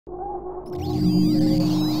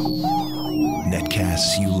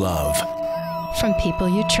Netcasts you love. From people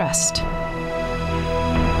you trust.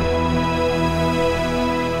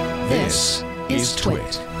 This is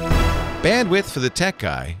Twit. Bandwidth for the Tech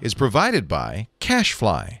Guy is provided by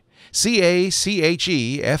Cashfly.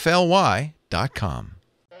 CACHEFLY.com.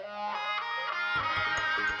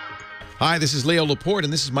 Hi, this is Leo Laporte,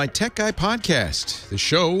 and this is my Tech Guy podcast. The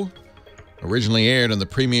show originally aired on the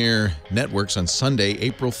premier networks on Sunday,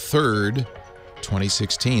 April 3rd,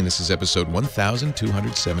 2016. This is episode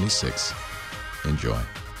 1276. Enjoy.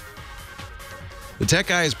 The Tech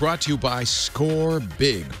Guy is brought to you by Score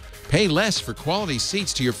Big. Pay less for quality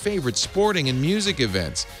seats to your favorite sporting and music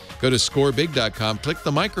events. Go to scorebig.com, click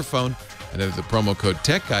the microphone, and enter the promo code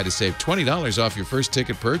TechGuy to save $20 off your first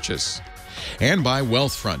ticket purchase. And by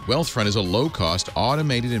Wealthfront. Wealthfront is a low-cost,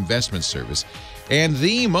 automated investment service and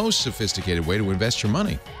the most sophisticated way to invest your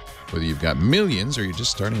money, whether you've got millions or you're just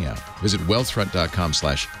starting out. Visit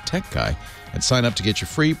wealthfront.com/techguy and sign up to get your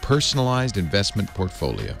free personalized investment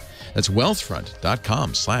portfolio. That's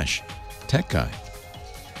wealthfront.com/techguy.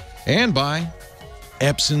 And by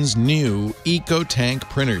Epson's new EcoTank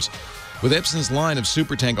printers. With Epson's line of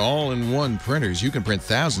SuperTank all-in-one printers, you can print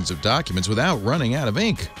thousands of documents without running out of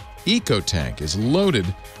ink. EcoTank is loaded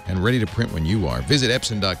and ready to print when you are. Visit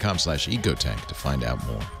epson.com/ecotank to find out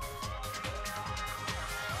more.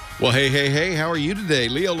 Well, hey, how are you today?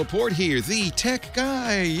 Leo Laporte here, the Tech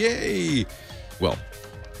Guy. Yay! Well,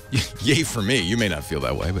 yay for me. You may not feel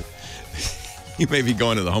that way, but you may be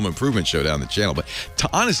going to the Home Improvement Show down the channel. But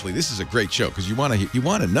honestly, this is a great show because you want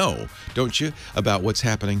to know, don't you, about what's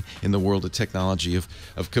happening in the world of technology, of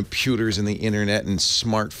computers and the internet and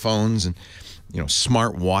smartphones and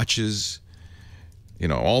smart watches,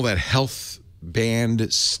 all that health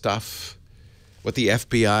band stuff, what the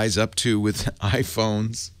FBI's up to with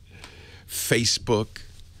iPhones, Facebook,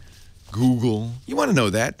 Google. You want to know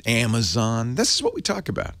that. Amazon. This is what we talk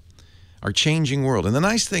about. Our changing world. And the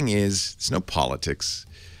nice thing is, there's no politics.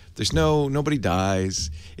 Nobody dies.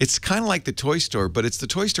 It's kind of like the toy store, but it's the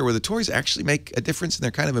toy store where the toys actually make a difference and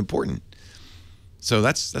they're kind of important. So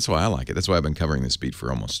that's why I like it. That's why I've been covering this beat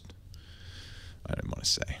for almost, I didn't want to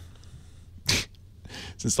say,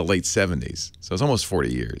 since the late 70s. So it's almost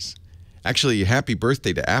 40 years. Actually, happy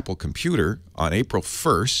birthday to Apple Computer on April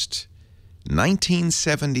 1st,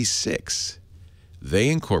 1976. They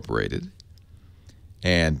incorporated,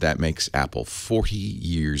 and that makes Apple 40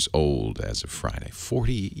 years old as of Friday.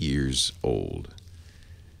 40 years old.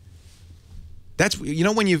 That's when you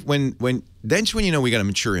know we got a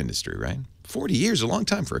mature industry, right? 40 years is a long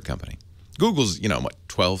time for a company. Google's,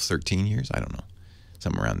 12, 13 years? I don't know.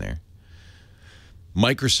 Something around there.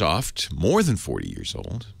 Microsoft, more than 40 years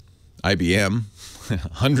old. IBM,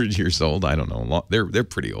 100 years old. I don't know. They're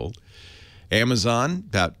pretty old. Amazon,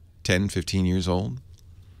 about 10, 15 years old.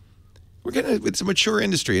 It's a mature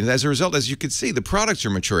industry. And as a result, as you can see, the products are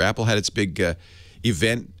mature. Apple had its big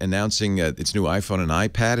event announcing its new iPhone and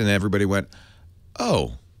iPad, and everybody went,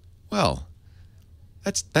 oh, well,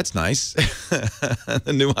 that's nice.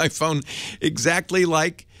 The new iPhone, exactly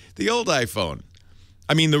like the old iPhone.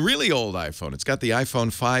 I mean, the really old iPhone. It's got the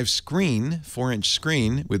iPhone 5 screen, 4-inch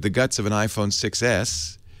screen, with the guts of an iPhone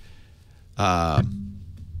 6S.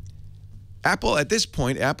 Apple, at this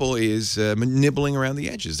point, Apple is nibbling around the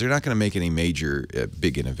edges. They're not going to make any major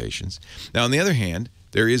big innovations. Now, on the other hand,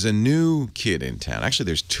 there is a new kid in town. Actually,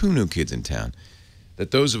 there's two new kids in town that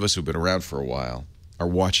those of us who've been around for a while are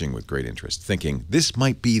watching with great interest, thinking this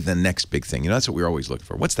might be the next big thing. That's what we're always looking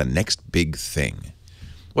for. What's the next big thing?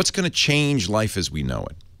 What's going to change life as we know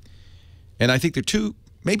it? And I think there are two,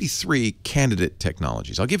 maybe three candidate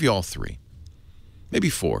technologies. I'll give you all three. Maybe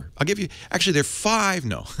four. I'll give you, actually, there are five.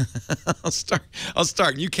 No, I'll start.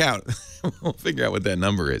 You count. We'll figure out what that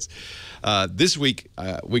number is. This week,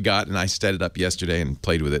 we got, and I set it up yesterday and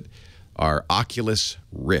played with it, our Oculus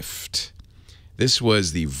Rift. This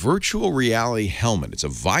was the virtual reality helmet. It's a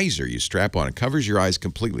visor you strap on. It covers your eyes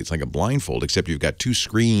completely. It's like a blindfold, except you've got two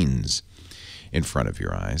screens in front of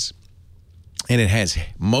your eyes. And it has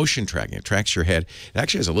motion tracking. It tracks your head. It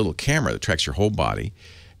actually has a little camera that tracks your whole body.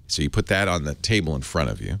 So you put that on the table in front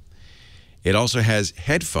of you. It also has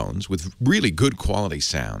headphones with really good quality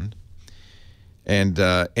sound. And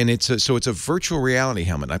it's a virtual reality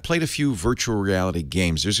helmet. I played a few virtual reality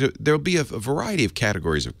games. There'll be a variety of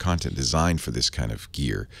categories of content designed for this kind of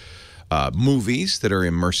gear. Movies that are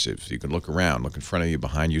immersive. So you can look around, look in front of you,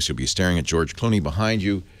 behind you. So you'll be staring at George Clooney. Behind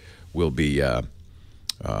you will be, I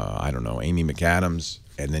don't know, Amy McAdams.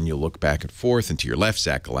 And then you'll look back and forth. And to your left,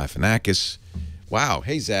 Zach Galifianakis. Wow.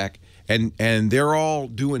 Hey, Zach. And they're all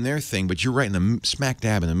doing their thing, but you're right in the smack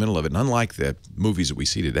dab in the middle of it. And unlike the movies that we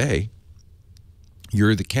see today,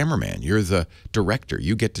 you're the cameraman. You're the director.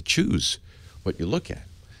 You get to choose what you look at.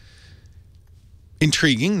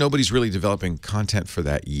 Intriguing. Nobody's really developing content for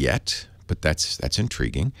that yet, but that's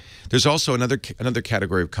intriguing. There's also another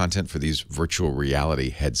category of content for these virtual reality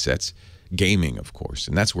headsets. Gaming, of course,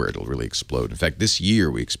 and that's where it'll really explode. In fact, this year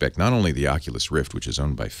we expect not only the Oculus Rift, which is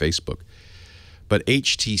owned by Facebook, but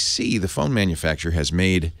HTC, the phone manufacturer, has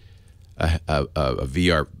made a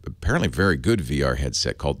VR, apparently very good VR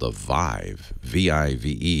headset called the Vive,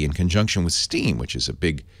 V-I-V-E, in conjunction with Steam, which is a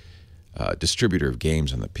big distributor of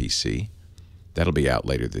games on the PC. That'll be out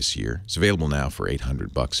later this year. It's available now for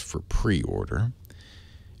 $800 for pre-order.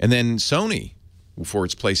 And then Sony, for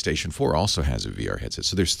its PlayStation 4, also has a VR headset.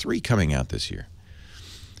 So there's 3 coming out this year.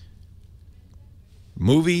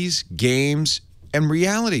 Movies, games, and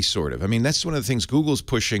reality, sort of. I mean, that's one of the things Google's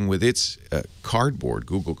pushing with its Cardboard.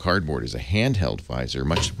 Google Cardboard is a handheld visor,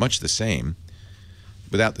 much the same,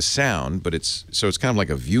 without the sound, but it's kind of like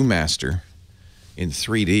a Viewmaster in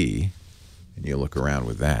 3D, and you look around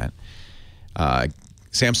with that.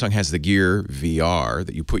 Samsung has the Gear VR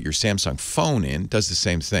that you put your Samsung phone in. Does the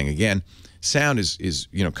same thing. Again, sound is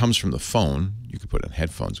comes from the phone. You could put it in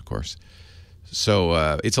headphones, of course.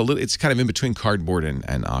 So it's kind of in between Cardboard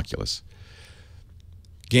and Oculus.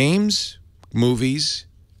 Games, movies,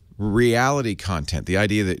 reality content. The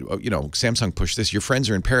idea that Samsung pushed this. Your friends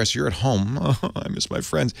are in Paris. You're at home. Oh, I miss my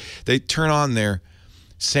friends. They turn on their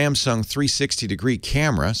Samsung 360-degree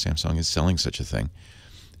camera. Samsung is selling such a thing,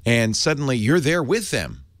 and suddenly you're there with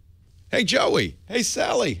them. Hey, Joey. Hey,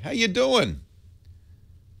 Sally. How you doing?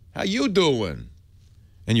 How you doing?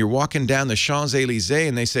 And you're walking down the Champs-Élysées,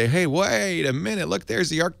 and they say, hey, wait a minute. Look, there's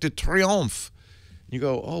the Arc de Triomphe. You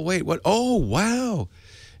go, oh, wait, what? Oh, wow.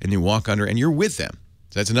 And you walk under, and you're with them.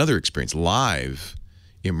 So that's another experience, live,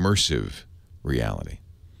 immersive reality.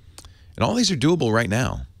 And all these are doable right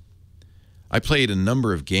now. I played a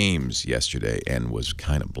number of games yesterday and was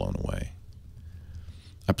kind of blown away.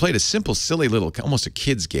 I played a simple, silly little, almost a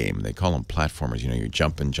kid's game. They call them platformers. You're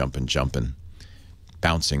jumping,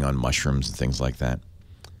 bouncing on mushrooms and things like that.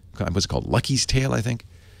 What's it called? Lucky's Tale, I think.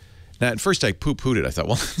 Now, at first I poo-pooed it. I thought,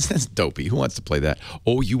 well, that's dopey. Who wants to play that?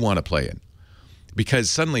 Oh, you want to play it. Because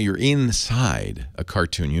suddenly you're inside a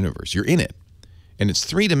cartoon universe. You're in it. And it's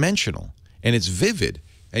three-dimensional. And it's vivid.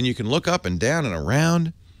 And you can look up and down and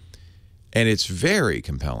around. And it's very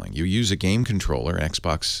compelling. You use a game controller, an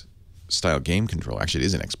Xbox-style game controller. Actually, it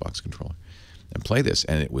is an Xbox controller. And play this.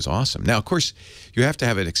 And it was awesome. Now, of course, you have to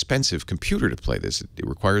have an expensive computer to play this. It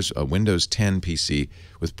requires a Windows 10 PC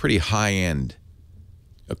with pretty high-end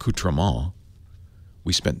accoutrement.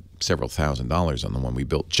 We spent several $1,000s on the one we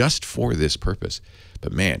built just for this purpose.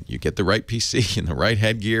 But man, you get the right PC and the right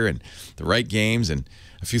headgear and the right games, and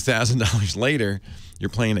a few $1,000s later, you're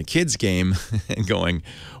playing a kid's game and going,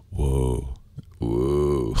 whoa,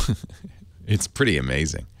 whoa. It's pretty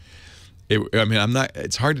amazing.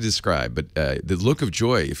 It's hard to describe, but the look of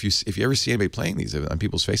joy, if you ever see anybody playing these on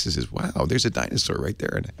people's faces, is, wow, there's a dinosaur right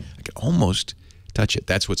there, and I can almost touch it.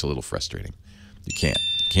 That's what's a little frustrating. You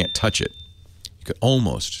can't touch it. You can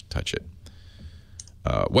almost touch it.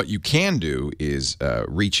 What you can do is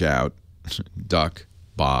reach out, duck,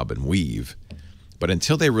 bob, and weave. But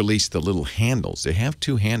until they release the little handles, they have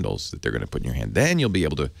 2 handles that they're going to put in your hand. Then you'll be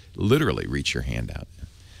able to literally reach your hand out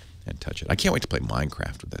and touch it. I can't wait to play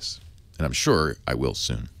Minecraft with this. And I'm sure I will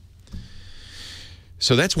soon.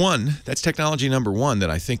 So that's technology number 1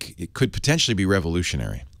 that I think it could potentially be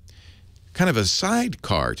revolutionary. Kind of a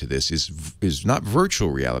sidecar to this is not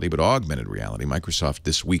virtual reality, but augmented reality. Microsoft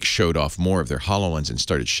this week showed off more of their HoloLens and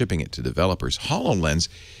started shipping it to developers. HoloLens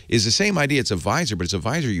is the same idea. It's a visor, but it's a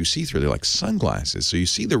visor you see through. They're like sunglasses. So you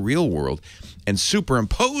see the real world, and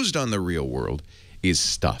superimposed on the real world is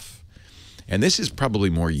stuff. And this is probably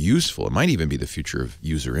more useful. It might even be the future of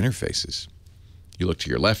user interfaces. You look to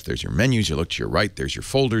your left, there's your menus. You look to your right, there's your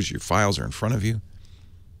folders. Your files are in front of you.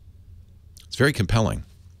 It's very compelling.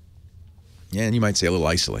 Yeah, and you might say a little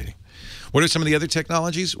isolating. What are some of the other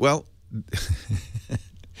technologies? Well,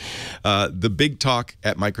 the big talk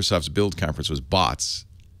at Microsoft's Build conference was bots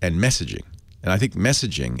and messaging. And I think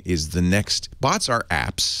messaging is the next. Bots are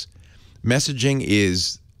apps. Messaging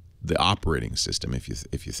is the operating system, if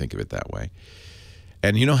you think of it that way.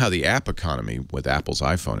 And you know how the app economy with Apple's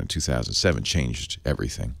iPhone in 2007 changed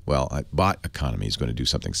everything. Well, bot economy is going to do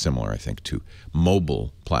something similar, I think, to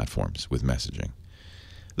mobile platforms with messaging.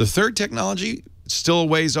 The third technology, still a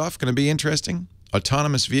ways off, going to be interesting.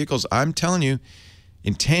 Autonomous vehicles. I'm telling you,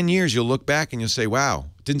 in 10 years, you'll look back and you'll say, wow,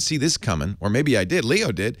 didn't see this coming. Or maybe I did.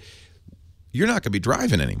 Leo did. You're not going to be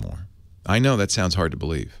driving anymore. I know that sounds hard to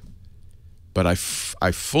believe, but I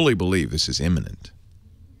fully believe this is imminent.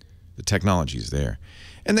 The technology is there.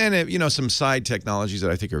 And then, you know, some side technologies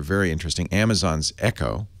that I think are very interesting. Amazon's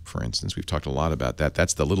Echo, for instance, we've talked a lot about that.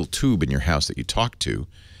 That's the little tube in your house that you talk to,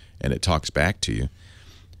 and it talks back to you.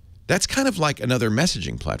 That's kind of like another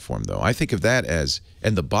messaging platform, though. I think of that as,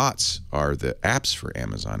 and the bots are the apps for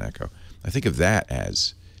Amazon Echo. I think of that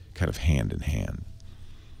as kind of hand in hand.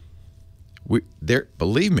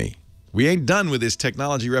 Believe me, we ain't done with this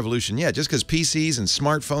technology revolution yet. Just because PCs and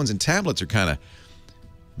smartphones and tablets are kind of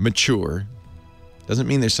mature doesn't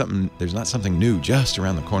mean there's not something new just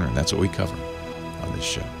around the corner. And that's what we cover on this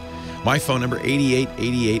show. My phone number,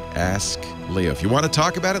 8888 Ask Leo. If you want to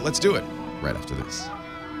talk about it, let's do it right after this.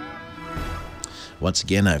 Once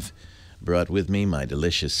again, I've brought with me my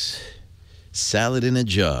delicious salad in a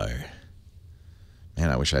jar. Man,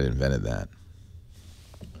 I wish I'd invented that.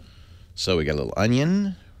 So we got a little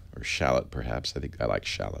onion, or shallot perhaps. I think I like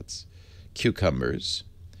shallots. Cucumbers,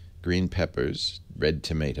 green peppers, red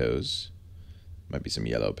tomatoes. Might be some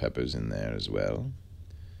yellow peppers in there as well.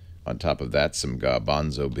 On top of that, some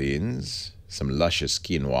garbanzo beans, some luscious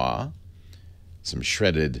quinoa, some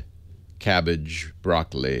shredded cabbage,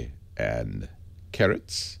 broccoli, and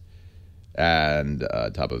carrots. And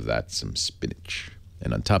on top of that, some spinach.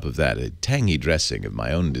 And on top of that, a tangy dressing of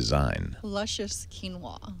my own design. Luscious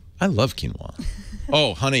quinoa. I love quinoa.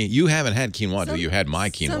 Oh, honey, you haven't had quinoa till you had my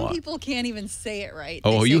quinoa. Some people can't even say it right.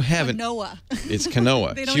 Oh, they you say haven't. Quinoa. It's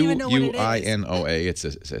quinoa. They don't even know what it is. Quinoa. It's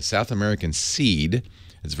a South American seed.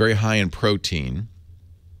 It's very high in protein.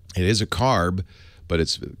 It is a carb, but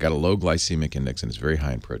it's got a low glycemic index, and it's very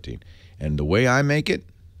high in protein. And the way I make it,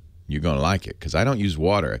 you're going to like it, because I don't use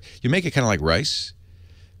water. You make it kind of like rice.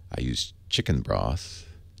 I use chicken broth,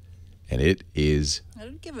 and it is... I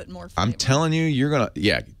would give it more flavor. I'm telling you, you're going to...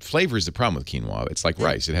 Yeah, flavor is the problem with quinoa. It's like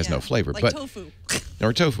rice. It has no flavor. Like tofu.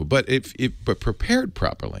 Or tofu. But but prepared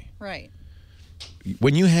properly. Right.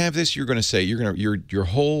 When you have this, you're going to say your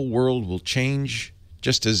whole world will change,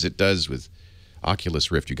 just as it does with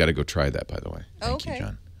Oculus Rift. You got to go try that, by the way. Thank you,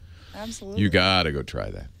 John. Absolutely. You got to go try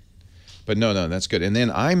that. But no, that's good. And then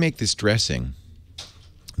I make this dressing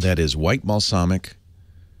that is white balsamic,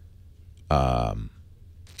 a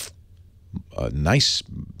nice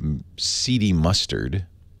seedy mustard,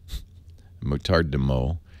 moutarde de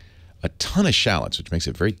meaux, a ton of shallots, which makes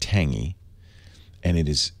it very tangy, and it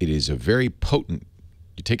is a very potent.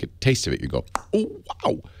 You take a taste of it, you go, oh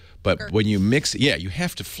wow! But when you mix it, you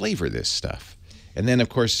have to flavor this stuff. And then, of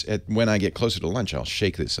course, when I get closer to lunch, I'll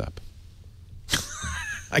shake this up.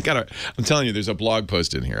 I'm telling you, there's a blog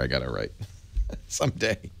post in here I gotta write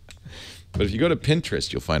someday. But if you go to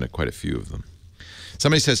Pinterest, you'll find quite a few of them.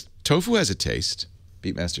 Somebody says, tofu has a taste.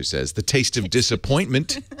 Beatmaster says, the taste of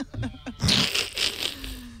disappointment.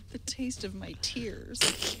 The taste of my tears.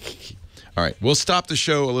 All right, we'll stop the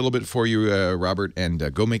show a little bit for you, Robert,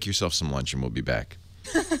 and go make yourself some lunch, and we'll be back.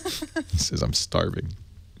 He says, I'm starving.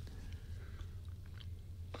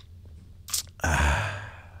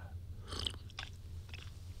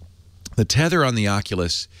 The tether on the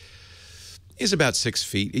Oculus is about 6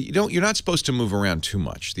 feet. You're not supposed to move around too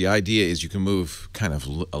much. The idea is you can move kind of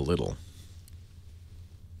a little.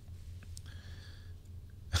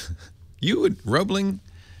 Roebling,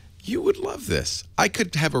 you would love this. I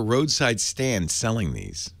could have a roadside stand selling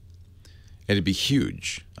these. And it'd be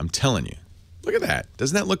huge. I'm telling you. Look at that.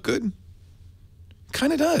 Doesn't that look good?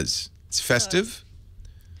 Kind of does. It's festive.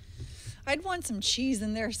 I'd want some cheese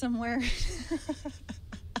in there somewhere.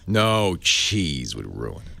 No, cheese would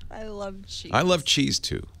ruin it. I love cheese. I love cheese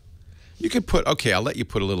too. You could put, okay, I'll let you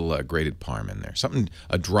put a little grated parm in there.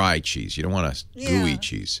 a dry cheese. You don't want a gooey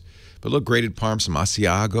cheese. But a little grated parm, some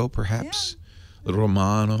Asiago perhaps. A little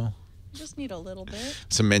Romano. You just need a little bit.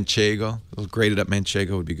 Some Manchego. A little grated up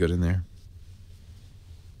Manchego would be good in there.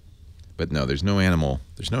 But no, there's no animal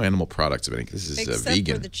products of any. This is Except vegan.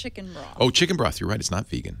 Except for the chicken broth. Oh, chicken broth. You're right. It's not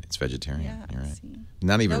vegan. It's vegetarian. Yeah, you're right. See.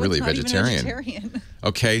 Not even really it's not vegetarian. Even vegetarian.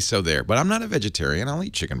 Okay, so there. But I'm not a vegetarian. I'll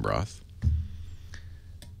eat chicken broth.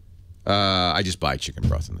 I just buy chicken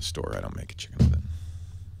broth in the store. I don't make a chicken with it.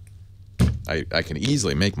 I can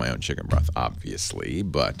easily make my own chicken broth, obviously,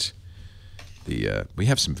 but we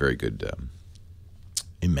have some very good.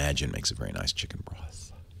 Imagine makes a very nice chicken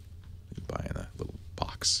broth. You buy in a little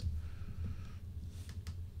box.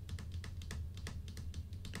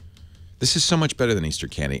 This is so much better than Easter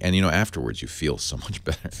candy, and afterwards you feel so much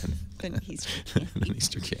better than Easter candy. Than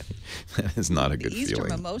Easter candy. That is not a good Easter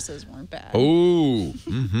feeling. Easter mimosas weren't bad. Oh,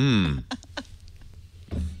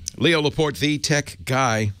 Leo Laporte, the tech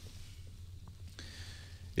guy.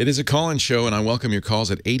 It is a call-in show, and I welcome your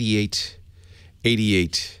calls at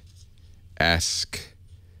 8888 Ask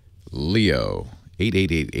Leo.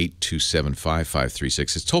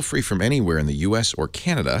 888-827-5536. It's toll-free from anywhere in the U.S. or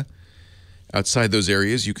Canada. Outside those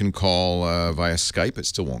areas, you can call via Skype. It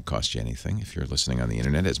still won't cost you anything if you're listening on the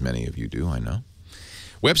internet, as many of you do, I know.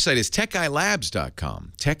 Website is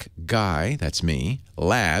techguylabs.com. Tech Guy, that's me.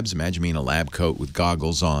 Labs, imagine me in a lab coat with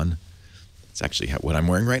goggles on. It's actually what I'm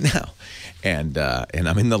wearing right now. And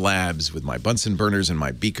I'm in the labs with my Bunsen burners and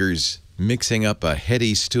my beakers, mixing up a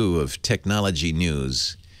heady stew of technology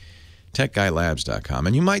news. techguylabs.com.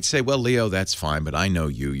 And you might say, well, Leo, that's fine, but I know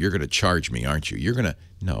you. You're going to charge me, aren't you? You're going to...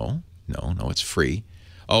 No, it's free.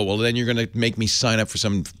 Oh, well, then you're going to make me sign up for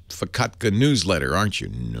some Fakatka newsletter, aren't you?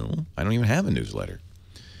 No, I don't even have a newsletter.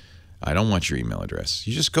 I don't want your email address.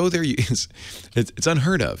 You just go there. It's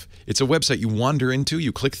unheard of. It's a website you wander into,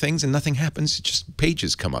 you click things, and nothing happens. Just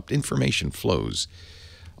pages come up. Information flows.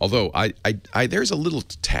 Although, there's a little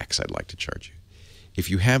tax I'd like to charge you. If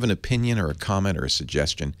you have an opinion or a comment or a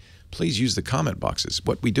suggestion, please use the comment boxes.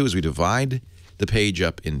 What we do is we divide the page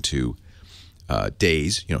up into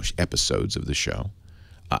days, episodes of the show,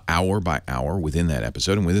 hour by hour within that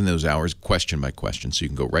episode, and within those hours, question by question, so you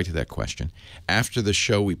can go right to that question. After the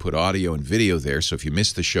show, we put audio and video there, so if you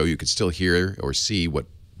missed the show, you could still hear or see what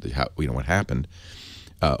happened.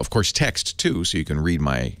 Of course, text too, so you can read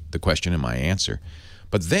the question and my answer.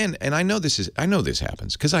 But then, and I know this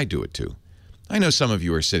happens because I do it too. I know some of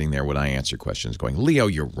you are sitting there when I answer questions going, Leo,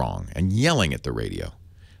 you're wrong, and yelling at the radio.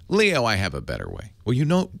 Leo, I have a better way. Well, you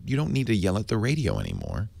don't need to yell at the radio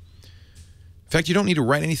anymore. In fact, you don't need to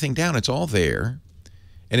write anything down. It's all there.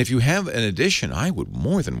 And if you have an addition, I would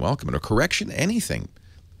more than welcome it. A correction, anything.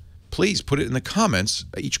 Please put it in the comments.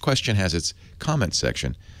 Each question has its comment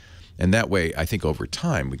section. And that way, I think over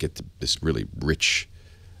time, we get this really rich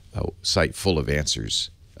site full of answers,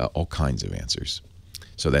 all kinds of answers.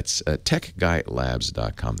 So that's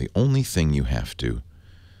techguylabs.com. The only thing you have to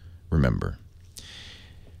remember.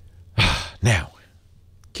 Now,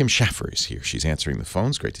 Kim Schaffer is here. She's answering the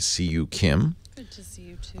phones. Great to see you, Kim. Good to see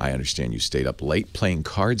you, too. I understand you stayed up late playing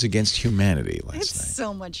Cards Against Humanity last night. It's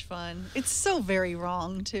so much fun. It's so very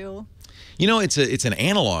wrong, too. It's an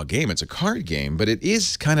analog game. It's a card game, but it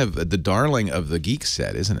is kind of the darling of the geek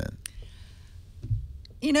set, isn't it?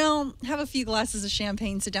 Have a few glasses of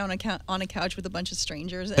champagne, sit down on a couch with a bunch of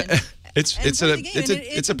strangers, and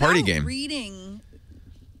it's a party game. Reading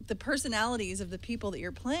the personalities of the people that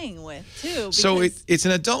you're playing with, too. So it's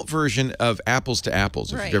an adult version of Apples to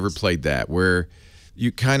Apples, if you've ever played that, where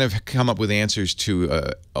you kind of come up with answers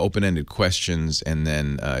to open-ended questions, and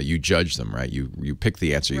then you judge them, right? You pick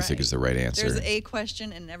the answer you think is the right answer. There's a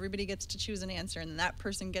question, and everybody gets to choose an answer, and that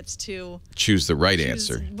person gets to choose the right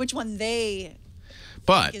answer. Which one they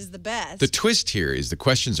think is the best. The twist here is the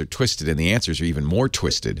questions are twisted, and the answers are even more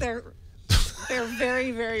twisted. They're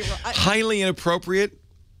very, very wrong. Highly inappropriate.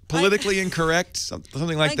 Politically incorrect,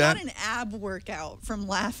 something like that. I got an ab workout from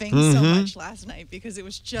laughing so much last night because it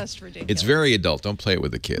was just ridiculous. It's very adult. Don't play it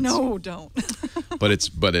with the kids. No, don't. but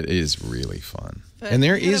it is really fun. And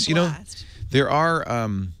there is, there are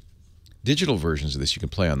digital versions of this you can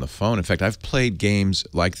play on the phone. In fact, I've played games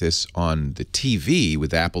like this on the TV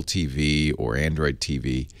with Apple TV or Android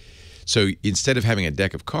TV. So instead of having a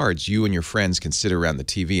deck of cards, you and your friends can sit around the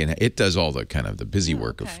TV, and it does all the kind of the busy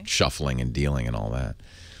work of shuffling and dealing and all that.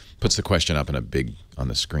 Puts the question up on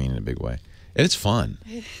the screen in a big way. And it's fun.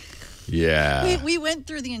 Yeah. We went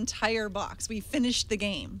through the entire box. We finished the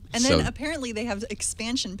game. And then apparently they have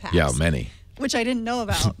expansion packs. Yeah, many. Which I didn't know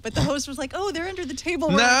about. But the host was like, oh, they're under the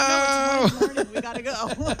table. No! No, it's 1 in the morning. We got to go.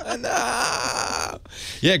 No!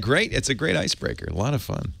 Yeah, great. It's a great icebreaker. A lot of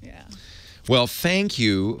fun. Yeah. Well, thank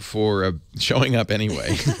you for showing up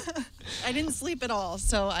anyway. I didn't sleep at all.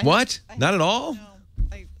 What? Not at all? No.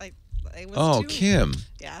 I was Kim.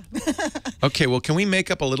 Yeah. Okay, well, can we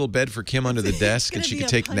make up a little bed for Kim under the desk and she can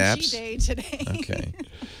take naps? Day today. Okay.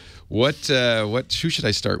 Who should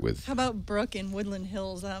I start with? How about Brooke in Woodland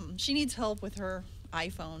Hills? She needs help with her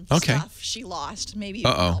iPhone stuff she lost. Maybe you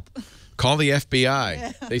can help. Call the FBI.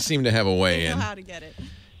 Yeah. They seem to have a way in. Know how to get it.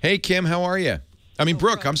 Hey, Kim, how are you? I mean,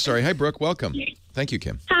 Brooke, I'm sorry. Hi, Brooke. Welcome. Thank you,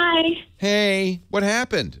 Kim. Hi. Hey, what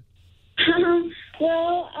happened?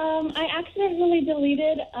 I accidentally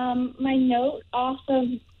deleted my note off of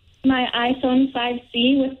my iPhone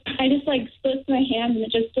 5C. I just slipped my hand and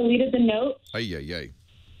it just deleted the note. Ay.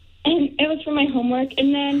 And it was for my homework.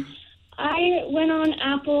 And then I went on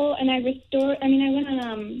Apple and I went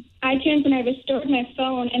on iTunes and I restored my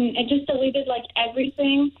phone and it just deleted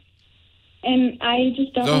everything. And I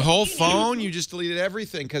just don't. The whole phone? You just deleted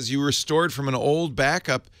everything because you restored from an old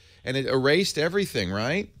backup and it erased everything,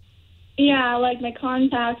 right? Yeah, my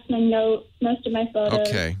contacts, my note, most of my photos.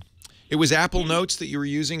 Okay. It was Apple Notes that you were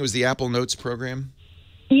using? It was the Apple Notes program?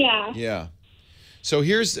 Yeah. Yeah. So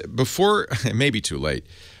here's, before, it may be too late,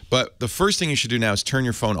 but the first thing you should do now is turn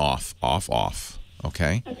your phone off,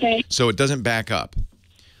 okay? Okay. So it doesn't back up.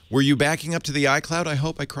 Were you backing up to the iCloud, I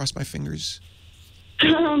hope? I crossed my fingers.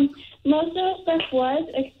 Most of the stuff was,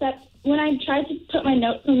 except when I tried to put my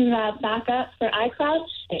notes on the backup for iCloud,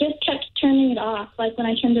 it just kept turning it off. Like when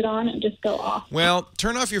I turned it on, it would just go off. Well,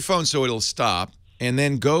 turn off your phone so it'll stop, and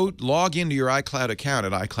then go log into your iCloud account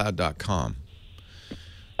at iCloud.com.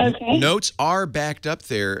 Okay. Notes are backed up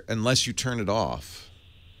there unless you turn it off.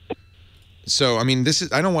 So, I mean,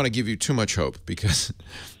 I don't want to give you too much hope because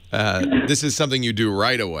this is something you do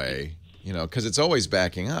right away, you know, because it's always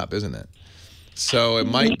backing up, isn't it? So it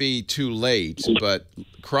might be too late, but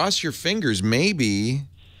cross your fingers. Maybe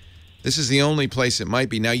this is the only place it might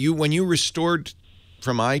be. Now, when you restored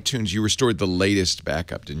from iTunes, you restored the latest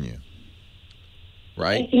backup, didn't you?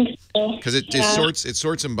 Right? I think so. Because it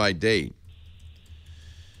sorts them by date.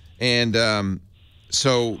 And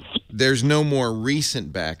so there's no more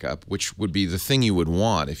recent backup, which would be the thing you would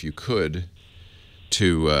want if you could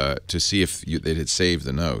to see if it had saved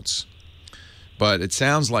the notes. But it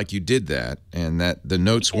sounds like you did that, and that the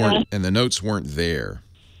notes weren't there.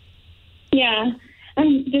 Yeah.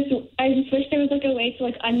 I just wish there was like a way to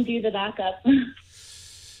like undo the backup.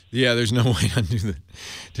 Yeah, there's no way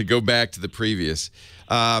to go back to the previous.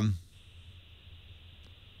 Yeah,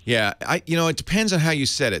 it depends on how you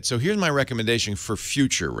set it. So here's my recommendation for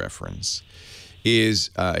future reference. It's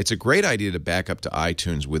a great idea to back up to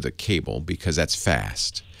iTunes with a cable because that's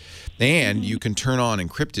fast. And you can turn on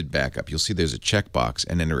encrypted backup. You'll see there's a checkbox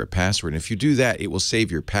and enter a password. And if you do that, it will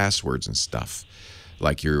save your passwords and stuff,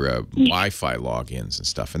 like your Wi-Fi logins and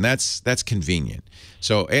stuff. And that's convenient.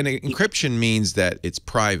 So, and encryption means that it's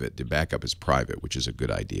private. The backup is private, which is a good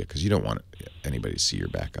idea because you don't want anybody to see your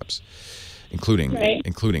backups,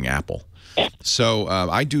 including Apple. So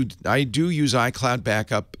I do use iCloud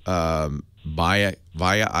backup via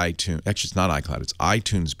iTunes. Actually, it's not iCloud. It's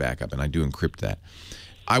iTunes backup, and I do encrypt that.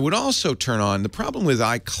 I would also turn on, the problem with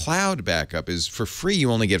iCloud backup is for free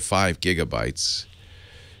you only get 5 gigabytes.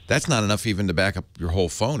 That's not enough even to back up your whole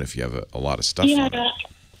phone if you have a lot of stuff on it.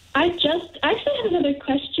 I actually have another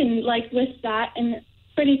question like with that, and it's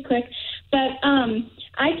pretty quick. But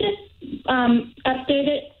I just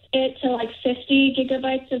updated it to like 50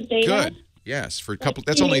 gigabytes of data. Good. Yes, for a couple.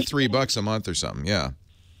 That's only $3 a month or something. Yeah.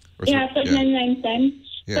 It's like 99 cents.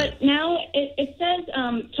 Yeah. But now it says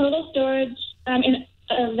total storage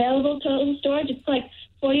available total storage. It's like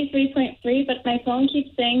 43.3, but my phone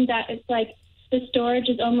keeps saying that it's like the storage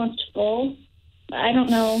is almost full. I don't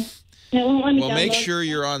know. It won't let me download. Make sure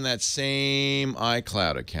you're on that same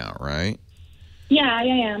iCloud account, right? Yeah, I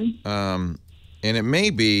am. And it may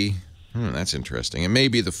be, that's interesting. It may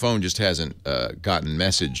be the phone just hasn't gotten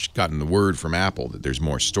the word from Apple that there's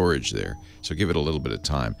more storage there. So give it a little bit of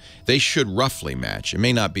time. They should roughly match. It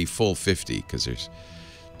may not be full 50 because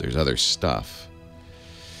there's other stuff.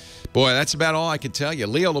 Boy, that's about all I can tell you.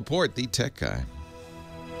 Leo Laporte, the tech guy.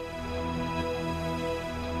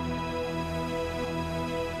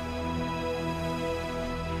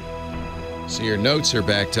 So your notes are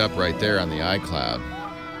backed up right there on the iCloud.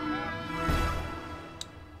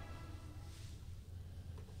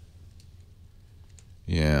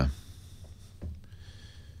 Yeah.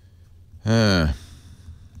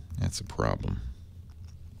 That's a problem.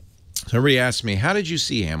 So everybody asks me, how did you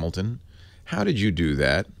see Hamilton? How did you do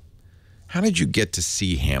that? How did you get to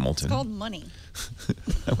see Hamilton? It's called money.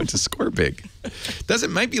 I went to Score Big.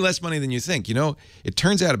 Might be less money than you think. You know, it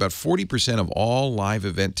turns out about 40% of all live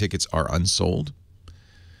event tickets are unsold.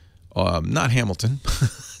 Not Hamilton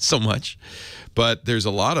so much, but there's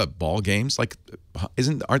a lot of ball games. Like,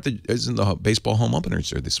 isn't the baseball home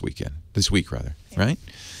openers are this week, rather, right?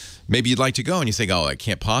 Maybe you'd like to go and you think, oh, I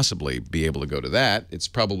can't possibly be able to go to that. It's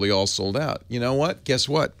probably all sold out. You know what? Guess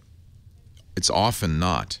what? It's often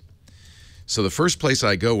not. So the first place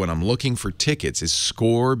I go when I'm looking for tickets is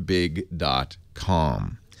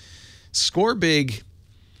scorebig.com. Scorebig.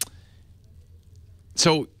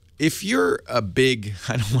 So if you're a big,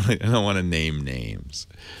 I don't want to name names,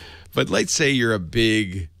 but let's say you're a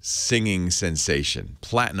big singing sensation,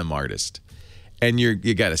 platinum artist, and you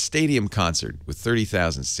got a stadium concert with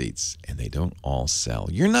 30,000 seats, and they don't all sell.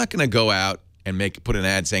 You're not going to go out and put an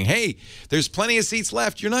ad saying, hey, there's plenty of seats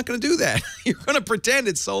left. You're not going to do that. You're going to pretend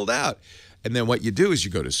it's sold out. And then what you do is you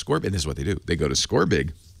go to Scorebig, and this is what they do. They go to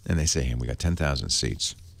Scorebig, and they say, hey, we got 10,000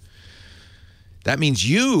 seats. That means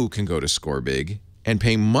you can go to Scorebig and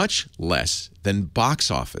pay much less than box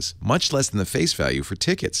office, much less than the face value for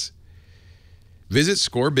tickets. Visit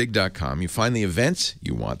scorebig.com. You find the event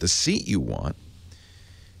you want, the seat you want,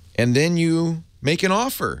 and then you make an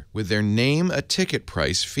offer with their Name a Ticket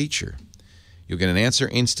price feature. You'll get an answer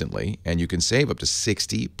instantly, and you can save up to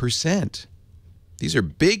 60%. These are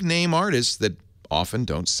big name artists that often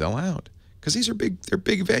don't sell out because they're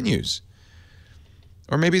big venues.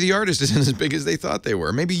 Or maybe the artist isn't as big as they thought they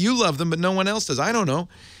were. Maybe you love them, but no one else does. I don't know.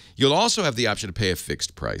 You'll also have the option to pay a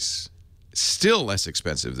fixed price. Still less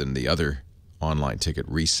expensive than the other online ticket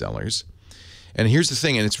resellers. And here's the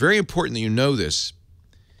thing, and it's very important that you know this,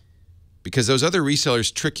 because those other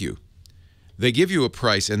resellers trick you. They give you a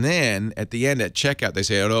price, and then at the end at checkout, they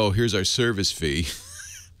say, oh, here's our service fee.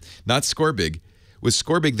 Not Scorebig. With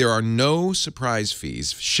Scorebig, there are no surprise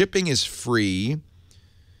fees. Shipping is free.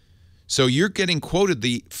 So you're getting quoted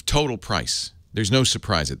the total price. There's no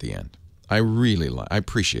surprise at the end. I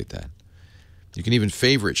appreciate that. You can even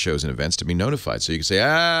favorite shows and events to be notified. So you can say,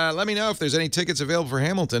 let me know if there's any tickets available for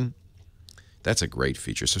Hamilton. That's a great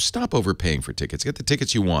feature. So stop overpaying for tickets. Get the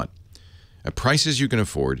tickets you want at prices you can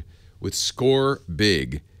afford with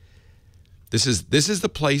Scorebig. This is the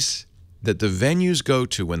place that the venues go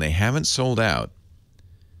to when they haven't sold out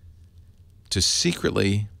to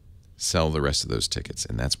secretly sell the rest of those tickets,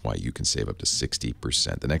 and that's why you can save up to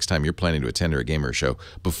 60%. The next time you're planning to attend a game or a show,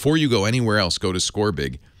 before you go anywhere else, go to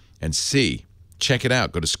Scorebig and see. Check it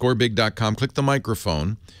out. Go to scorebig.com, click the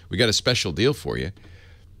microphone. We got a special deal for you.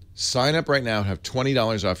 Sign up right now and have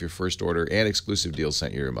 $20 off your first order and exclusive deals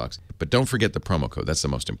sent in your inbox. But don't forget the promo code. That's the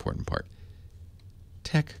most important part.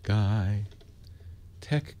 Tech Guy.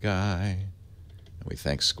 Tech Guy. And we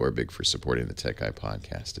thank Scorebig for supporting the Tech Guy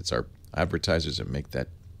podcast. It's our advertisers that make that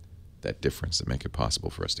difference, that make it possible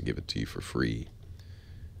for us to give it to you for free.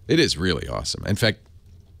 It is really awesome. In fact,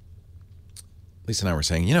 Lisa and I were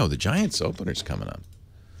saying, the Giants opener's coming up.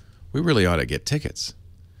 We really ought to get tickets.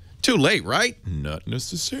 Too late, right? Not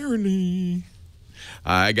necessarily.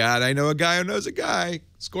 I know a guy who knows a guy.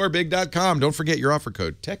 Scorebig.com. Don't forget your offer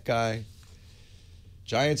code, Tech Guy.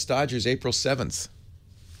 Giants Dodgers, April 7th.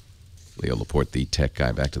 Leo Laporte, the Tech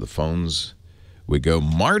Guy. Back to the phones we go.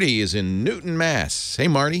 Marty is in Newton, Mass. Hey,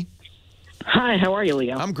 Marty. Hi, how are you,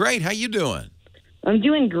 Leo? I'm great. How you doing? I'm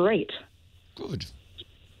doing great. Good.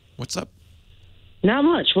 What's up? Not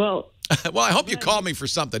much. Well, I hope you called me for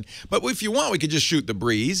something. But if you want, we could just shoot the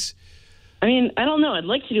breeze. I mean, I don't know. I'd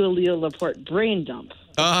like to do a Leo Laporte brain dump.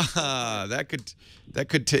 That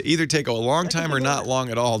could either take a long time or not long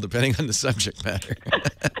at all, depending on the subject matter.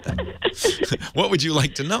 What would you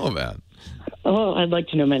like to know about? Oh, I'd like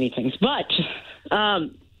to know many things, but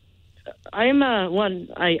I'm one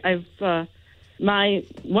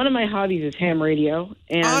of my hobbies is ham radio.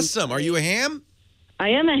 And awesome. Are you a ham? I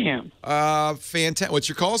am a ham. Fantastic. What's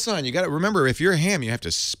your call sign? You got to remember, if you're a ham, you have to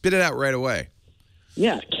spit it out right away.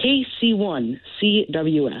 Yeah,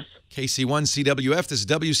 KC1CWF. KC1CWF. This is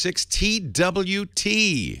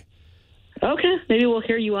W6TWT. Okay, maybe we'll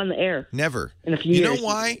hear you on the air. Never. In a few years. You know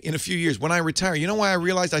why? In a few years. When I retire, you know why I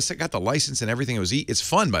realized I got the license and everything? It's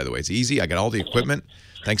fun, by the way. It's easy. I got all the equipment.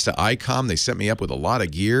 Thanks to ICOM, they set me up with a lot of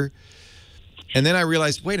gear. And then I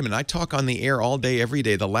realized, wait a minute, I talk on the air all day, every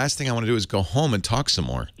day. The last thing I want to do is go home and talk some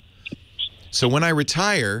more. So when I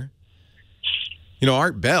retire,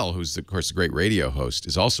 Art Bell, who's, of course, a great radio host,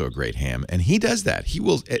 is also a great ham. And he does that.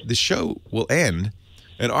 The show will end,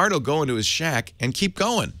 and Art will go into his shack and keep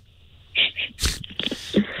going.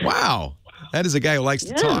 Wow. That is a guy who likes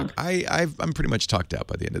to talk. I'm pretty much talked out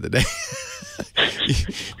by the end of the day.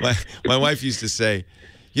 My wife used to say,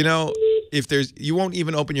 you won't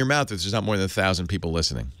even open your mouth if there's not more than 1,000 people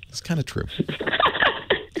listening. It's kind of true.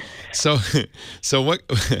 So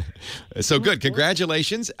good.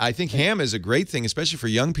 Congratulations. I think ham is a great thing, especially for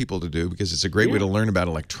young people to do, because it's a great way to learn about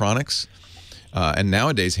electronics. And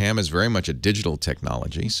nowadays, ham is very much a digital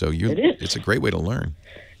technology. So it's a great way to learn.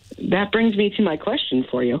 That brings me to my question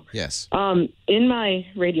for you. Yes. In my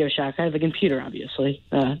Radio Shack, I have a computer, obviously.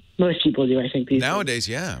 Most people do, I think, these nowadays,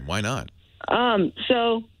 yeah. Why not?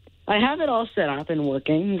 So I have it all set up and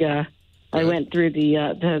working. I went through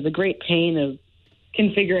the great pain of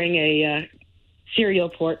configuring a serial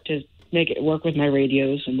port to make it work with my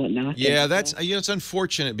radios and whatnot. Yeah, it's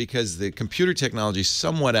unfortunate because the computer technology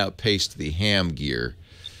somewhat outpaced the ham gear.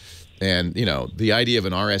 And, the idea of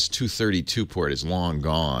an RS-232 port is long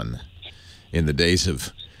gone in the days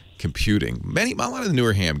of computing. A lot of the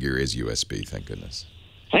newer ham gear is USB, thank goodness.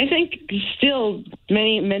 I think still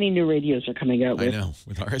many new radios are coming out with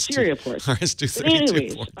serial ports.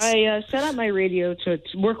 RS-232 ports. I set up my radio to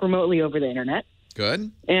work remotely over the internet.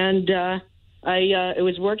 Good. And it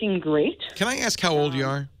was working great. Can I ask how old you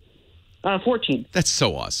are? 14. That's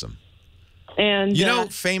so awesome. And you know,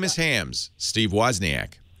 famous hams. Steve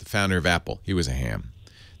Wozniak, the founder of Apple, he was a ham.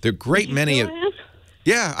 There are a great many of.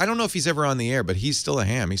 Yeah, I don't know if he's ever on the air, but he's still a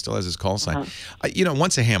ham. He still has his call sign. You know,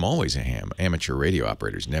 once a ham, always a ham. Amateur radio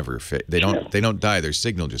operators never they don't die. Their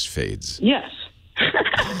signal just fades. Yes.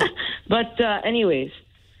 But anyways,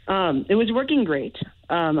 it was working great.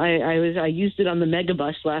 I used it on the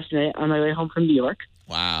Megabus last night on my way home from New York.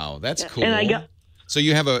 Wow, that's cool. And so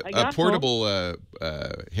you have a portable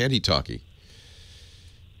handy talkie.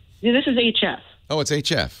 Yeah, this is HF. Oh, it's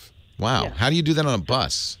HF. Wow. Yeah. How do you do that on a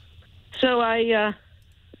bus? So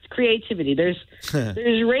creativity. There's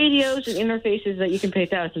radios and interfaces that you can pay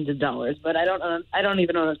thousands of dollars, but I don't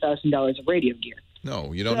even own $1,000 of radio gear.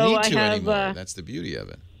 No, you don't need to anymore. That's the beauty of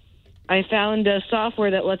it. I found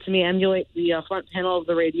software that lets me emulate the front panel of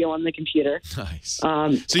the radio on the computer. Nice. So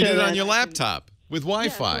you did it on your laptop with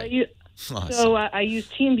Wi-Fi. Yeah, awesome. So I use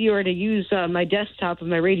TeamViewer to use my desktop of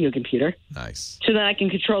my radio computer. Nice. So then I can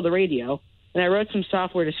control the radio. And I wrote some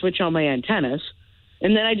software to switch on my antennas.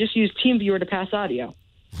 And then I just use TeamViewer to pass audio.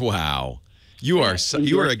 Wow. You are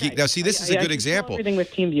a geek. Now, see, this is a good example. Everything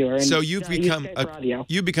with TeamViewer. So you've become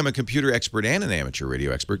a computer expert and an amateur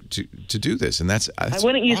radio expert to do this, and that's I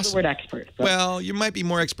wouldn't use awesome. the word expert. But. Well, you might be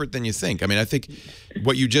more expert than you think. I mean, I think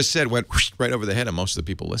what you just said went right over the head of most of the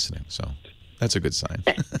people listening. So that's a good sign.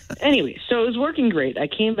 Anyway, so it was working great. I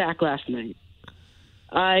came back last night.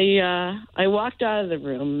 I walked out of the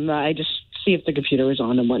room. I just see if the computer was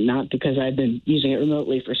on and whatnot because I've been using it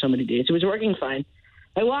remotely for so many days. It was working fine.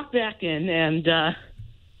 I walked back in, and it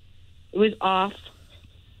was off.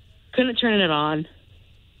 Couldn't turn it on.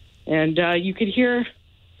 And you could hear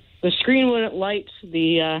the screen wouldn't light.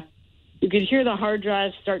 You could hear the hard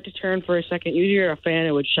drive start to turn for a second. You'd hear a fan,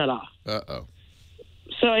 it would shut off. Uh-oh.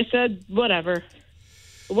 So I said, whatever.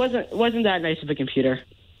 It wasn't that nice of a computer.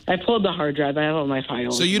 I pulled the hard drive. I have all my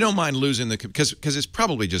files. So you don't mind losing because it's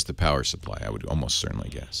probably just the power supply, I would almost certainly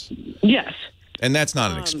guess. Yes. And that's not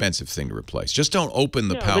an expensive thing to replace. Just don't open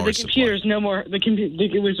the power supply. But the computer's no more.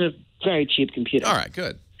 It was a very cheap computer. All right,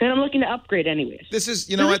 good. And I'm looking to upgrade anyways. This is,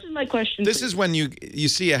 you know what? This is my question. This is when you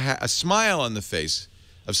see a smile on the face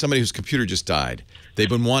of somebody whose computer just died. They've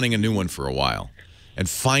been wanting a new one for a while. And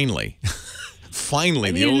finally,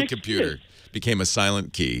 the old computer became a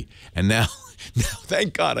silent key. And now,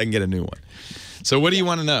 thank God, I can get a new one. So what do you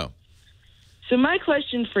want to know? So my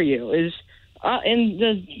question for you is, and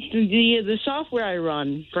the software I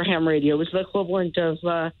run for ham radio is the equivalent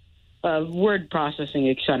of word processing,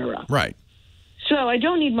 etc. Right. So I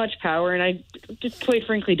don't need much power, and I just quite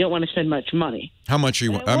frankly don't want to spend much money. What's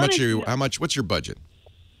your budget?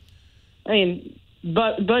 I mean,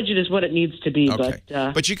 budget is what it needs to be. Okay.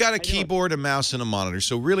 But you got a keyboard, a mouse, and a monitor.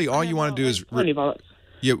 So really, all you want to do is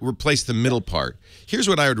replace the middle part. Here's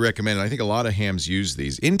what I would recommend. And I think a lot of hams use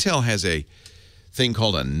these. Intel has a thing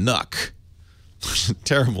called a NUC.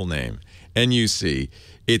 Terrible name. NUC.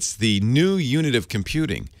 It's the new unit of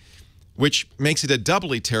computing, which makes it a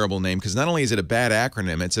doubly terrible name because not only is it a bad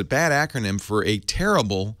acronym, it's a bad acronym for a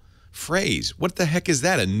terrible phrase. What the heck is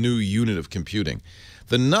that, a new unit of computing?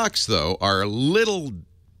 The NUCs, though, are little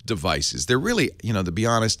devices. They're really, to be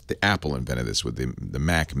honest, the Apple invented this with the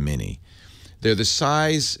Mac Mini. They're the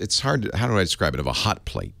size, it's hard to, how do I describe it, of a hot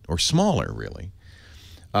plate, or smaller, really.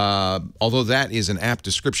 Although that is an apt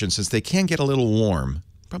description since they can get a little warm.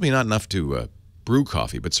 Probably not enough to brew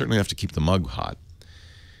coffee, but certainly enough to keep the mug hot.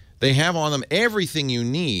 They have on them everything you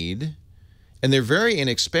need, and they're very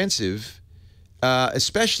inexpensive,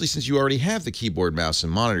 especially since you already have the keyboard, mouse,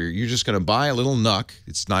 and monitor. You're just going to buy a little NUC.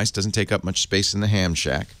 It's nice, doesn't take up much space in the ham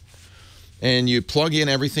shack. And you plug in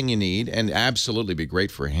everything you need, and absolutely be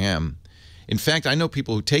great for ham. In fact, I know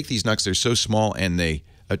people who take these NUCs, they're so small, and they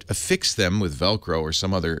affix them with Velcro or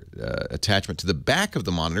some other attachment to the back of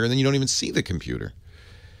the monitor, and then you don't even see the computer.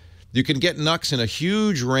 You can get NUCs in a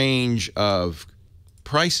huge range of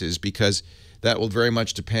prices because that will very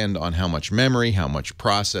much depend on how much memory, how much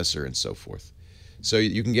processor, and so forth. So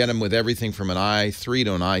you can get them with everything from an i3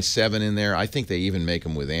 to an i7 in there. I think they even make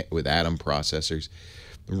them with Atom processors.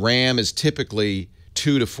 RAM is typically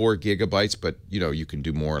 2 to 4 gigabytes, but you can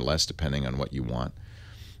do more or less depending on what you want.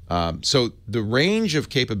 So the range of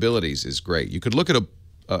capabilities is great. You could look at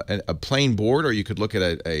a plain board, or you could look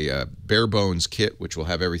at a bare bones kit, which will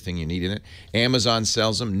have everything you need in it. Amazon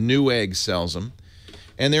sells them. Newegg sells them.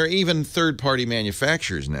 And there are even third-party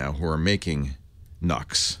manufacturers now who are making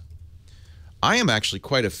NUCs. I am actually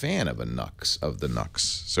quite a fan of the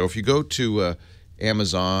NUCs. So if you go to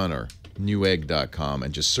Amazon or Newegg.com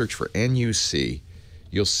and just search for NUC,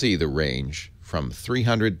 you'll see the range from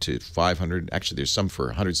 $300 to $500. Actually, there's some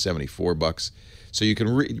for $174. So you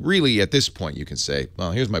can really, at this point, you can say,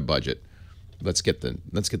 well, here's my budget. let's get the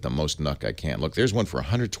most nuck I can. Look, there's one for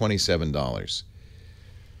 $127.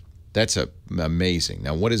 That's amazing.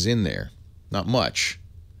 Now, what is in there? Not much.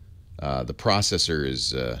 The processor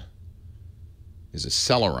is a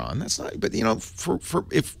Celeron. That's not, but you know,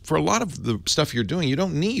 for a lot of the stuff you're doing, you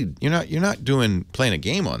don't need. You're not playing a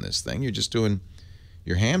game on this thing. You're just doing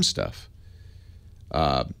your ham stuff.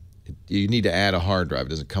 You need to add a hard drive. It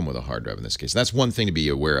doesn't come with a hard drive in this case. That's one thing to be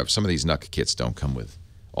aware of. Some of these NUC kits don't come with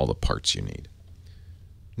all the parts you need.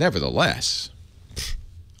 Nevertheless,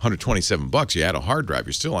 $127. You add a hard drive,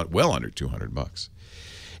 you're still well under $200.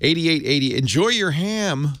 8880. Enjoy your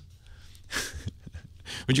ham.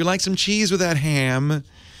 Would you like some cheese with that ham?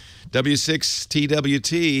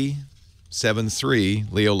 W6TWT 73.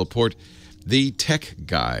 Leo Laporte, the tech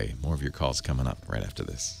guy. More of your calls coming up right after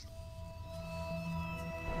this.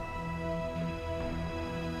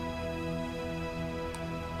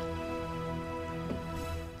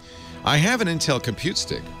 I have an Intel Compute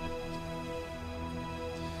Stick.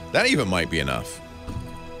 That even might be enough.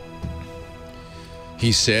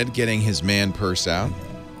 He said, getting his man purse out.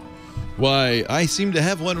 Why, I seem to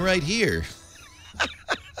have one right here.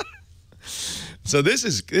 So this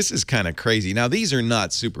is kind of crazy. Now, these are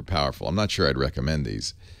not super powerful. I'm not sure I'd recommend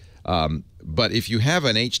these. But if you have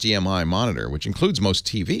an HDMI monitor, which includes most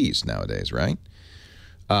TVs nowadays, right?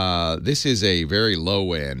 This is a very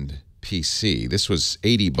low-end PC. This was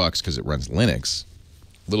 $80 because it runs Linux.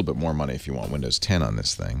 A little bit more money if you want Windows 10 on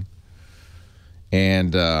this thing.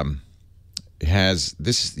 And it has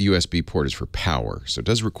this USB port is for power, so it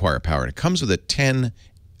does require power. And it comes with a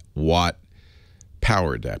 10-watt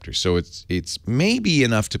power adapter, so it's maybe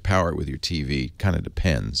enough to power it with your TV. Kind of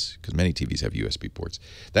depends, because many TVs have USB ports.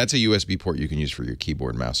 That's a USB port you can use for your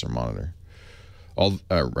keyboard, mouse, or monitor.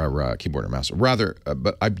 Keyboard or mouse, rather,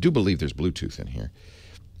 but I do believe there's Bluetooth in here.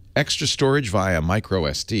 Extra storage via micro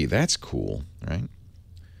SD. That's cool, right?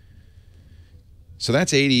 So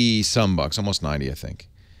that's 80-some bucks, almost 90, I think.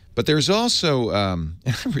 But there's also,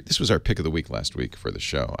 this was our pick of the week last week for the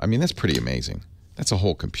show. I mean, that's pretty amazing. That's a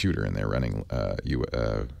whole computer in there running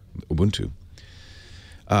Ubuntu.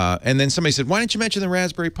 And then somebody said, why didn't you mention the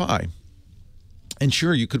Raspberry Pi? And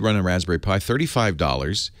sure, you could run a Raspberry Pi,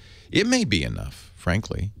 $35. It may be enough,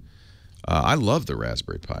 frankly. I love the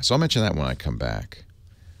Raspberry Pi, so I'll mention that when I come back.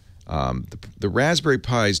 The Raspberry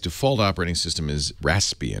Pi's default operating system is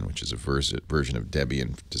Raspbian, which is a version of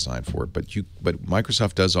Debian designed for it. But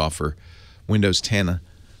Microsoft does offer Windows 10,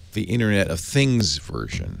 the Internet of Things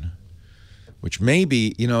version, which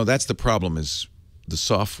maybe, you know, that's the problem is the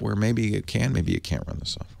software. Maybe it can, maybe it can't run the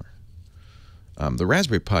software. The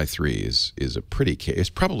Raspberry Pi 3 is it's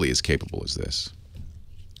probably as capable as this.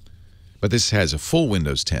 But this has a full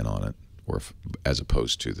Windows 10 on it, as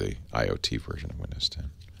opposed to the IoT version of Windows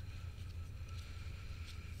 10.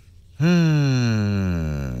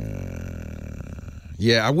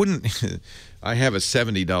 Yeah, I wouldn't. I have a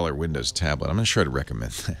 $70 Windows tablet. I'm not sure I'd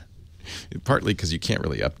recommend that. Partly because you can't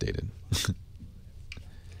really update it.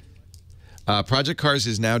 Project Cars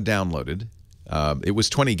is now downloaded. It was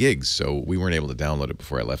 20 gigs, so we weren't able to download it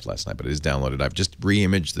before I left last night, but it is downloaded. I've just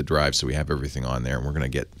re-imaged the drive, so we have everything on there, and we're going to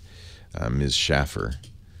get Ms. Schaffer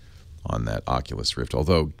on that Oculus Rift,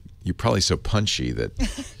 although you're probably so punchy that...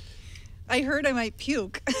 I heard I might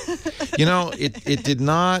puke. You know, it did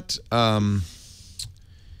not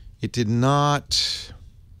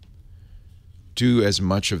do as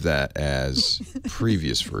much of that as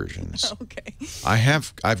previous versions. Okay.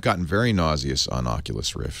 I've gotten very nauseous on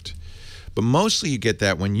Oculus Rift, but mostly you get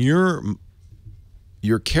that when your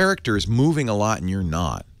character is moving a lot and you're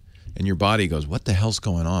not, and your body goes, "What the hell's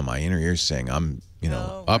going on?" My inner ear's saying I'm,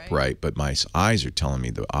 upright, but my eyes are telling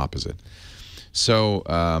me the opposite. So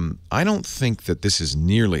I don't think that this is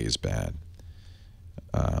nearly as bad.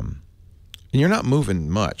 And you're not moving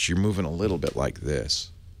much. You're moving a little bit like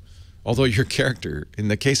this. Although your character, in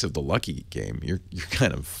the case of the Lucky game, you're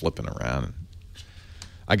kind of flipping around.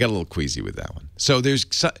 I got a little queasy with that one. So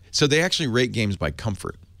they actually rate games by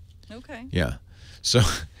comfort. Okay. Yeah. So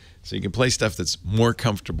you can play stuff that's more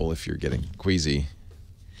comfortable if you're getting queasy.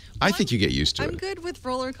 I think you get used to it. I'm good with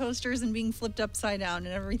roller coasters and being flipped upside down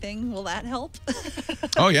and everything. Will that help?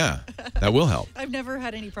 Oh, yeah. That will help. I've never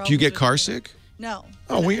had any problems. Do you get car sick? No.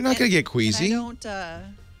 Oh, well, you're not going to get queasy. And I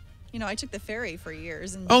don't, I took the ferry for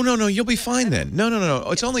years. And oh, no, you'll be fine then.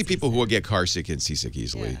 No. It's only people who will get car sick and seasick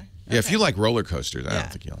easily. Yeah, if you like roller coasters, I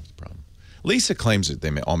don't think you'll have the problem. Lisa claims that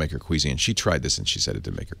they all make her queasy, and she tried this, and she said it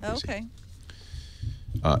did make her queasy. Okay.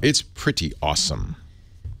 It's pretty awesome.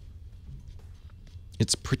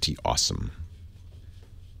 It's pretty awesome.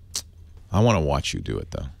 I want to watch you do it,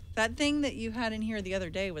 though. That thing that you had in here the other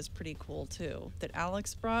day was pretty cool, too, that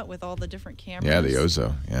Alex brought with all the different cameras. Yeah, the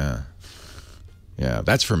Ozo. Yeah. Yeah,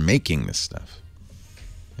 that's for making this stuff.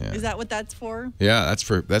 Yeah. Is that what that's for? Yeah,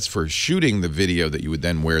 that's for shooting the video that you would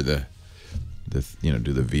then wear do the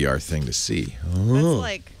VR thing to see. Oh. That's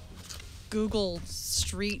like Google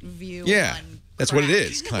Street View. Yeah, on that's crack. what it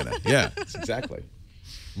is, kind of. Yeah, exactly.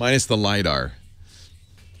 Minus the LiDAR.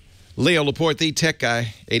 Leo Laporte, the tech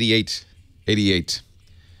guy, 8888.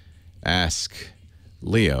 Ask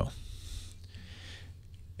Leo.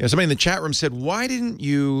 Somebody in the chat room said, why didn't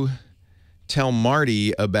you tell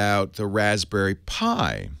Marty about the Raspberry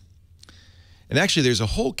Pi? And actually, there's a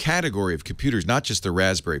whole category of computers, not just the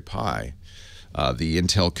Raspberry Pi, the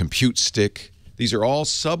Intel Compute Stick. These are all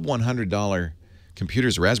sub $100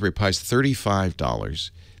 computers. The Raspberry Pi is $35.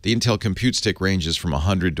 The Intel Compute Stick ranges from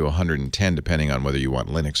 $100 to $110, depending on whether you want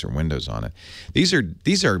Linux or Windows on it. These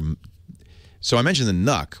are. So I mentioned the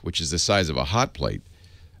NUC, which is the size of a hot plate.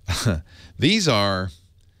 These are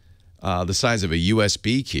the size of a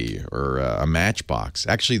USB key or a matchbox.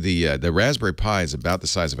 Actually, the Raspberry Pi is about the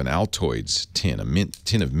size of an Altoids tin,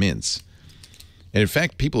 tin of mints. And in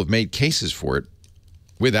fact, people have made cases for it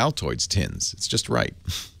with Altoids tins. It's just right.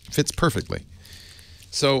 Fits perfectly.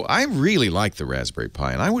 So I really like the Raspberry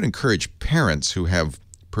Pi, and I would encourage parents who have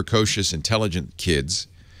precocious, intelligent kids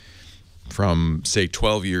from, say,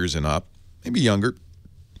 12 years and up, maybe younger,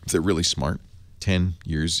 if they're really smart, 10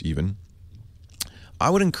 years even. I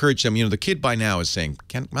would encourage them, the kid by now is saying,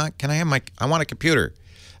 can I have I want a computer.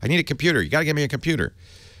 I need a computer. You got to get me a computer.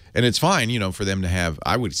 And it's fine, for them to have,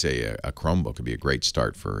 I would say a Chromebook would be a great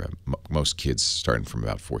start for most kids starting from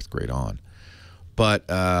about 4th grade on. But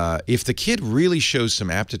if the kid really shows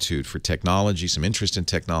some aptitude for technology, some interest in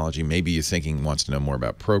technology, maybe you're thinking wants to know more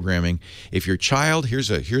about programming. If your child, here's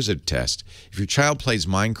a test. If your child plays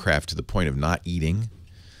Minecraft to the point of not eating,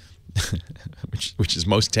 which is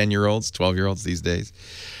most 10-year-olds, 12-year-olds these days,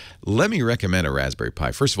 let me recommend a Raspberry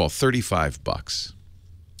Pi. First of all, $35.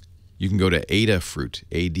 You can go to Adafruit,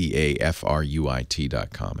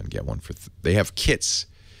 ADAFRUIT.com and get one for. They have kits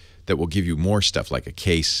that will give you more stuff like a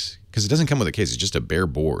case. Because it doesn't come with a case, it's just a bare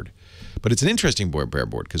board. But it's an interesting bare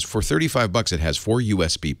board because for $35 it has 4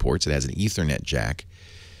 USB ports, it has an Ethernet jack,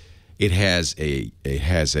 it has a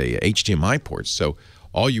HDMI port. So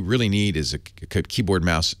all you really need is a keyboard,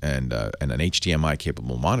 mouse, and an HDMI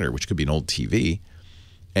capable monitor, which could be an old TV,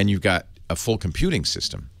 and you've got a full computing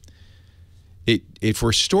system.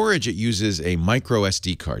 For storage, it uses a micro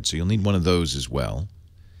SD card, so you'll need one of those as well.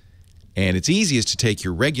 And it's easiest to take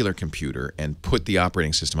your regular computer and put the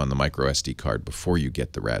operating system on the micro SD card before you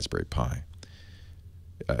get the Raspberry Pi.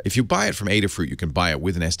 If you buy it from Adafruit, you can buy it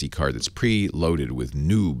with an SD card that's preloaded with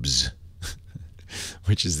Noobs,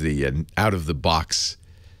 which is the out-of-the-box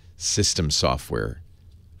system software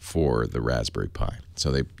for the Raspberry Pi.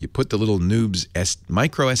 So you put the little Noobs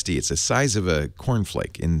micro SD. It's the size of a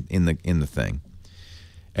cornflake in the thing.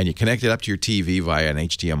 And you connect it up to your TV via an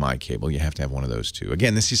HDMI cable. You have to have one of those too.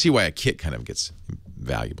 Again, you see why a kit kind of gets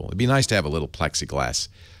valuable. It'd be nice to have a little plexiglass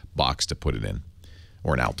box to put it in,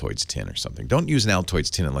 or an Altoids tin or something. Don't use an Altoids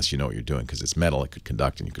tin unless you know what you're doing, because it's metal. It could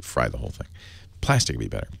conduct and you could fry the whole thing. Plastic would be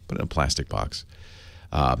better. Put it in a plastic box.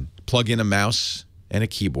 Plug in a mouse and a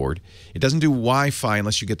keyboard. It doesn't do Wi-Fi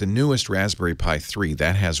unless you get the newest Raspberry Pi 3.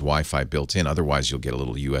 That has Wi-Fi built in. Otherwise, you'll get a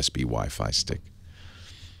little USB Wi-Fi stick.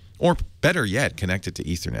 Or better yet, connect it to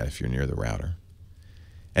Ethernet if you're near the router.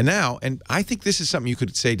 And I think this is something you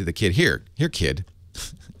could say to the kid, here kid,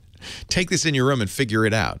 take this in your room and figure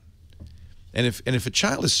it out. And if a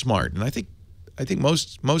child is smart, and I think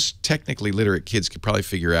most technically literate kids could probably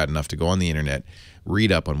figure out enough to go on the internet,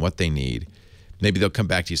 read up on what they need. Maybe they'll come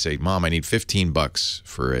back to you and say, Mom, I need $15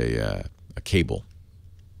 for a cable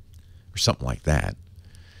or something like that.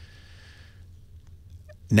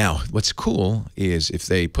 Now, what's cool is if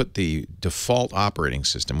they put the default operating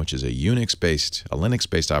system, which is a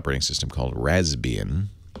Linux-based operating system called Raspbian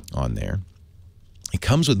on there, it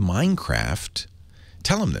comes with Minecraft.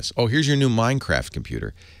 Tell them this. Oh, here's your new Minecraft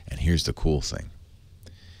computer. And here's the cool thing.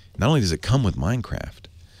 Not only does it come with Minecraft,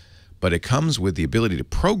 but it comes with the ability to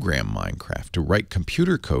program Minecraft, to write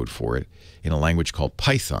computer code for it in a language called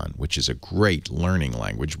Python, which is a great learning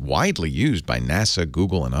language, widely used by NASA,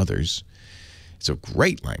 Google, and others. It's a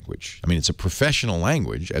great language. I mean, it's a professional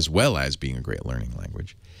language as well as being a great learning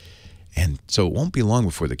language. And so it won't be long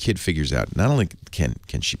before the kid figures out not only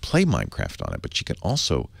can she play Minecraft on it, but she can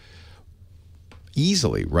also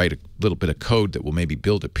easily write a little bit of code that will maybe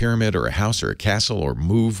build a pyramid or a house or a castle or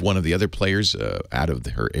move one of the other players out of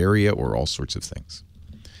her area or all sorts of things.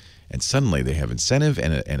 And suddenly they have incentive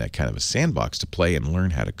and a kind of a sandbox to play and learn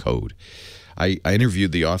how to code. I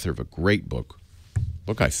interviewed the author of a great book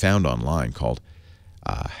I found online called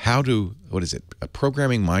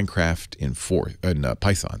Programming Minecraft in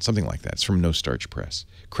Python, something like that. It's from No Starch Press.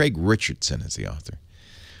 Craig Richardson is the author.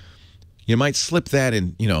 You might slip that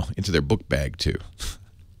into their book bag too.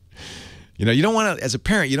 You don't want to, as a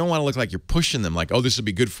parent, you don't want to look like you're pushing them like, oh, this will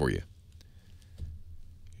be good for you.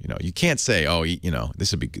 You can't say, oh,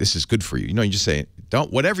 this is good for you. You just say,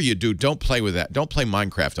 whatever you do, don't play with that. Don't play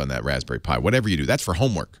Minecraft on that Raspberry Pi. Whatever you do, that's for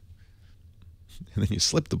homework. And then you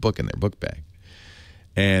slip the book in their book bag.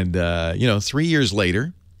 And, 3 years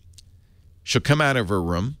later, she'll come out of her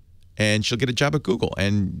room and she'll get a job at Google.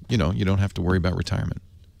 And, you don't have to worry about retirement.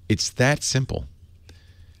 It's that simple.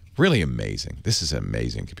 Really amazing. This is an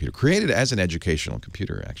amazing computer. Created as an educational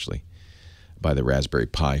computer, actually, by the Raspberry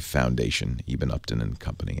Pi Foundation, Eben Upton and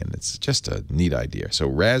Company. And it's just a neat idea. So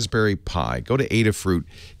Raspberry Pi, go to Adafruit.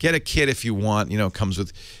 Get a kit if you want. It comes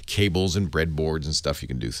with cables and breadboards and stuff. You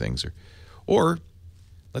can do things. Or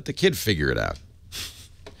let the kid figure it out.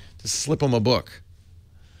 Just slip them a book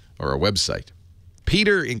or a website.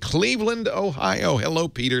 Peter in Cleveland, Ohio. Hello,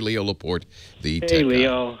 Peter. Leo Laporte, the tech guy. Hey,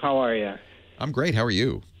 Leo. How are you? I'm great. How are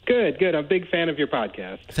you? Good, good. I'm a big fan of your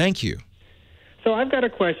podcast. Thank you. So I've got a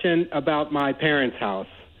question about my parents' house.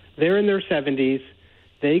 They're in their 70s.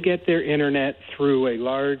 They get their internet through a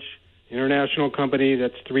large international company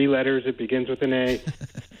that's 3 letters. It begins with an A.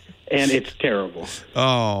 And it's terrible.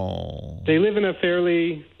 Oh. They live in a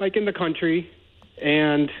fairly, in the country,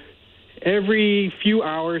 and every few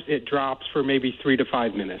hours it drops for maybe 3 to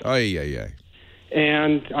 5 minutes. Ay.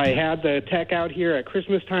 And I had the tech out here at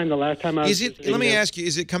Christmas time the last time I was Let me ask you,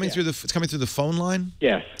 is it coming through it's coming through the phone line?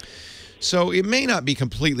 Yes. So it may not be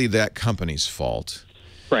completely that company's fault.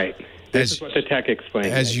 Right. This is what the tech explained.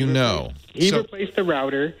 As you know. He replaced the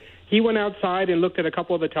router. He went outside and looked at a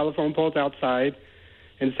couple of the telephone poles outside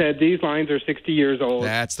and said, these lines are 60 years old.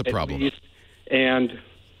 That's the problem. And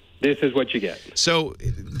this is what you get. So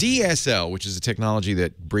DSL, which is a technology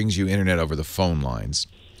that brings you internet over the phone lines,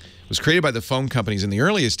 was created by the phone companies. In the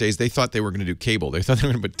earliest days, they thought they were going to do cable. They thought they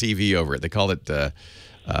were going to put TV over it. They called it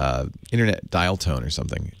internet dial tone or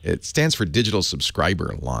something. It stands for digital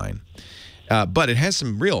subscriber line. But it has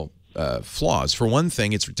some real flaws. For one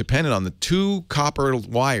thing, it's dependent on the 2 copper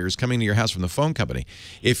wires coming to your house from the phone company.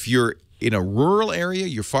 If you're in a rural area,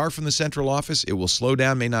 you're far from the central office, it will slow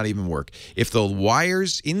down, may not even work. If the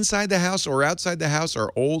wires inside the house or outside the house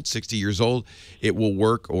are old, 60 years old, it will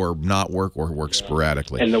work or not work or work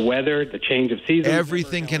sporadically. And the weather, the change of seasons.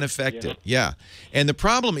 Everything can affect it, yeah. And the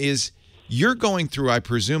problem is you're going through, I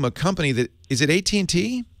presume, a company that, is it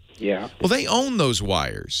AT&T? Yeah. Well, they own those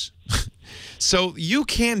wires. So you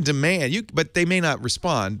can demand, but they may not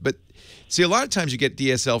respond, but see, a lot of times you get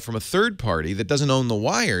DSL from a third party that doesn't own the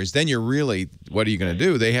wires. Then you're really, what are you going to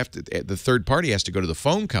do? The third party has to go to the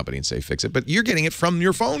phone company and say, fix it. But you're getting it from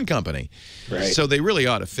your phone company. Right. So they really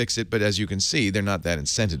ought to fix it. But as you can see, they're not that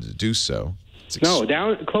incented to do so. No,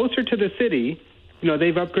 down closer to the city,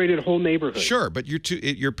 they've upgraded a whole neighborhood. Sure, but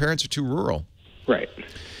your parents are too rural. Right.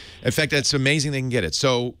 In fact, it's amazing they can get it.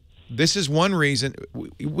 So this is one reason.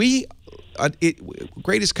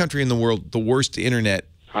 Greatest country in the world, the worst internet.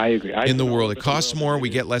 I agree. In the world. It costs more, we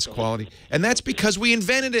get less quality. And that's because we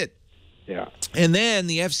invented it. Yeah. And then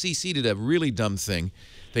the FCC did a really dumb thing.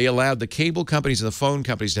 They allowed the cable companies and the phone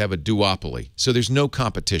companies to have a duopoly. So there's no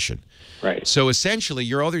competition. Right. So essentially,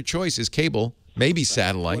 your other choice is cable, maybe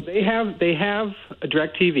satellite. Well, they have a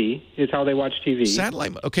DirecTV is how they watch TV.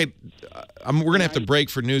 Satellite, okay. We're going to have to break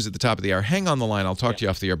for news at the top of the hour. Hang on the line. I'll talk to you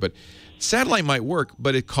off the air. But satellite might work,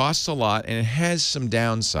 but it costs a lot, and it has some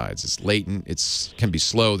downsides. It's latent. It can be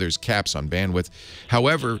slow. There's caps on bandwidth.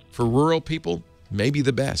 However, for rural people, maybe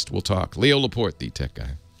the best. We'll talk. Leo Laporte, the tech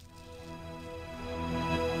guy.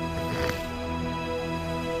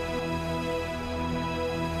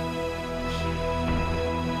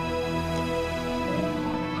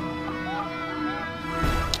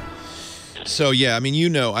 So, yeah, I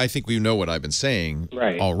mean, I think we know what I've been saying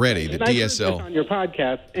already, the DSL. I heard this on your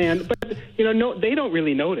podcast, but they don't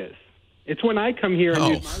really notice. It's when I come here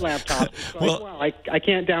and use my laptop, I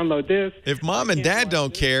can't download this. If mom and dad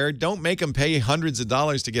don't care, don't make them pay hundreds of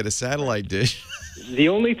dollars to get a satellite dish. The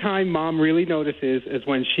only time mom really notices is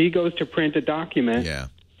when she goes to print a document,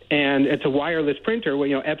 and it's a wireless printer,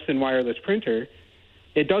 Epson wireless printer.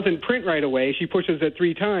 It doesn't print right away. She pushes it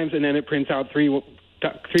 3 times, and then it prints out 3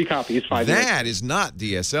 copies, 5 minutes. That is not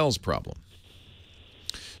DSL's problem.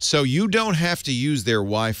 So you don't have to use their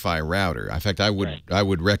Wi-Fi router. In fact, I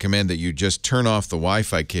would recommend that you just turn off the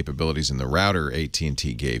Wi-Fi capabilities in the router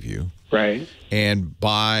AT&T gave you. Right. And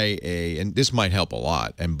buy and this might help a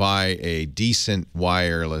lot, and buy a decent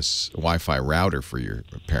wireless Wi-Fi router for your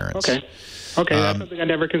parents. Okay. Okay, that's something I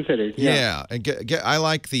never considered. Yeah, and I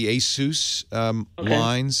like the Asus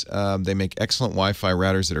lines. They make excellent Wi-Fi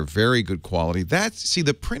routers that are very good quality. See,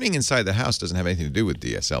 the printing inside the house doesn't have anything to do with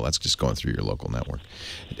DSL. That's just going through your local network.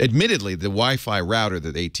 Admittedly, the Wi-Fi router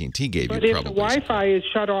that AT&T gave but you if probably. the Wi-Fi is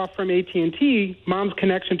shut off from AT&T, Mom's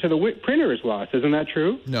connection to the printer is lost. Isn't that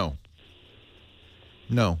true? No.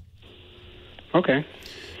 No. Okay.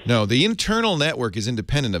 No, the internal network is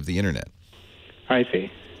independent of the internet. I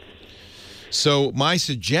see. So my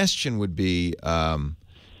suggestion would be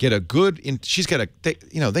get a good. She's got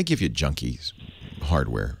they give you junky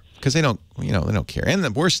hardware because they don't care. And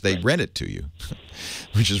the worst, they rent it to you,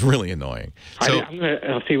 which is really annoying. So I'm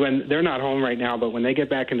gonna see when they're not home right now, but when they get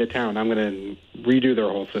back into town, I'm gonna redo their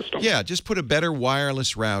whole system. Yeah, just put a better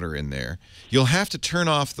wireless router in there. You'll have to turn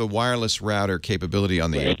off the wireless router capability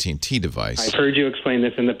on the AT&T device. I've heard you explain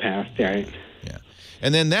this in the past. Yeah. Yeah,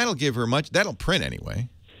 and then that'll give her much. That'll print anyway.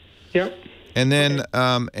 Yep. And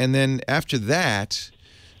then, after that,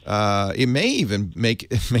 it may even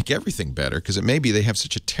make everything better because it may be they have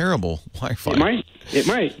such a terrible Wi-Fi. It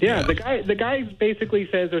might. Yeah. The guy basically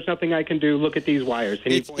says there's nothing I can do. Look at these wires.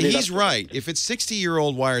 He's right. If it's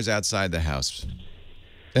 60-year-old wires outside the house,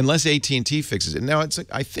 unless AT&T fixes it, now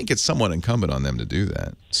I think it's somewhat incumbent on them to do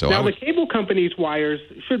that. So now the cable company's wires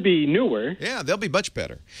should be newer. Yeah, they'll be much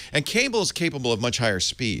better. And cable is capable of much higher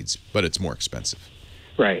speeds, but it's more expensive.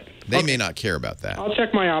 Right. They may not care about that. I'll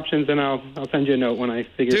check my options, and I'll send you a note when I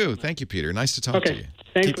figure it out. Thank you, Peter. Nice to talk to you.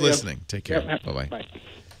 Thanks, Keep listening. Take care. Yep. Bye-bye. Bye.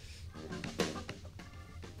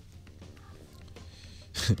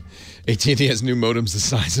 AT&T has new modems the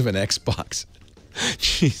size of an Xbox.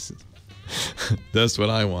 Jesus. That's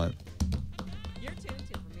what I want.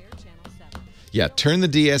 Yeah, turn the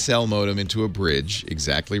DSL modem into a bridge,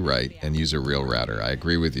 exactly right, and use a real router. I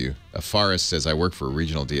agree with you. Forrest says, I work for a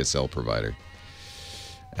regional DSL provider.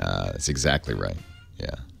 That's exactly right.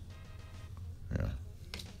 Yeah.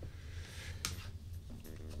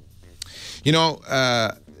 You know,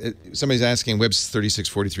 somebody's asking, Webs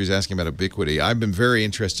 3643 is asking about Ubiquiti. I've been very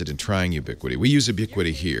interested in trying Ubiquiti. We use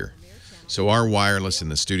Ubiquiti here. So our wireless in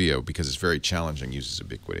the studio, because it's very challenging, uses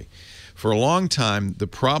Ubiquiti. For a long time, the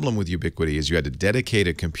problem with Ubiquiti is you had to dedicate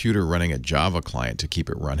a computer running a Java client to keep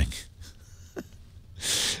it running.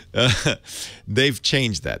 They've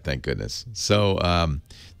changed that, thank goodness. So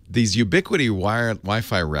these Ubiquiti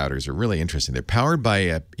Wi-Fi routers are really interesting. They're powered by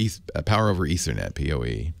a Power over Ethernet,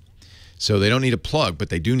 PoE. So they don't need a plug, but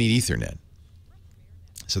they do need Ethernet.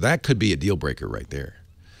 So that could be a deal breaker right there.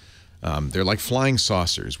 They're like flying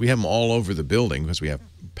saucers. We have them all over the building because we have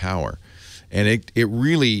power. And they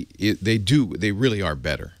really are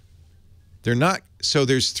better. They're not, so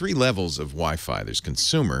there's 3 levels of Wi-Fi. There's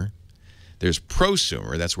consumer, there's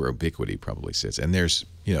prosumer, that's where Ubiquiti probably sits, and there's,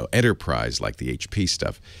 enterprise, like the HP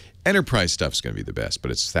stuff. Enterprise stuff is going to be the best,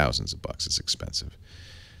 but it's thousands of bucks. It's expensive.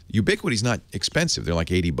 Ubiquiti's not expensive. They're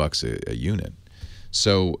like 80 bucks a unit.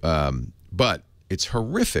 So, but it's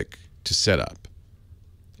horrific to set up.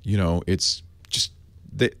 It's just,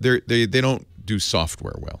 they don't do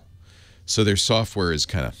software well. So their software is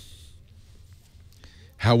kind of,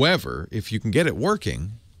 however, if you can get it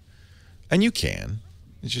working, and you can,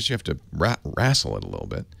 it's just you have to wrestle it a little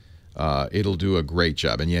bit. It'll do a great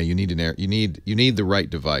job. And yeah, you need you need the right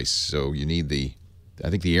device. So you need I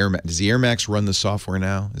think the AirMax. Does the AirMax run the software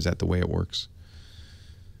now? Is that the way it works?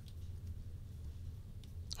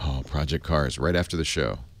 Oh, Project Cars right after the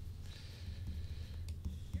show.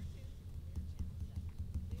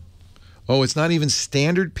 Oh, it's not even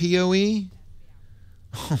standard PoE?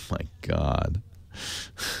 Oh, my God.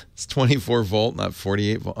 It's 24 volt, not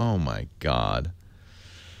 48 volt. Oh, my God.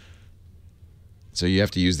 So you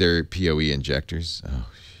have to use their PoE injectors? Oh,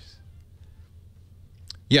 jeez.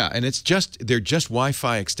 Yeah, and they're just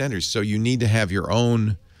Wi-Fi extenders, so you need to have your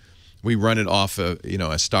own. We run it off a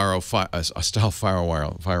style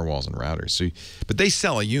firewalls and routers. So, but they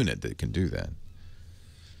sell a unit that can do that.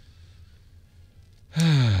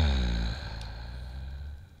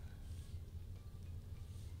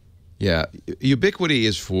 Yeah, Ubiquiti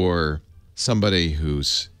is for somebody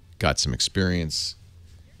who's got some experience,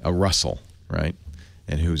 a Russell, right?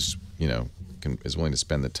 And who's, is willing to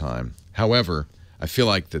spend the time. However, I feel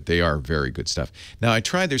like that they are very good stuff. Now, I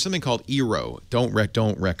tried, there's something called Eero. Don't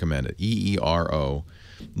recommend it. EERO.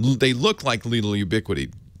 They look like little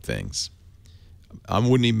Ubiquiti things. I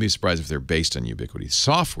wouldn't even be surprised if they're based on Ubiquiti.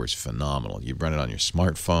 Software's phenomenal. You run it on your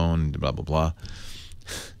smartphone, blah, blah, blah.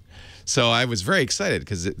 So I was very excited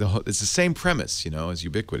because it's the same premise, as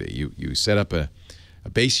Ubiquiti. You set up a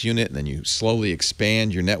base unit, and then you slowly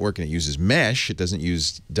expand your network, and it uses mesh. It doesn't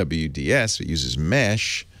use WDS. It uses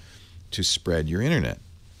mesh to spread your internet.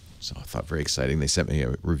 So I thought very exciting. They sent me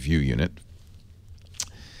a review unit,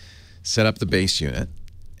 set up the base unit,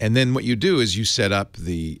 and then what you do is you set up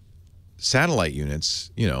the satellite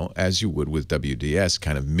units, you know, as you would with WDS,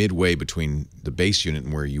 kind of midway between the base unit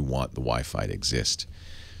and where you want the Wi-Fi to exist.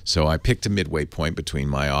 So I picked a midway point between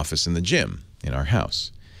my office and the gym in our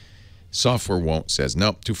house. Software says,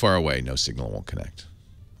 nope, too far away, no signal, won't connect.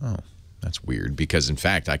 Oh, that's weird, because in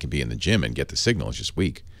fact, I could be in the gym and get the signal. It's just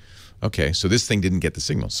weak. Okay, so this thing didn't get the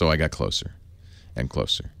signal, so I got closer and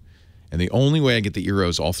closer. And the only way I get the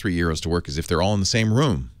Eros, all 3 Eros, to work is if they're all in the same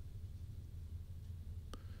room.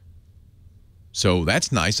 So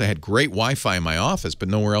that's nice. I had great Wi-Fi in my office, but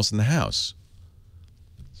nowhere else in the house.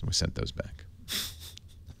 So we sent those back.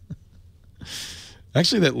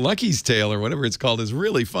 Actually, that Lucky's Tale, or whatever it's called, is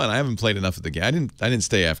really fun. I haven't played enough of the game. I didn't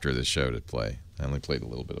stay after the show to play. I only played a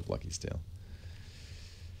little bit of Lucky's Tale.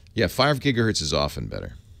 Yeah, 5 gigahertz is often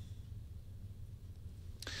better.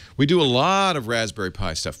 We do a lot of Raspberry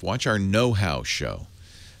Pi stuff. Watch our Know-How show.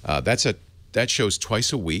 That show's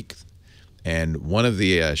twice a week. And one of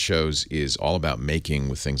the shows is all about making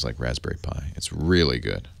with things like Raspberry Pi. It's really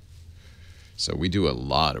good. So we do a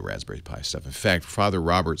lot of Raspberry Pi stuff. In fact, Father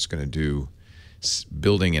Robert's going to do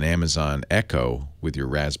building an Amazon Echo with your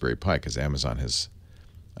Raspberry Pi, because Amazon has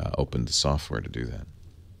opened the software to do that.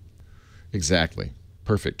 Exactly.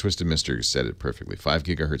 Perfect. Twisted Mister said it perfectly. 5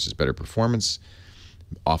 gigahertz is better performance.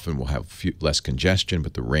 Often we'll have less congestion,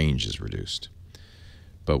 but the range is reduced.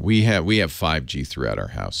 But we have 5G throughout our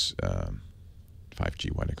house.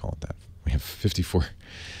 5G, why do they call it that? We have 54.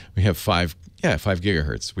 We have 5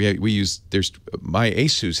 gigahertz. We use, my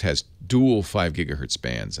Asus has dual 5 gigahertz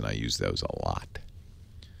bands, and I use those a lot.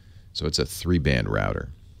 So it's a 3-band router.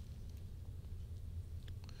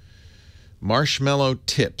 Marshmallow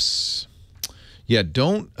tips. Yeah,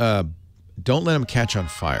 don't let them catch on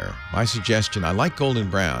fire. My suggestion, I like golden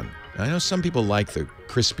brown. I know some people like the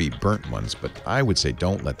crispy burnt ones, but I would say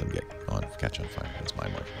don't let them catch on fire. That's my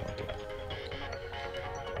marshmallow tip.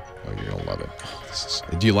 Oh, you're going to love it. Oh,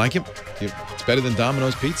 do you like it? It's better than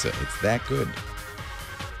Domino's Pizza. It's that good.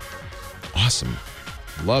 Awesome.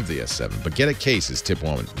 Love the S7. But get a case is tip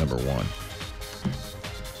number 1.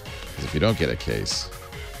 Because if you don't get a case,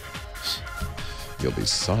 you'll be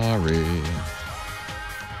sorry.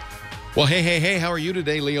 Well, hey, how are you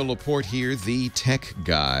today? Leo Laporte here, the tech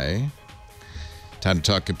guy. Time to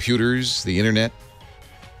talk computers, the internet,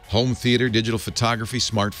 home theater, digital photography,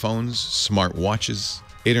 smartphones, smart watches,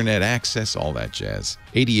 internet access, all that jazz.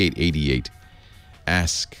 8888.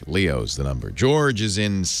 Ask Leo's the number. George is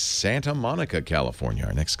in Santa Monica, California,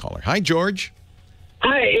 our next caller. Hi, George.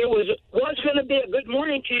 Hi, it was going to be a good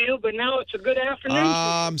morning to you, but now it's a good afternoon.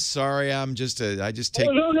 I'm sorry. I just take...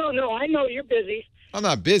 Oh, no. I know you're busy. I'm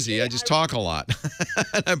not busy. I just talk a lot.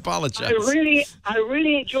 I apologize. I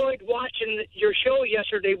really enjoyed watching your show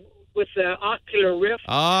yesterday with the Ocular Rift.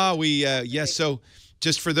 Yes. So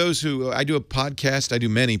just for those who, I do a podcast. I do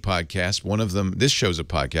many podcasts. One of them, this show's a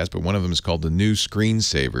podcast, but one of them is called The New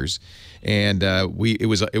Screensavers. And it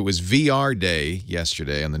was VR day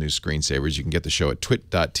yesterday on The New Screensavers. You can get the show at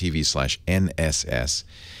twit.tv/NSS.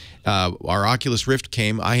 Our Oculus Rift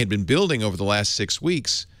came. I had been building over the last 6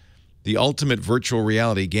 weeks the ultimate virtual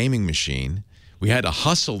reality gaming machine. We had to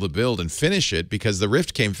hustle to build and finish it because the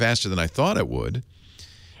Rift came faster than I thought it would.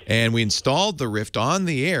 And we installed the Rift on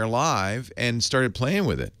the air live and started playing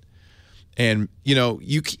with it. And, you know,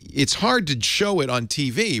 it's hard to show it on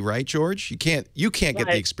TV, right, George? You can't get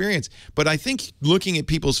the experience. But I think looking at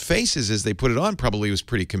people's faces as they put it on probably was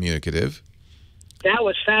pretty communicative. That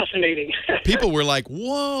was fascinating. People were like,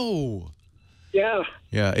 whoa. Yeah.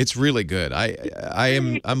 Yeah, it's really good.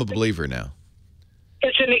 I'm a believer now.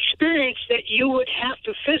 It's an experience that you would have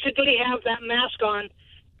to physically have that mask on.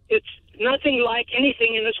 It's nothing like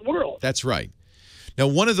anything in this world. That's right. Now,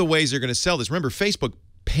 one of the ways they're going to sell this, remember, Facebook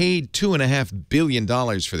paid $2.5 billion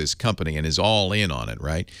for this company and is all in on it,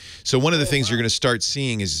 right? So one of the things you're going to start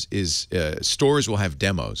seeing is stores will have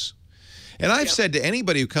demos. And I've said to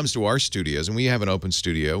anybody who comes to our studios, and we have an open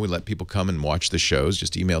studio, we let people come and watch the shows.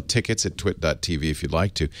 Just email tickets at twit.tv if you'd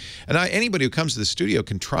like to. And anybody who comes to the studio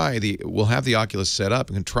can try we'll have the Oculus set up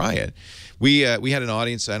and can try it. We had an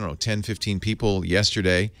audience, I don't know, 10, 15 people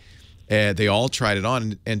yesterday. They all tried it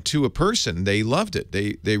on, and to a person, they loved it.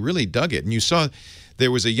 They really dug it. And you saw there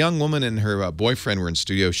was a young woman and her boyfriend were in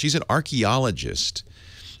studio. She's an archaeologist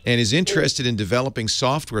and is interested in developing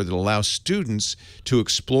software that allows students to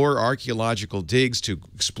explore archaeological digs, to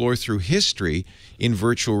explore through history in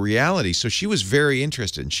virtual reality. So she was very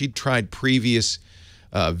interested, and she'd tried previous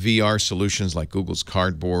VR solutions like Google's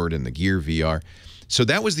Cardboard and the Gear VR. So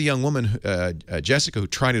that was the young woman, Jessica, who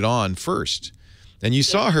tried it on first. And you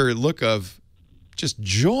saw her look of just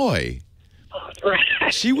joy.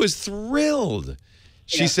 She was thrilled.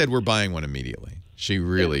 She said, we're buying one immediately. She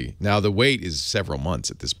really, now the wait is several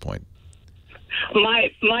months at this point.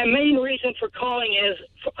 My main reason for calling is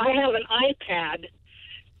I have an iPad,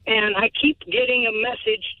 and I keep getting a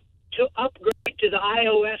message to upgrade to the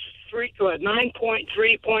iOS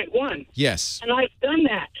 9.3.1. Yes. And I've done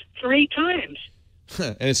that 3 times.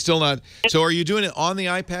 And it's still not. So are you doing it on the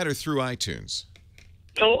iPad or through iTunes?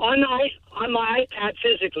 So on my iPad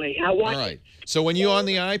physically. All right. So when you on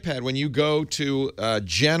the iPad, when you go to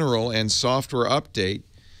General and Software Update,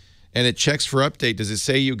 and it checks for update, does it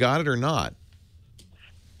say you got it or not?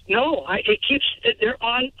 No, it keeps there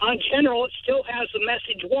on General. It still has the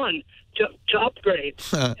message 1 to upgrade,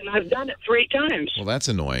 and I've done it 3 times. Well, that's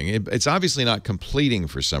annoying. It's obviously not completing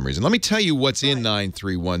for some reason. Let me tell you what's in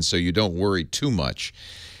 9.3.1 so you don't worry too much.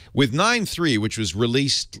 With 9.3, which was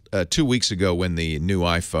released 2 weeks ago when the new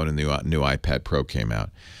iPhone and the new iPad Pro came out,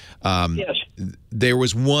 yes. There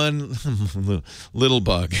was one little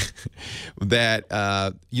bug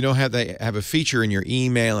that you know how they have a feature in your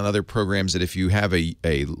email and other programs that if you have a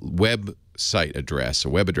website address, a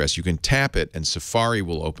web address, you can tap it and Safari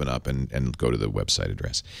will open up and go to the website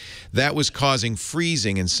address. That was causing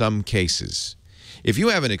freezing in some cases. If you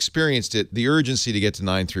haven't experienced it, the urgency to get to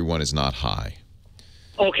 9.3.1 is not high.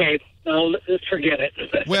 Okay. Well, let's forget it.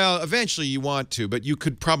 Well, eventually you want to, but you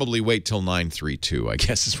could probably wait till 9.3.2, I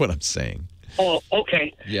guess is what I'm saying. Oh,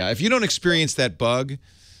 okay. Yeah, if you don't experience that bug,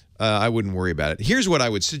 I wouldn't worry about it. Here's what I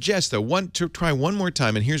would suggest, though. Try one more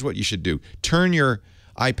time, and here's what you should do. Turn your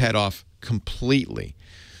iPad off completely.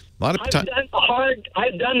 I've done the hard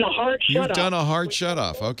shut-off. You've done a hard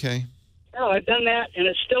shut-off, okay. No, I've done that, and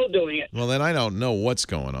it's still doing it. Well, then I don't know what's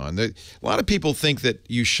going on. A lot of people think that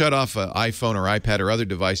you shut off an iPhone or iPad or other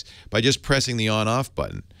device by just pressing the on-off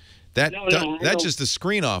button. That's just the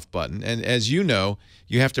screen-off button. And as you know,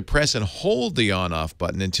 you have to press and hold the on-off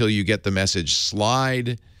button until you get the message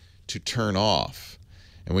slide to turn off.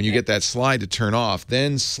 And when you get that slide to turn off,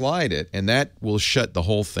 then slide it, and that will shut the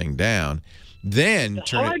whole thing down. Then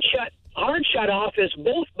turn it... Hard shut off is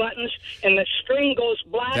both buttons, and the screen goes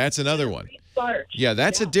black. That's another one. Yeah,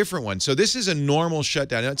 that's a different one. So this is a normal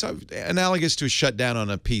shutdown. It's analogous to a shutdown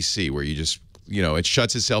on a PC where you just, you know, it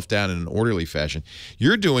shuts itself down in an orderly fashion.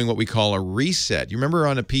 You're doing what we call a reset. You remember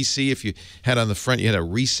on a PC, if you had on the front, you had a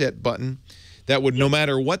reset button? That would, no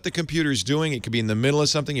matter what the computer's doing, it could be in the middle of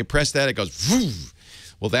something, you press that, it goes, Voof!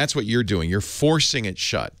 Well, that's what you're doing. You're forcing it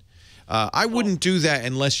shut. I wouldn't do that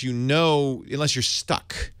unless you're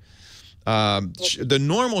stuck. The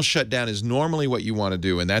normal shutdown is normally what you want to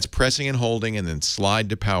do, and that's pressing and holding and then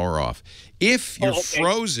slide to power off. If you're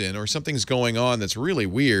frozen or something's going on that's really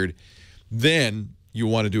weird, then you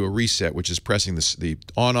want to do a reset, which is pressing the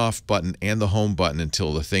on-off button and the home button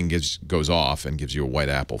until the thing goes off and gives you a white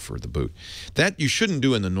apple for the boot. That you shouldn't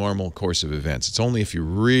do in the normal course of events. It's only if you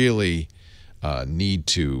really need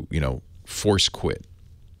to, you know, force quit.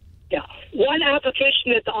 Yeah. One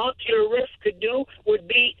application that the Ocular Rift could do would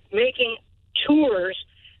be making tours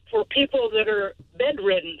for people that are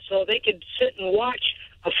bedridden so they could sit and watch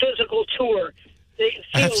a physical tour.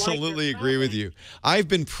 I absolutely agree with you. I've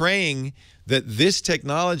been praying that this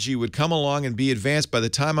technology would come along and be advanced by the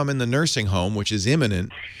time I'm in the nursing home, which is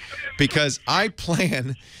imminent, because I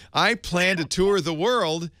plan to tour the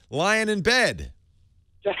world lying in bed.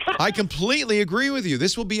 I completely agree with you.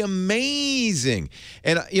 This will be amazing.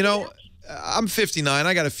 And, you know, I'm 59.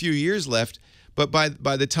 I got a few years left. But by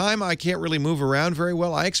the time I can't really move around very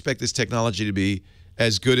well, I expect this technology to be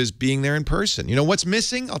as good as being there in person. You know what's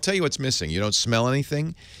missing? I'll tell you what's missing. You don't smell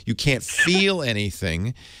anything. You can't feel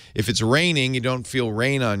anything. If it's raining, you don't feel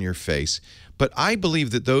rain on your face. But I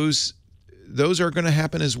believe that those are going to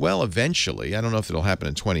happen as well eventually. I don't know if it'll happen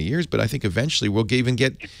in 20 years, but I think eventually we'll even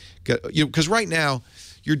get you know, because right now,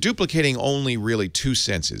 you're duplicating only really 2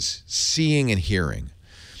 senses, seeing and hearing.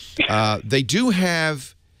 They do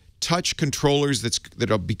have touch controllers that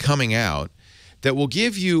will be coming out that will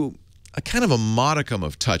give you a kind of a modicum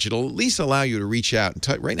of touch. It'll at least allow you to reach out and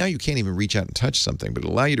touch. Right now, you can't even reach out and touch something, but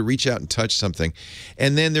it'll allow you to reach out and touch something.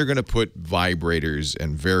 And then they're going to put vibrators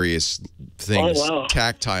and various things,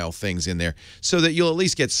 tactile things in there so that you'll at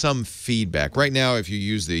least get some feedback. Right now, if you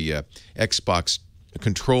use the Xbox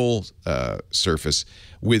control surface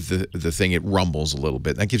with the thing, it rumbles a little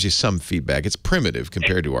bit. That gives you some feedback. It's primitive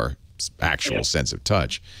compared to our actual sense of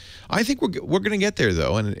touch. I think we're going to get there,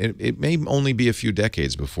 though, and it may only be a few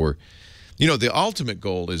decades before. You know, the ultimate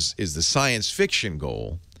goal is the science fiction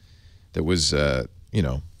goal that was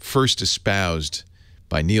first espoused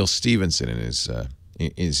by Neil Stephenson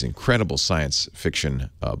in his incredible science fiction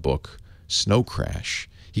book, Snow Crash.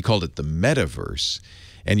 He called it the metaverse,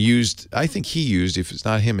 and I think he used, if it's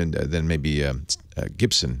not him, and then maybe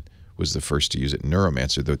Gibson was the first to use it in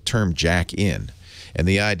Neuromancer, the term jack in. And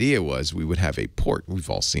the idea was we would have a port, we've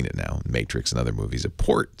all seen it now in Matrix and other movies, a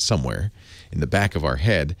port somewhere in the back of our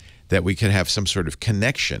head that we could have some sort of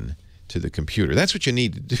connection to the computer. That's what you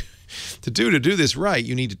need to do this right.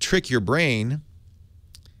 You need to trick your brain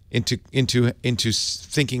into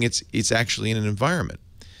thinking it's actually in an environment.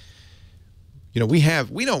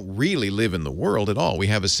 We don't really live in the world at all. We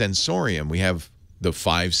have a sensorium. We have the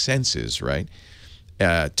 5 senses, right?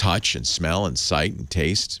 Touch and smell and sight and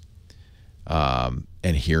taste and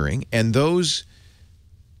hearing. And those,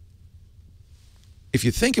 if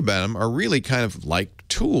you think about them, are really kind of like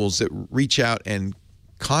tools that reach out and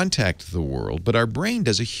contact the world. But our brain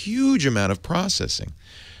does a huge amount of processing.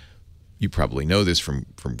 You probably know this from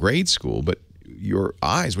grade school, but your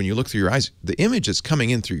eyes, when you look through your eyes, the image that's coming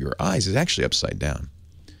in through your eyes is actually upside down.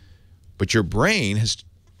 But your brain has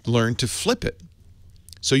learned to flip it.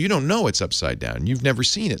 So you don't know it's upside down. You've never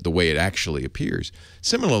seen it the way it actually appears.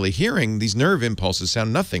 Similarly, hearing, these nerve impulses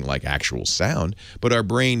sound nothing like actual sound, but our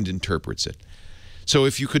brain interprets it. So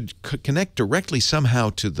if you could connect directly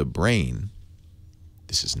somehow to the brain,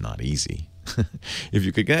 this is not easy. If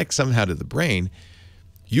you could connect somehow to the brain,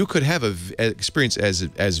 you could have an experience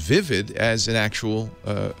as vivid as an actual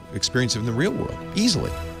experience in the real world,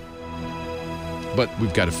 easily. But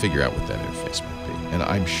we've got to figure out what that interface might be. And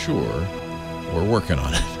I'm sure we're working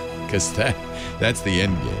on it, because that's the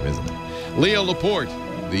end game, isn't it? Leo Laporte,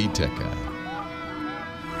 the tech guy.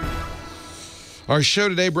 Our show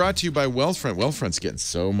today brought to you by Wealthfront. Wealthfront's getting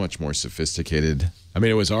so much more sophisticated. I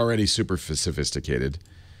mean, it was already super sophisticated.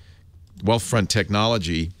 Wealthfront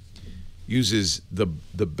technology uses the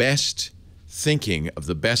best thinking of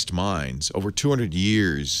the best minds, over 200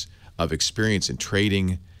 years of experience in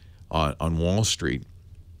trading on Wall Street,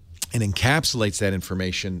 and encapsulates that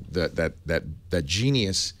information, that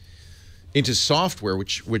genius, into software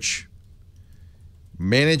which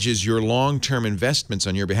manages your long-term investments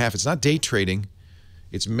on your behalf. It's not day trading.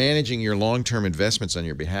 It's managing your long-term investments on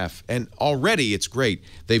your behalf. And already it's great.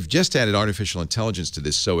 They've just added artificial intelligence to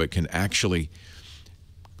this so it can actually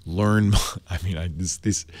learn. I mean, this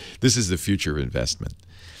is the future of investment.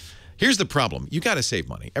 Here's the problem. You got to save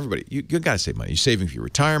money. Everybody, you got to save money. You're saving for your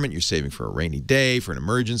retirement. You're saving for a rainy day, for an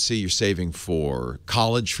emergency. You're saving for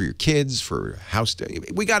college for your kids, for a house.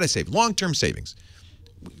 We got to save. Long-term savings,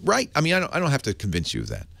 right? I mean, I don't have to convince you of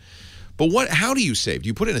that. But how do you save? Do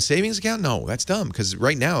you put it in a savings account? No, that's dumb, because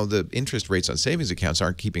right now the interest rates on savings accounts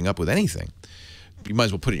aren't keeping up with anything. You might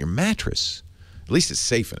as well put it in your mattress. At least it's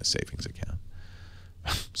safe in a savings account.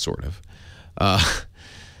 Sort of.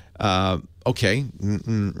 Okay,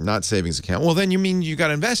 not savings account. Well, then you mean you got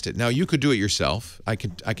to invest it. Now, you could do it yourself. I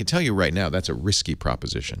can tell you right now, that's a risky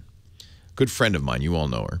proposition. Good friend of mine, you all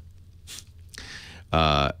know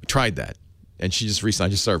her, tried that. And she just recently,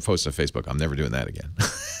 I just started posting on Facebook, I'm never doing that again.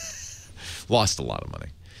 Lost a lot of money.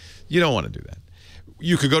 You don't want to do that.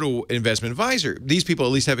 You could go to an investment advisor. These people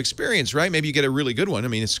at least have experience, right? Maybe you get a really good one. I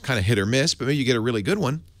mean, it's kind of hit or miss, but maybe you get a really good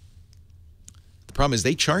one. The problem is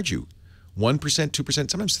they charge you 1%,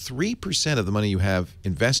 2%, sometimes 3% of the money you have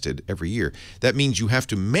invested every year. That means you have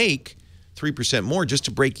to make 3% more just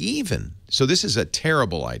to break even. So this is a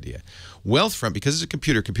terrible idea. Wealthfront, because it's a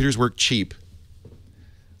computer, computers work cheap.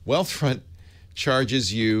 Wealthfront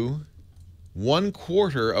charges you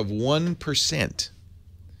 0.25%.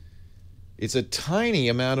 It's a tiny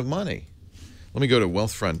amount of money. Let me go to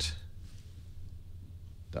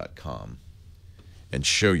wealthfront.com and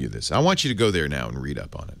show you this. I want you to go there now and read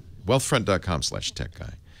up on it.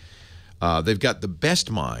 Wealthfront.com/techguy. They've got the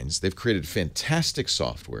best minds. They've created fantastic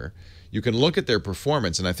software. You can look at their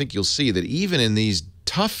performance, and I think you'll see that even in these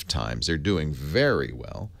tough times, they're doing very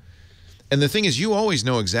well. And the thing is, you always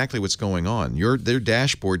know exactly what's going on. Their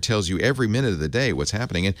dashboard tells you every minute of the day what's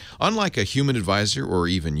happening. And unlike a human advisor or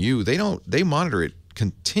even you, they monitor it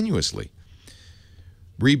continuously.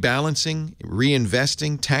 Rebalancing,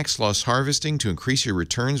 reinvesting, tax loss harvesting to increase your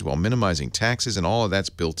returns while minimizing taxes, and all of that's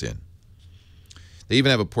built in. They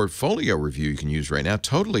even have a portfolio review you can use right now,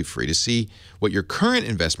 totally free, to see what your current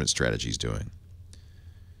investment strategy is doing.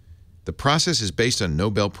 The process is based on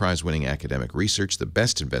Nobel Prize-winning academic research, the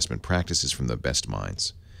best investment practices from the best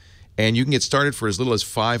minds. And you can get started for as little as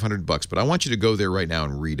 $500, but I want you to go there right now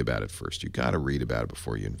and read about it first. You got to read about it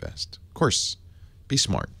before you invest. Of course, be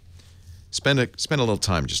smart. Spend a little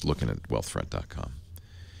time just looking at wealthfront.com.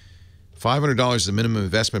 $500 is the minimum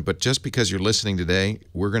investment, but just because you're listening today,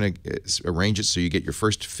 we're going to arrange it so you get your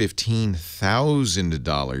first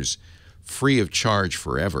 $15,000 free of charge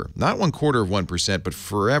forever. Not 0.25%, but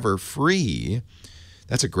forever free.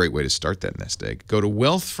 That's a great way to start that nest egg. Go to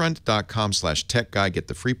wealthfront.com/techguy, get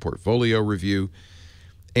the free portfolio review,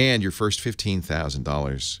 and your first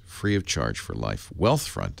 $15,000 free of charge for life.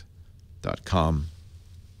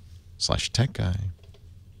 wealthfront.com/techguy.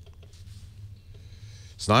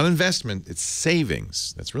 It's not investment, it's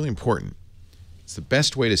savings. That's really important. It's the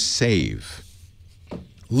best way to save.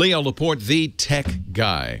 Leo Laporte, the tech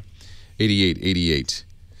guy. 8888.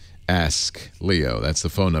 Ask Leo. That's the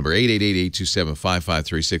phone number.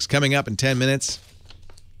 888-827-5536. Coming up in 10 minutes.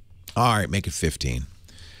 All right, make it 15.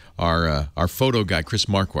 Our photo guy, Chris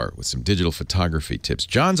Marquardt, with some digital photography tips.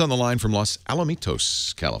 John's on the line from Los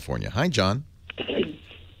Alamitos, California. Hi, John.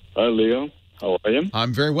 Hi, Leo. How are you?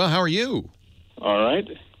 I'm very well. How are you? All right.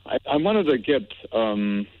 I wanted to get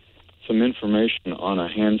some information on a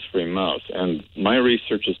hands-free mouse, and my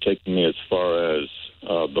research has taken me as far as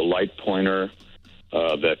the light pointer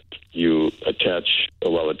that you attach,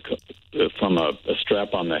 from a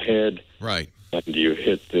strap on the head. Right. And you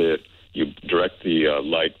direct the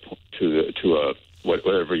light to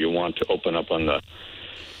whatever you want to open up on the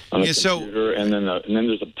computer, and then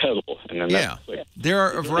there's a pedal, and then there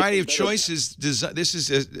are a variety of choices. This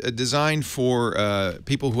is designed for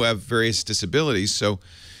people who have various disabilities, so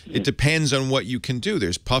it depends on what you can do.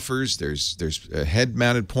 There's puffers, there's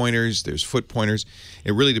head-mounted pointers, there's foot pointers.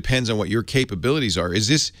 It really depends on what your capabilities are.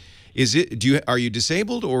 Are you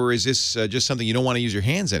disabled, or is this just something you don't want to use your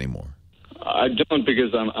hands anymore? I don't,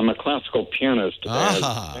 because I'm a classical pianist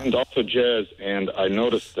and also jazz, and I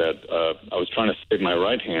noticed that I was trying to save my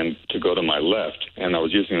right hand to go to my left, and I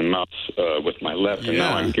was using the mouse with my left, and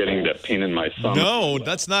now I'm getting that pain in my thumb. No,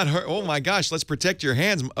 that's not her. Oh, my gosh, let's protect your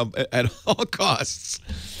hands at all costs.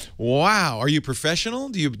 Wow. Are you professional?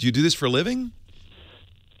 Do you do this for a living?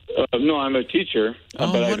 No, I'm a teacher.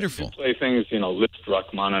 Oh, but wonderful. I play things, Liszt,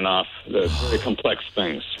 Rachmaninoff, the very complex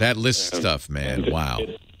things. That Liszt stuff, man. Wow.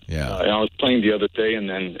 Yeah. I was playing the other day, and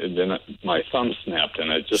then my thumb snapped,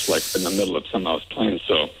 and I just in the middle of something I was playing.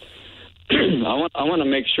 So I want to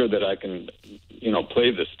make sure that I can,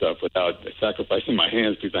 play this stuff without sacrificing my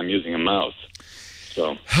hands because I'm using a mouse.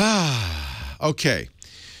 So. Okay.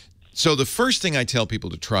 So the first thing I tell people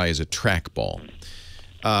to try is a trackball.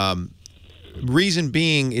 Reason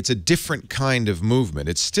being, it's a different kind of movement.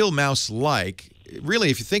 It's still mouse-like. Really,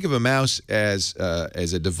 if you think of a mouse as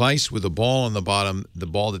a device with a ball on the bottom, the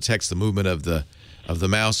ball detects the movement of the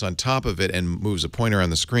mouse on top of it and moves a pointer on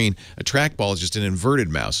the screen. A trackball is just an inverted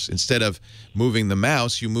mouse. Instead of moving the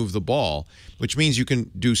mouse, you move the ball, which means you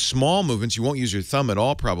can do small movements. You won't use your thumb at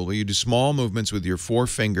all, probably. You do small movements with your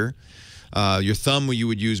forefinger. Your thumb you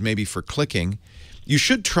would use maybe for clicking. You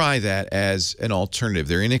should try that as an alternative.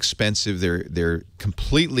 They're inexpensive. They're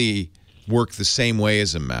completely work the same way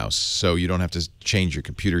as a mouse, so you don't have to change your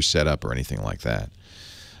computer setup or anything like that.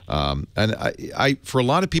 And for a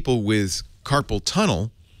lot of people with carpal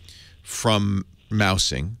tunnel from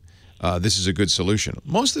mousing, this is a good solution.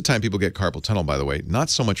 Most of the time people get carpal tunnel, by the way,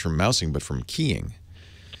 not so much from mousing, but from keying.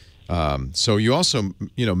 So you also,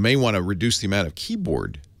 may want to reduce the amount of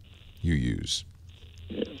keyboard you use.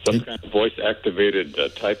 Some kind of voice-activated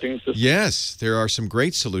typing system? Yes, there are some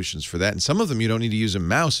great solutions for that, and some of them you don't need to use a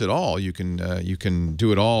mouse at all. You can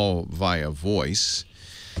do it all via voice.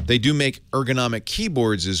 They do make ergonomic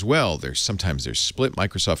keyboards as well. Sometimes they're split.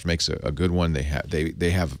 Microsoft makes a good one.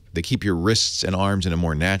 They keep your wrists and arms in a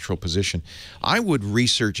more natural position. I would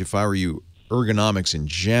research, if I were you, ergonomics in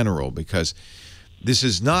general, because this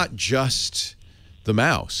is not just the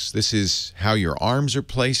mouse. This is how your arms are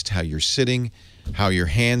placed, how you're sitting, how your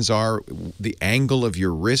hands are, the angle of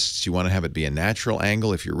your wrists. You want to have it be a natural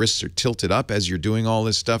angle. If your wrists are tilted up as you're doing all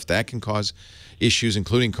this stuff, that can cause issues,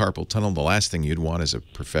 including carpal tunnel. The last thing you'd want is a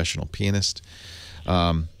professional pianist.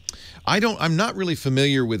 I'm not really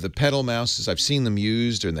familiar with the pedal mouses. I've seen them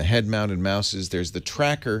used, and the head-mounted mouses. There's the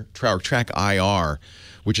Track IR,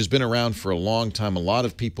 which has been around for a long time. A lot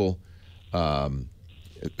of people are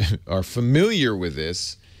familiar with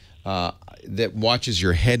this, that watches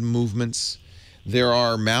your head movements. There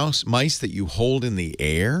are mice that you hold in the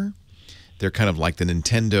air. They're kind of like the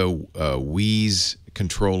Nintendo Wii's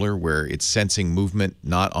controller, where it's sensing movement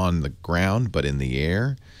not on the ground but in the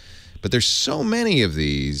air. But there's so many of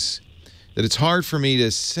these that it's hard for me to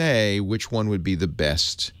say which one would be the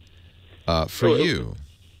best for you.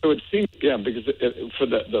 It would seem, because for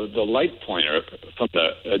the light pointer, from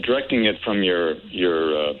directing it from your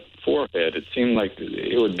forehead, it seemed like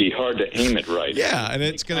it would be hard to aim it right. Yeah, and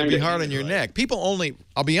it's going to be hard on your neck. People only,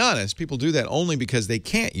 I'll be honest, people do that only because they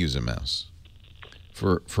can't use a mouse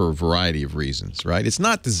for a variety of reasons, right? It's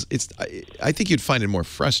not this, I think you'd find it more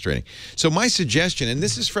frustrating. So my suggestion, and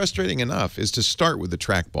this is frustrating enough, is to start with the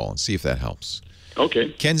trackball and see if that helps.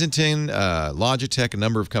 Okay. Kensington, Logitech, a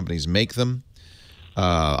number of companies make them.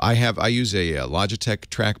 I use a Logitech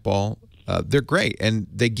trackball. They're great, and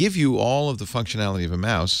they give you all of the functionality of a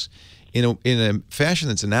mouse in a fashion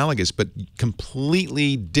that's analogous, but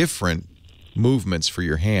completely different movements for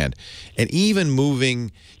your hand. And even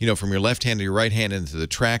moving, you know, from your left hand to your right hand into the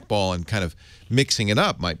trackball and kind of mixing it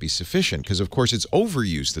up might be sufficient, because of course it's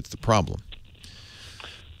overuse that's the problem.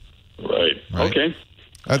 Right. Okay.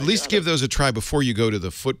 At least give those a try before you go to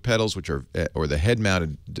the foot pedals, which are, or the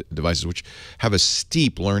head-mounted devices, which have a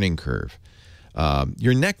steep learning curve.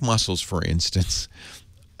 Your neck muscles, for instance,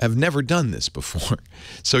 have never done this before,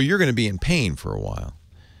 so you're going to be in pain for a while.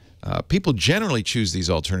 People generally choose these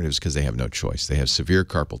alternatives because they have no choice. They have severe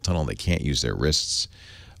carpal tunnel, they can't use their wrists,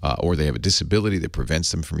 or they have a disability that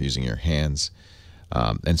prevents them from using their hands.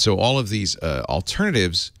 And so all of these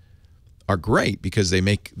alternatives are great because they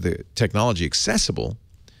make the technology accessible,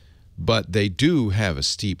 but they do have a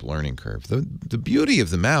steep learning curve. The beauty of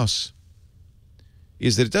the mouse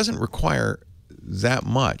is that it doesn't require that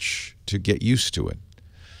much to get used to it.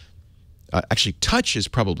 Actually, touch is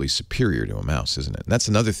probably superior to a mouse, isn't it? And that's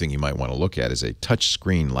another thing you might want to look at is a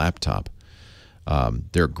touch-screen laptop.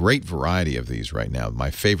 There are a great variety of these right now. My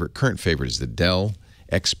current favorite is the Dell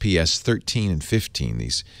XPS 13 and 15.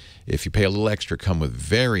 These, if you pay a little extra, come with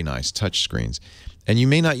very nice touch screens. And you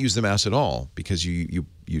may not use the mouse at all because you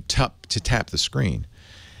tap the screen.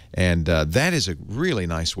 And that is a really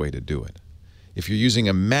nice way to do it. If you're using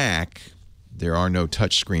a Mac, there are no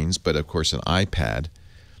touch screens, but of course an iPad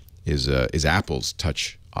is Apple's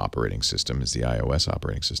touch operating system, is the iOS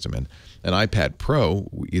operating system. And an iPad Pro,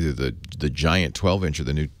 either the giant 12-inch or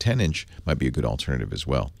the new 10-inch, might be a good alternative as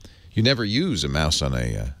well. You never use a mouse on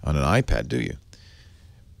an iPad, do you?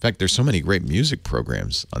 In fact, there's so many great music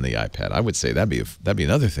programs on the iPad. I would say that'd be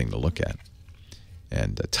another thing to look at.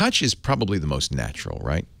 And touch is probably the most natural,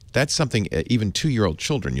 right? That's something even 2-year-old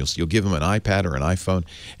children, you'll give them an iPad or an iPhone,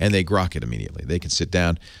 and they grok it immediately. They can sit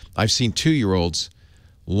down. I've seen 2-year-olds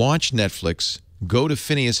launch Netflix, go to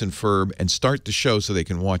Phineas and Ferb, and start the show so they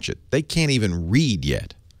can watch it. They can't even read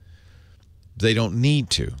yet. They don't need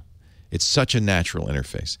to. It's such a natural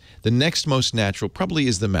interface. The next most natural probably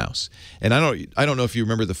is the mouse. And I don't know if you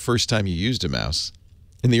remember the first time you used a mouse.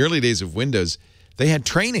 In the early days of Windows, they had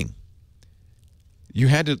training. You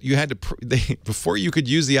had to before you could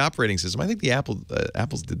use the operating system. I think the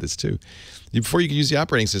Apples did this too. Before you could use the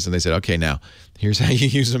operating system, they said, "Okay, now here's how you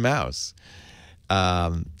use a mouse."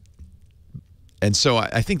 And so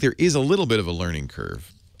I think there is a little bit of a learning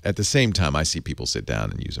curve. At the same time, I see people sit down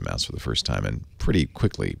and use a mouse for the first time and pretty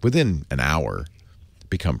quickly, within an hour,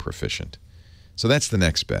 become proficient. So that's the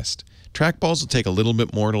next best. Trackballs will take a little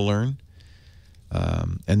bit more to learn.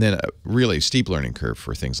 And then a really steep learning curve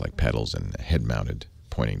for things like pedals and head-mounted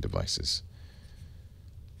pointing devices.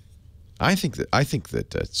 I think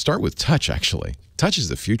that start with touch, actually. Touch is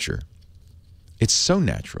the future. It's so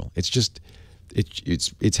natural. It's just,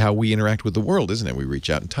 it's how we interact with the world, isn't it? We reach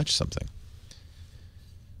out and touch something.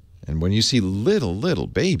 And when you see little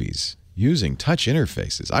babies using touch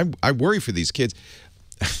interfaces, I worry for these kids.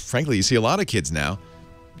 Frankly, you see a lot of kids now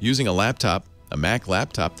using a laptop, a Mac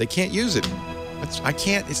laptop. They can't use it. I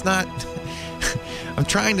can't, it's not, I'm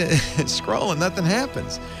trying to scroll and nothing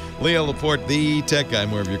happens. Leo Laporte, the tech guy,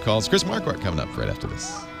 more of your calls. Chris Marquardt coming up right after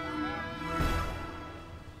this.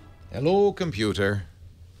 Hello, computer.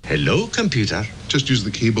 Hello, computer. Just use the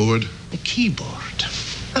keyboard. The keyboard.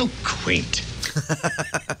 How quaint.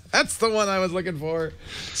 That's the one I was looking for.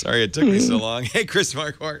 Sorry it took me so long. Hey, Chris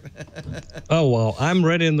Marquardt. Oh, wow. I'm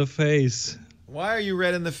red in the face. Why are you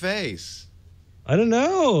red in the face? I don't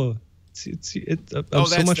know. I'm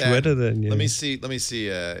so much redder than you. Let me see.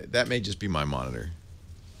 That may just be my monitor.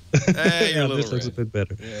 Hey, you're a little this looks red. a bit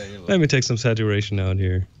better. Yeah, Let me take some saturation out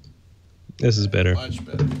here. This is better. Much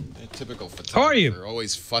better. A typical photographer. How are you?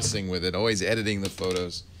 Always fussing with it. Always editing the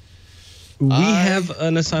photos. We have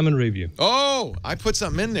an assignment review. Oh, I put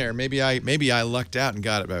something in there. Maybe I lucked out and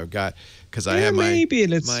got it. Because I have my new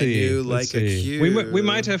Let's see. We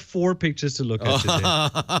might have 4 pictures to look at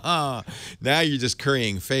today. Now you're just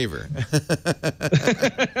currying favor.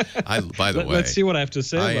 By the way, let's see what I have to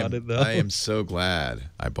say about it, though. I am so glad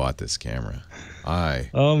I bought this camera.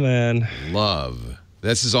 Oh man, love.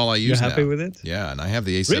 This is all I use You're now. happy with it? Yeah, and I have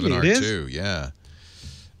the A7R Really, too. Yeah.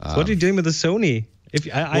 So what are you doing with the Sony If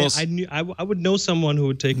I would know someone who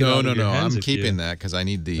would take it out of your hands. I'm keeping that because I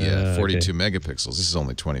need the 42 megapixels. This is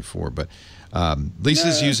only 24, but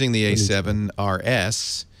Lisa's using the A7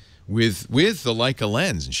 RS with the Leica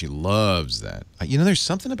lens, and she loves that. You know, there's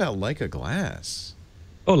something about Leica glass.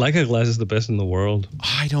 Oh, Leica glass is the best in the world.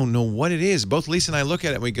 I don't know what it is. Both Lisa and I look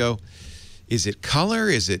at it and we go, is it color?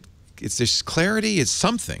 Is it? It's this clarity. It's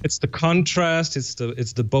something. It's the contrast. It's the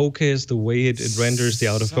bokeh. It's the way it renders the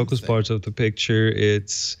out of focus parts of the picture.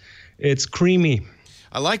 It's creamy.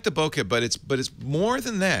 I like the bokeh, but it's more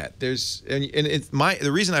than that. There's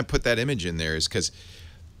the reason I put that image in there is because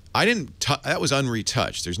I didn't. That was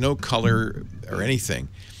unretouched. There's no color or anything,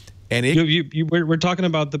 and we're talking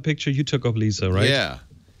about the picture you took of Lisa, right? Yeah.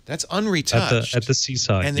 That's unretouched. At the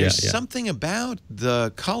seaside. And there's something about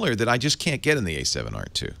the color that I just can't get in the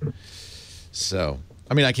A7R2. So,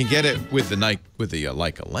 I mean, I can get it with the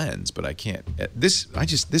Leica lens, but I can't. This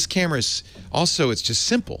camera is also, it's just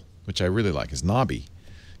simple, which I really like. It's knobby.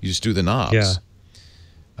 You just do the knobs. Yeah.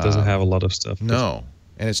 Doesn't have a lot of stuff. No.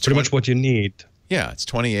 And it's pretty much what you need. Yeah, it's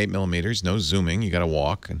 28 millimeters, no zooming. You got to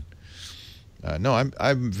walk. And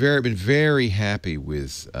I've been very happy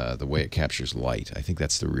with the way it captures light. I think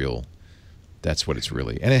that's what it's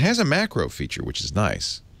really. And it has a macro feature, which is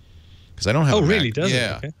nice. Because I don't have Does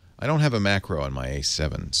it? Okay. I don't have a macro on my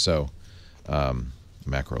A7, so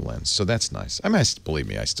macro lens. So that's nice. Believe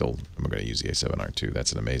me, I'm going to use the A7R2.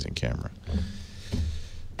 That's an amazing camera.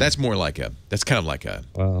 That's kind of like a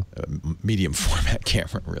medium format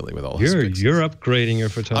camera, really, with all those pixels. You're upgrading your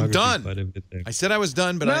photography. I'm done. Quite a bit there. I said I was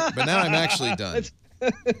done, but now I'm actually done.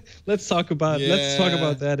 Let's talk about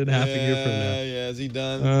that in half a year from now. Yeah, is he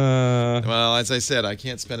done? Well, as I said, I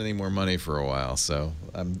can't spend any more money for a while, so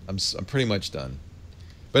I'm pretty much done.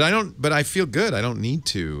 But I feel good. I don't need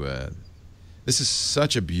to. This is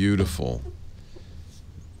such a beautiful.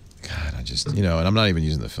 God, and I'm not even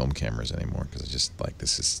using the film cameras anymore because I just like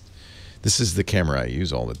this is the camera I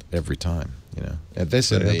use every time. And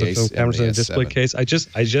this and the film cameras in a display case. I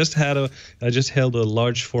just held a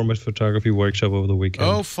large format photography workshop over the weekend.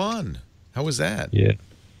 Oh, fun! How was that? Yeah,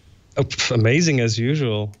 amazing as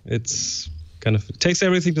usual. It's it takes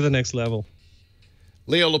everything to the next level.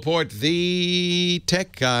 Leo Laporte, the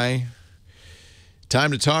tech guy.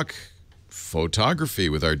 Time to talk photography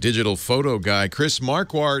with our digital photo guy. Chris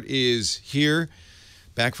Marquardt is here,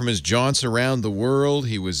 back from his jaunts around the world.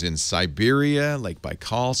 He was in Siberia, Lake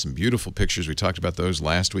Baikal, some beautiful pictures. We talked about those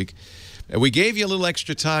last week. And we gave you a little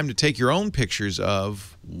extra time to take your own pictures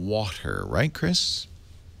of water, right, Chris?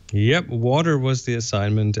 Yep, water was the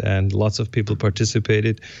assignment, and lots of people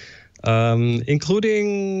participated,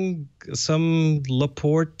 including some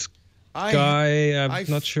Laporte guy. I'm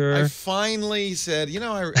not sure. I finally said,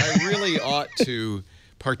 I really ought to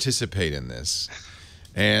participate in this,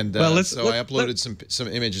 and so I uploaded some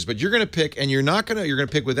images. But you're going to pick, and you're going to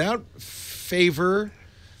pick without favor,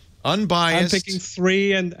 unbiased. I'm picking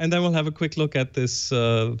 3, and then we'll have a quick look at this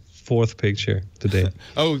 4th picture today.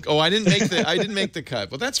 I didn't make the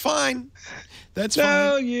cut. Well, that's fine. That's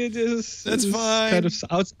fine. No, that's fine. Kind of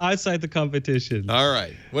outside the competition. All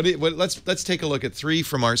right. Let's take a look at 3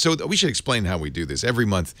 from our. So we should explain how we do this. Every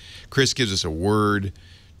month, Chris gives us a word,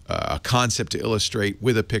 a concept to illustrate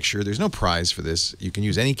with a picture. There's no prize for this. You can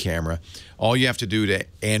use any camera. All you have to do to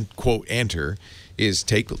quote enter is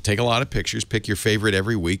take a lot of pictures, pick your favorite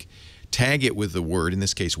every week, tag it with the word, in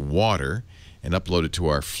this case water, and upload it to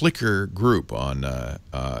our Flickr group on,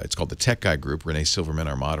 it's called the Tech Guy Group. Renee Silverman,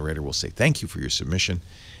 our moderator, will say thank you for your submission.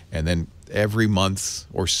 And then every month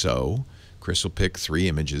or so, Chris will pick 3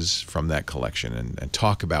 images from that collection and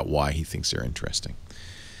talk about why he thinks they're interesting.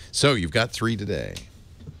 So you've got 3 today.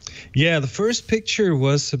 Yeah, the first picture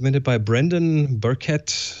was submitted by Brendan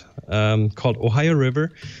Burkett, called Ohio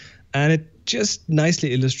River. And it just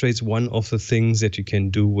nicely illustrates one of the things that you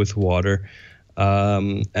can do with water.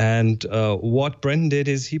 What Brendan did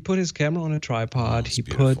is he put his camera on a tripod. He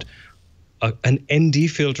put an ND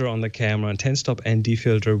filter on the camera, a 10-stop ND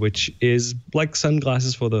filter, which is like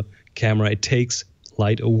sunglasses for the camera. It takes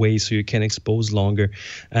light away so you can expose longer.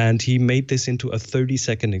 And he made this into a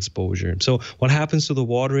 30-second exposure. So what happens to the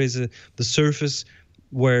water is the surface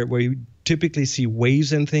where you typically see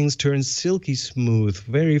waves and things turns silky smooth,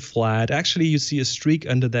 very flat. Actually, you see a streak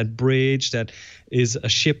under that bridge that is a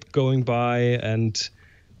ship going by, and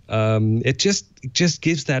it just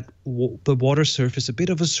gives the water surface a bit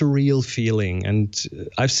of a surreal feeling. And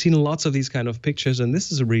I've seen lots of these kind of pictures, and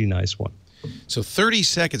this is a really nice one. So 30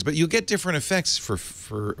 seconds, but you'll get different effects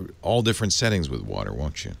for all different settings with water,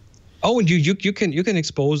 won't you? Oh, and you can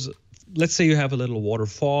expose let's say you have a little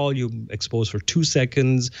waterfall, you expose for 2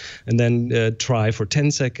 seconds, and then try for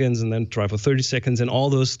 10 seconds, and then try for 30 seconds, and all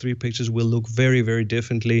those 3 pictures will look very, very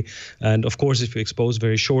differently. And of course, if you expose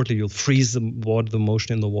very shortly, you'll freeze the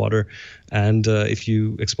motion in the water. And if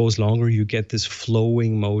you expose longer, you get this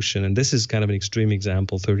flowing motion. And this is kind of an extreme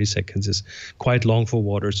example. 30 seconds is quite long for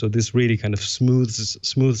water, so this really kind of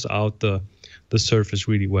smooths out the surface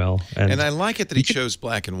really well. And I like it that he chose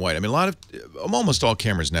black and white. I mean, almost all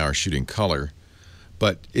cameras now are shooting color,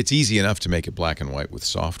 but it's easy enough to make it black and white with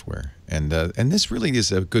software. And this really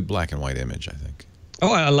is a good black and white image, I think.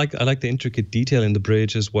 Oh, I like the intricate detail in the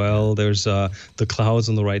bridge as well. There's the clouds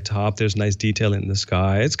on the right top. There's nice detail in the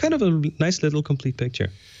sky. It's kind of a nice little complete picture.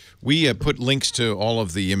 We put links to all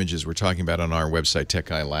of the images we're talking about on our website,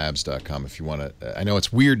 techguylabs.com, if you want to. I know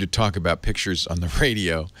it's weird to talk about pictures on the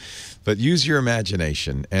radio, but use your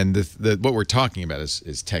imagination. And what we're talking about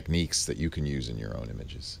is techniques that you can use in your own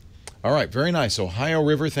images. All right, very nice. Ohio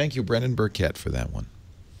River. Thank you, Brendan Burkett, for that one.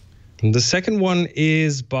 And the second one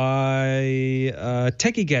is by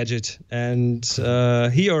Techie Gadget, and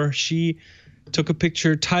he or she took a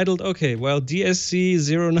picture titled, DSC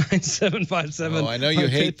 09757. Oh, I know you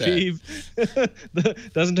hate that.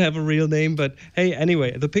 Doesn't have a real name, but hey,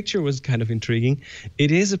 anyway, the picture was kind of intriguing. It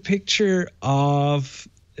is a picture of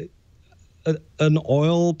an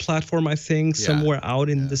oil platform, I think, somewhere out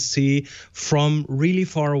in the sea from really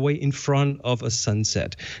far away in front of a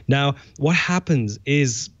sunset. Now, what happens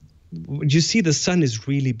is you see the sun is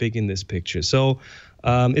really big in this picture. So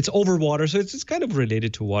it's over water, so it's kind of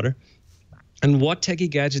related to water. And what Techie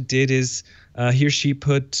Gadget did is he or she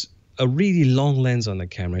put a really long lens on the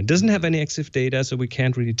camera. It doesn't have any EXIF data, so we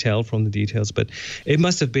can't really tell from the details, but it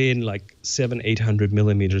must have been like 700-800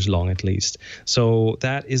 millimeters long at least. So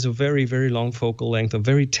that is a very, very long focal length, a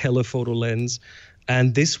very telephoto lens.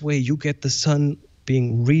 And this way you get the sun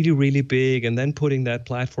being really, really big, and then putting that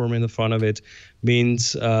platform in the front of it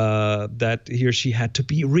means that he or she had to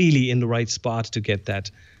be really in the right spot to get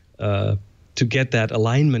that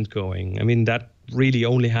alignment going. I mean, that really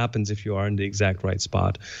only happens if you are in the exact right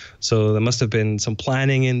spot. So there must have been some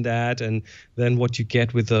planning in that. And then what you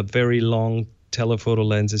get with a very long telephoto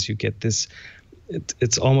lens is you get this,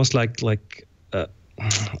 it's almost like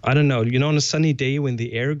I don't know, on a sunny day when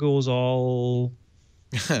the air goes all,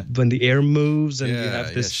 when the air moves and you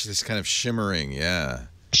have this kind of shimmering,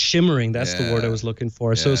 Shimmering, that's the word I was looking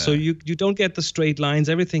for. So you don't get the straight lines.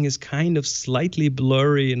 Everything is kind of slightly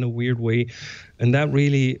blurry in a weird way, and that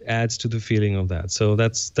really adds to the feeling of that. So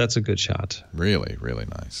that's a good shot. Really, really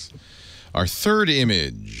nice. Our third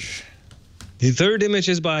image. The third image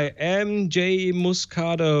is by MJ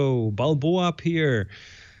Muscato, Balboa Pier.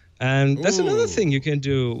 And that's another thing you can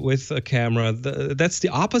do with a camera. That's the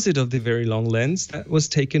opposite of the very long lens. That was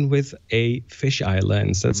taken with a fisheye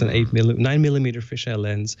lens. That's an 9mm fisheye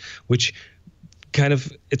lens, which kind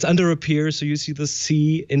of, it's under a pier, so you see the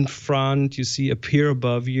sea in front, you see a pier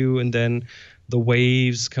above you, and then the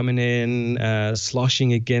waves coming in,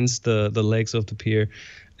 sloshing against the legs of the pier.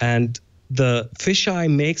 And the fisheye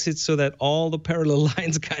makes it so that all the parallel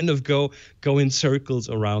lines kind of go in circles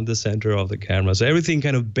around the center of the camera. So everything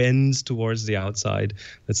kind of bends towards the outside.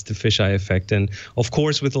 That's the fisheye effect. And of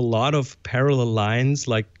course, with a lot of parallel lines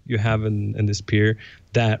like you have in this pier,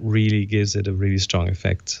 that really gives it a really strong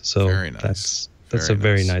effect. So very nice. That's a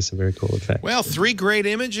very nice and very cool effect. Well, 3 great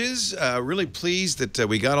images. Really pleased that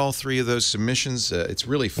we got all 3 of those submissions. It's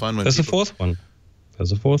really fun when There's a fourth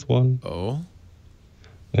one. Oh.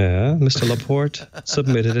 Yeah, Mr. Laporte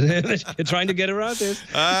submitted an image. You're trying to get around this.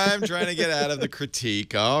 I'm trying to get out of the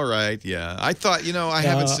critique. All right, yeah. I thought, I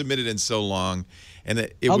haven't submitted in so long, and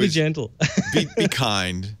I'll be gentle. be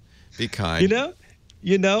kind. Be kind.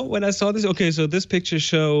 When I saw this, so this picture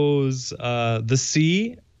shows the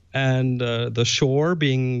sea and the shore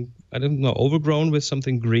being, overgrown with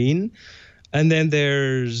something green. And then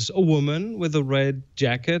there's a woman with a red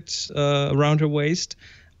jacket around her waist,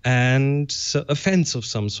 and a fence of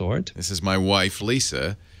some sort. This is my wife,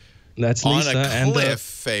 Lisa. That's Lisa. On a cliff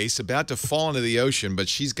face, about to fall into the ocean, but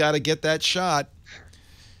she's got to get that shot.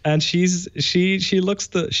 And she looks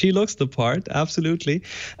the part, absolutely.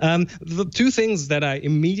 The 2 things that I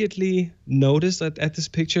immediately noticed at this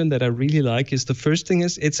picture and that I really like is, the first thing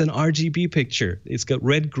is it's an RGB picture. It's got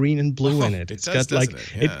red, green, and blue in it.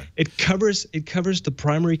 It covers the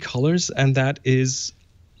primary colors, and that is,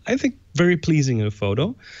 I think, very pleasing in a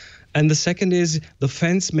photo. And the second is the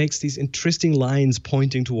fence makes these interesting lines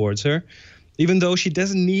pointing towards her, even though she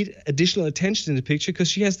doesn't need additional attention in the picture because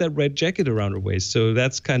she has that red jacket around her waist. So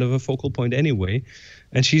that's kind of a focal point anyway.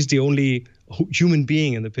 And she's the only human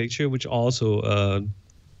being in the picture, which also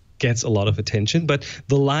gets a lot of attention. But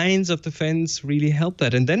the lines of the fence really help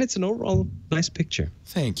that. And then it's an overall nice picture.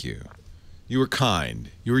 Thank you. You were kind.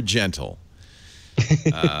 You were gentle.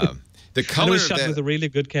 The color and it was shot with a really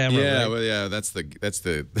good camera. Yeah, right? well, yeah, that's the that's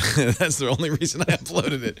the only reason I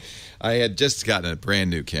uploaded it. I had just gotten a brand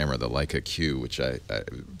new camera, the Leica Q, which I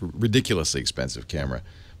ridiculously expensive camera.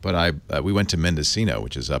 But we went to Mendocino,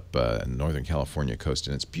 which is up in Northern California coast,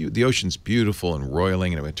 and the ocean's beautiful and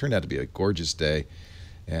roiling, and it turned out to be a gorgeous day.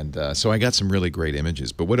 And so I got some really great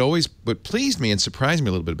images. But what pleased me and surprised me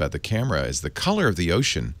a little bit about the camera is the color of the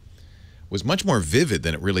ocean was much more vivid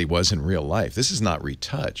than it really was in real life. This is not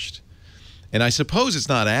retouched. And I suppose it's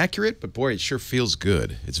not accurate, but boy, it sure feels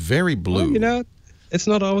good. It's very blue. Well, it's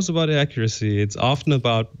not always about accuracy. It's often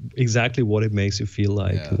about exactly what it makes you feel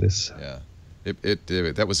like. Yeah.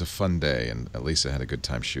 That was a fun day, and Lisa had a good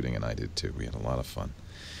time shooting, and I did too. We had a lot of fun.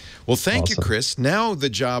 Well, thank you, Chris. Now the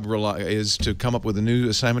job is to come up with a new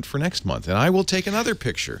assignment for next month, and I will take another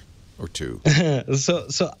picture or two.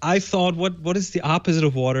 So I thought, what is the opposite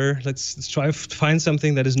of water? Let's try to find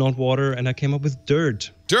something that is not water, and I came up with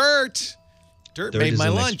dirt. Dirt made my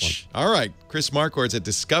lunch. One. All right. Chris Marquardt at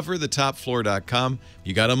discoverthetopfloor.com.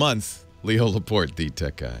 You got a month. Leo Laporte, the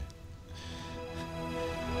tech guy.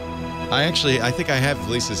 I think I have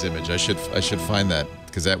Lisa's image. I should find that,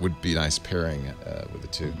 because that would be nice pairing with the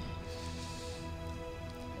two.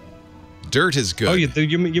 Dirt is good. Oh,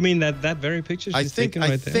 you mean that very picture? I think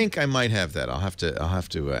I might have that. I'll have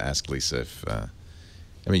to ask Lisa if. I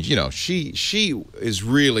mean, you know, she is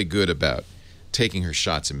really good about taking her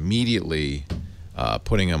shots immediately,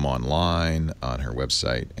 putting them online on her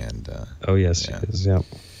website, and. Oh yes, she is. Yeah.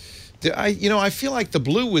 I feel like the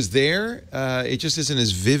blue was there. It just isn't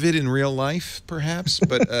as vivid in real life, perhaps.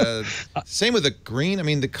 But same with the green. I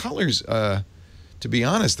mean, the colors. To be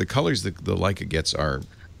honest, the colors the Leica gets are.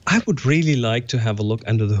 I would really like to have a look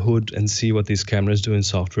under the hood and see what these cameras do in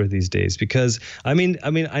software these days, because I mean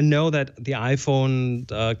I know that the iPhone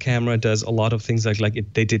camera does a lot of things like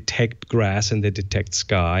they detect grass and they detect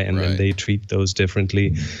sky, and then they treat those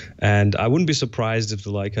differently. And I wouldn't be surprised if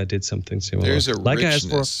the Leica did something similar. There's a richness.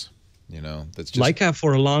 That's just... Leica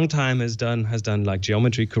for a long time has done like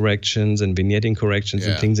geometry corrections and vignetting corrections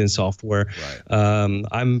and things in software. Right.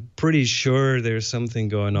 I'm pretty sure there's something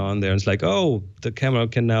going on there. It's like, oh, the camera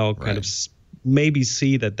can now kind of maybe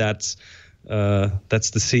see that's the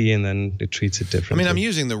sea, and then it treats it differently. I mean, I'm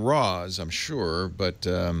using the RAWs, I'm sure, but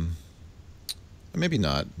maybe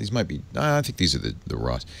not. These might be. I think these are the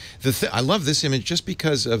RAWs. I love this image just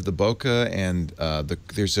because of the bokeh, and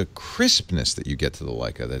there's a crispness that you get to the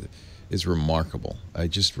Leica that is remarkable. I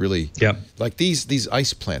just really like these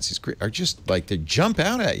ice plants. These are just like they jump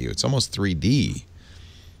out at you. It's almost 3D.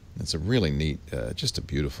 It's a really neat, just a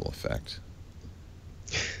beautiful effect.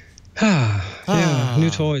 New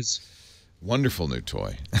toys. Wonderful new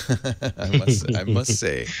toy. I must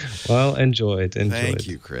say. Well, enjoy it. Thank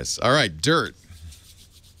you, Chris. All right, dirt.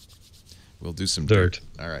 We'll do some dirt.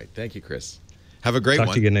 All right. Thank you, Chris. Have a great one.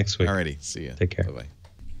 Talk to you next week. All righty. See you. Take care. Bye-bye.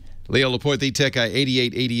 Leo Laporte, the tech guy,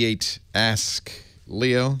 8888 Ask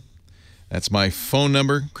Leo. That's my phone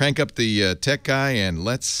number. Crank up the tech guy and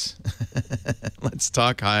let's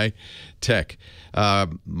talk high tech.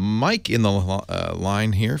 Mike in the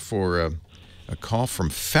line here for a call from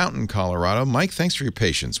Fountain, Colorado. Mike, thanks for your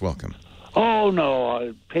patience. Welcome. Oh,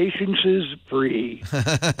 no. Patience is free.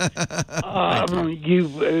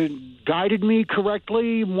 You've guided me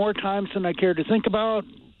correctly more times than I care to think about,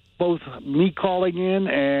 both me calling in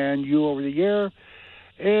and you over the air.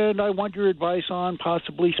 And I want your advice on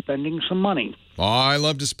possibly spending some money. Oh, I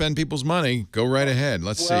love to spend people's money. Go right ahead.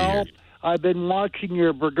 Let's see here. I've been watching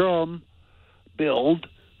your Bergum build.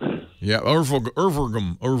 Yeah,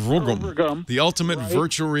 Urvergum. The ultimate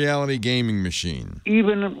virtual reality gaming machine.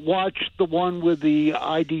 Even watched the one with the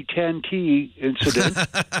ID10T incident.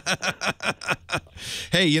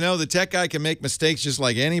 Hey, the tech guy can make mistakes just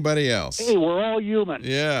like anybody else. Hey, we're all human.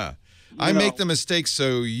 Yeah. I make the mistakes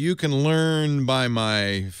so you can learn by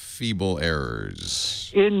my feeble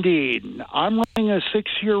errors. Indeed. I'm running a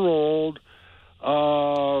 6-year-old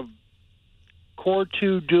Core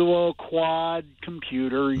 2 Duo quad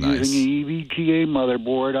computer using an EVGA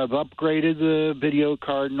motherboard. I've upgraded the video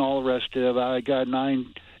card and all the rest of it. I got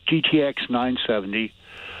GTX 970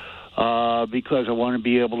 because I want to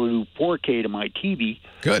be able to do 4K to my TV.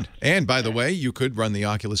 Good. And by the way, you could run the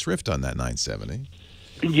Oculus Rift on that 970.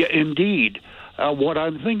 Yeah, indeed. What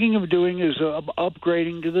I'm thinking of doing is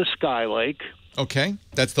upgrading to the Skylake. Okay.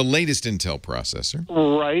 That's the latest Intel processor.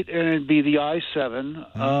 Right, and it'd be the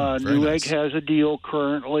i7. Newegg has a deal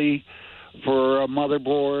currently for a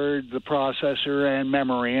motherboard, the processor, and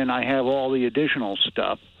memory, and I have all the additional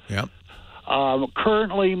stuff. Yep.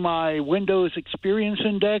 Currently, my Windows Experience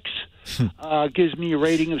Index gives me a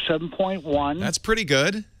rating of 7.1. That's pretty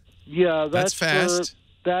good. Yeah, that's fast.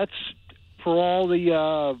 That's for all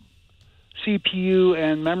the CPU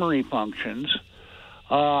and memory functions.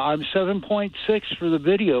 I'm 7.6 for the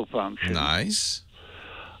video function. Nice.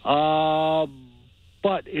 But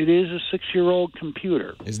it is a 6-year-old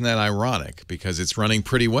computer. Isn't that ironic? Because it's running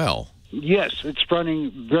pretty well. Yes, it's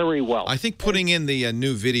running very well. I think putting in the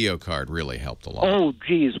new video card really helped a lot. Oh,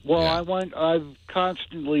 geez. Well, I've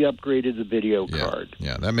constantly upgraded the video card.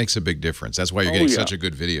 Yeah, that makes a big difference. That's why you're getting such a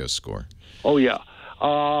good video score. Oh, yeah.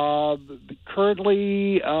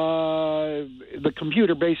 Currently, the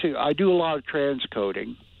computer basically, I do a lot of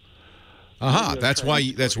transcoding. That's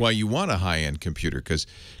why you want a high-end computer, because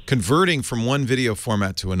converting from one video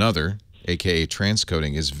format to another, aka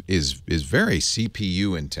transcoding, is very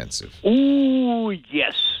CPU intensive. Ooh,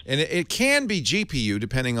 yes. And it can be GPU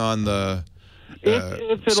depending on the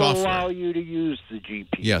if it'll software. allow you to use the GPU.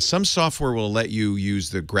 Yeah, some software will let you use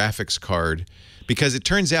the graphics card, because it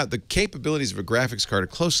turns out the capabilities of a graphics card are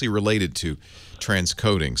closely related to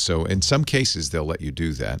transcoding. So in some cases, they'll let you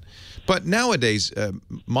do that. But nowadays,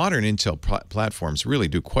 modern Intel platforms really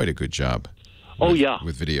do quite a good job.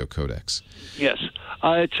 With video codecs. Yes.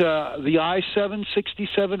 It's the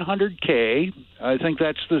i7-6700K. I think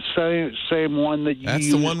that's the same one that you That's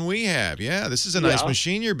use. the one we have. Yeah, this is a nice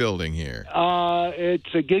machine you're building here.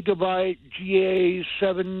 It's a Gigabyte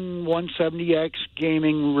GA7170X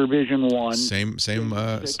Gaming Revision 1. Same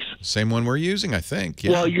one we're using, I think. Yeah.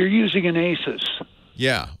 Well, you're using an Asus.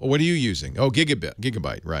 Yeah. Well, what are you using? Oh,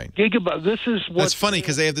 Gigabyte, right. Gigabyte. This is what... That's funny,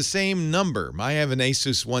 because they have the same number. I have an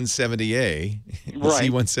Asus 170A. Right.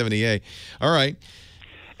 C170A. All right.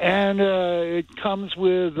 And it comes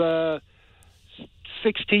with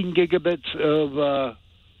 16 gigabits of the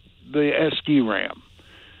SD RAM.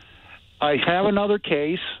 I have another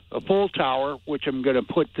case, a full tower, which I'm going to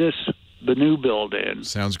put the new build in.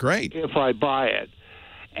 Sounds great. If I buy it.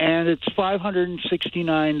 And it's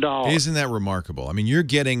 $569. Isn't that remarkable? I mean, you're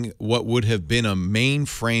getting what would have been a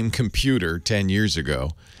mainframe computer 10 years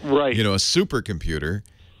ago. Right. You know, a supercomputer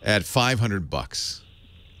at $500.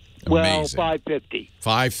 Well, Amazing. $550.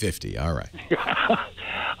 $550. All right.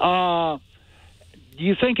 Do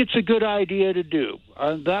you think it's a good idea to do?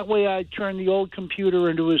 That way I turn the old computer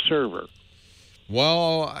into a server.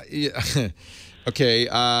 Well, okay,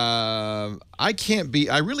 I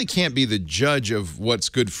really can't be the judge of what's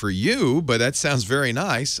good for you, but that sounds very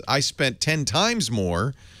nice. I spent 10 times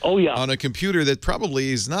more on a computer that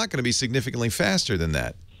probably is not going to be significantly faster than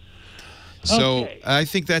that. So I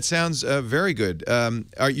think that sounds very good.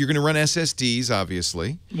 You're going to run SSDs,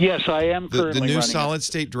 obviously. Yes, I am currently The new running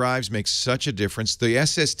solid-state drives make such a difference. The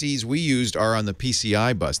SSDs we used are on the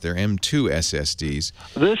PCI bus. They're M2 SSDs.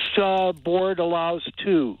 This board allows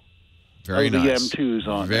 2. Very nice. The M2s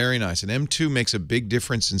on Very nice. An M2 makes a big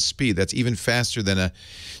difference in speed. That's even faster than a...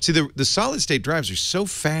 See, the solid-state drives are so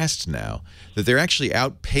fast now that they're actually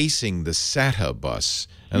outpacing the SATA bus.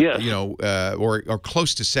 Yes. You know, or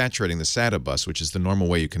close to saturating the SATA bus, which is the normal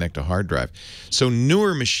way you connect a hard drive. So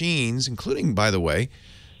newer machines, including, by the way,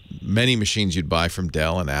 many machines you'd buy from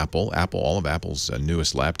Dell and Apple, all of Apple's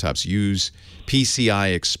newest laptops use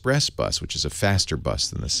PCI Express bus, which is a faster bus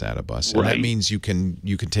than the SATA bus. And that means you can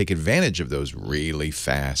take advantage of those really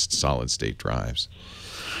fast solid-state drives.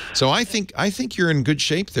 So I think you're in good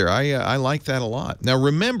shape there. I like that a lot. Now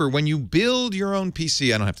remember, when you build your own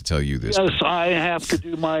PC, I don't have to tell you this. Yes, I have to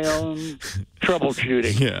do my own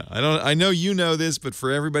troubleshooting. Yeah, I know you know this, but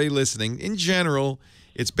for everybody listening, in general,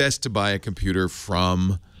 it's best to buy a computer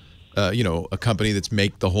from a company that's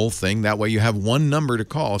make the whole thing. That way you have one number to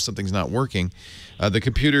call if something's not working. The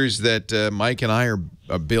computers that Mike and I are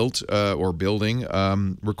built or building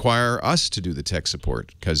require us to do the tech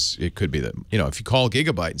support, because it could be that, if you call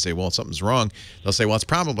Gigabyte and say, well, something's wrong, they'll say, well, it's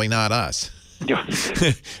probably not us.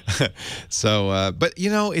 So, but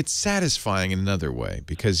it's satisfying in another way,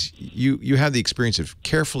 because you have the experience of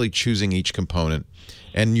carefully choosing each component,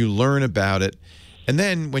 and you learn about it. And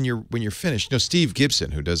then when you're finished, Steve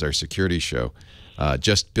Gibson, who does our security show,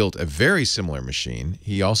 just built a very similar machine.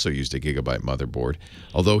 He also used a Gigabyte motherboard,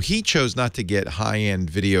 although he chose not to get high-end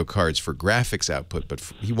video cards for graphics output, but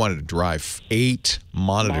he wanted to drive 8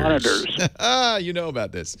 monitors. You know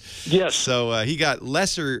about this. Yes. So he got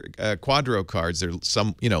lesser Quadro cards. They're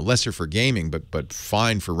lesser for gaming, but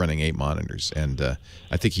fine for running 8 monitors. And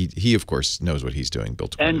I think he of course knows what he's doing.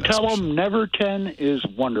 Built. And tell him Never 10 is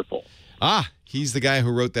wonderful. He's the guy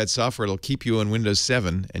who wrote that software. It'll keep you on Windows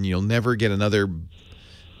 7, and you'll never get another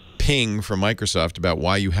ping from Microsoft about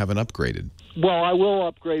why you haven't upgraded. Well, I will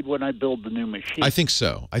upgrade when I build the new machine. I think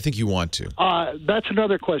so. I think you want to. That's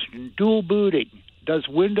another question. Dual booting. Does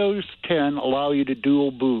Windows 10 allow you to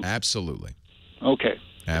dual boot? Absolutely. Okay.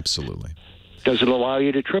 Absolutely. Does it allow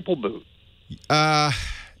you to triple boot?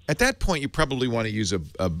 At that point, you probably want to use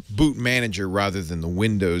a boot manager rather than the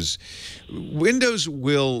Windows. Windows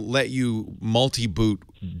will let you multi-boot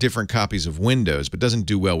different copies of Windows, but doesn't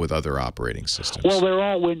do well with other operating systems. Well, they're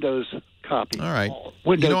all Windows copies. All right.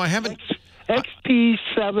 Windows, you know, I haven't... XP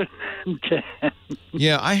 7 and 10.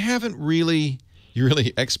 Yeah, I haven't really...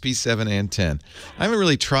 XP 7 and 10. I haven't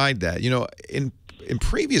really tried that. You know, in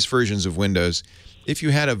previous versions of Windows, if you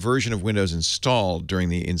had a version of Windows installed during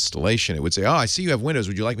the installation, it would say, oh, I see you have Windows.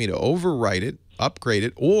 Would you like me to overwrite it, upgrade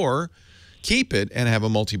it, or keep it and have a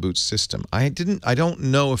multi-boot system? I don't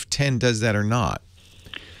know if 10 does that or not.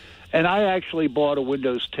 And I actually bought a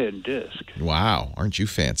Windows 10 disk. Wow, aren't you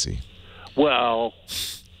fancy? Well,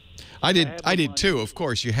 I did too. Of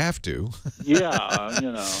course, you have to. Yeah,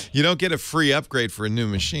 you know. You don't get a free upgrade for a new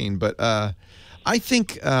machine, but I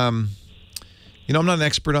think, you know, I'm not an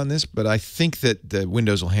expert on this, but I think that the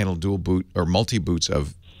Windows will handle dual boot or multi-boots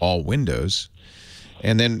of all Windows.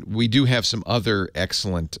 And then we do have some other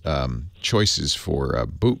excellent choices for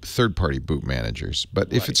third-party boot managers.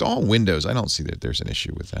 But if it's all Windows, I don't see that there's an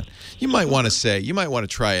issue with that. You might want to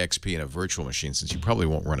try XP in a virtual machine since you probably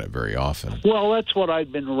won't run it very often. Well, that's what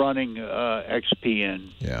I've been running XP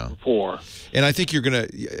in before. And I think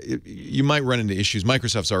you might run into issues.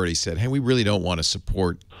 Microsoft's already said, hey, we really don't want to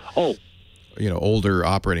support older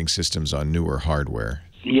operating systems on newer hardware.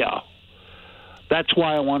 Yeah. That's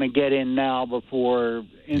why I want to get in now before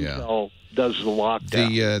Intel does the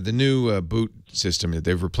lockdown. The new boot system,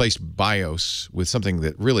 they've replaced BIOS with something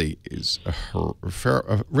that really is a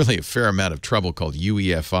fair amount of trouble called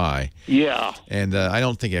UEFI. Yeah. And I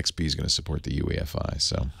don't think XP is going to support the UEFI.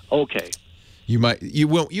 So okay. You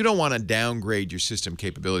don't want to downgrade your system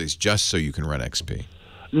capabilities just so you can run XP.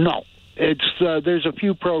 No. It's there's a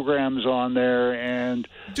few programs on there, and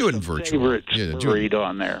do it in virtual. Read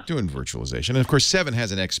on there. Do it in virtualization, and of course, 7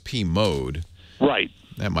 has an XP mode. Right.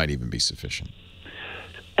 That might even be sufficient.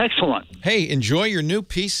 Excellent. Hey, enjoy your new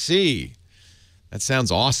PC. That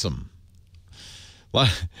sounds awesome. A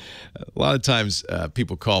lot of times,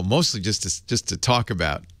 people call mostly just to talk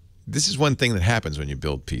about. This is one thing that happens when you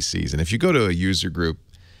build PCs, and if you go to a user group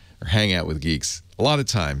or hang out with geeks, a lot of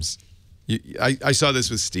times. I saw this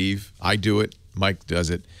with Steve. I do it. Mike does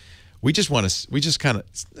it. We just kind of,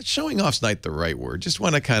 showing off's not the right word. Just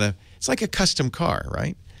want to kind of, it's like a custom car,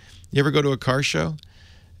 right? You ever go to a car show?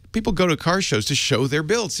 People go to car shows to show their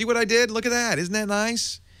build. See what I did? Look at that. Isn't that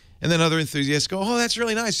nice? And then other enthusiasts go, oh, that's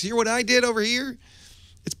really nice. Hear what I did over here?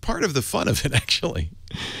 It's part of the fun of it, actually.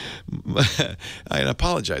 I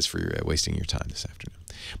apologize for wasting your time this afternoon.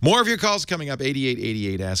 More of your calls coming up,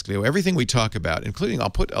 8888 Ask Leo. Everything we talk about, including I'll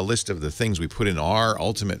put a list of the things we put in our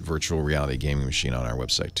ultimate virtual reality gaming machine on our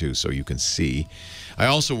website, too, so you can see. I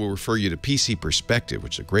also will refer you to PC Perspective,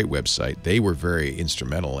 which is a great website. They were very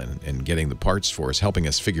instrumental in getting the parts for us, helping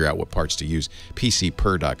us figure out what parts to use,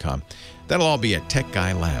 PCPer.com. That'll all be at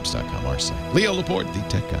TechGuyLabs.com, our site. Leo Laporte, the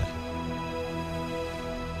Tech Guy.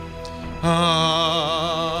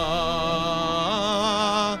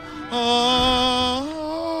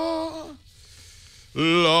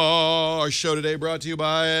 Our show today brought to you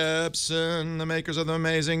by Epson, the makers of the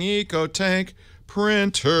amazing EcoTank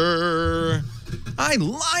printer. I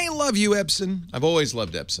love you, Epson. I've always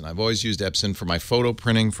loved Epson. I've always used Epson for my photo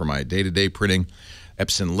printing, for my day-to-day printing.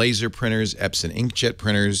 Epson laser printers, Epson inkjet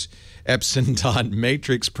printers, Epson dot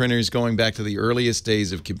matrix printers, going back to the earliest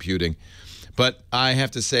days of computing. But I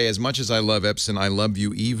have to say, as much as I love Epson, I love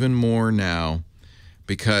you even more now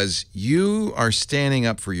because you are standing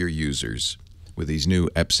up for your users with these new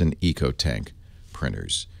Epson EcoTank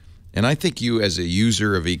printers. And I think you, as a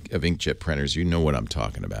user of inkjet printers, you know what I'm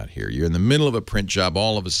talking about here. You're in the middle of a print job.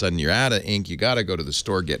 All of a sudden, you're out of ink. You got to go to the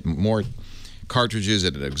store, get more cartridges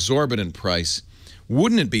at an exorbitant price.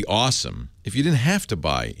 Wouldn't it be awesome if you didn't have to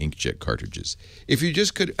buy inkjet cartridges? If you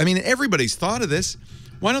just could, I mean, everybody's thought of this.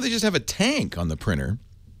 Why don't they just have a tank on the printer?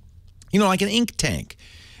 You know, like an ink tank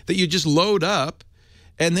that you just load up,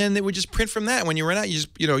 and then they would just print from that. When you run out, you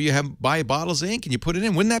buy bottles of ink and you put it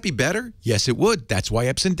in. Wouldn't that be better? Yes, it would. That's why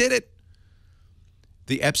Epson did it.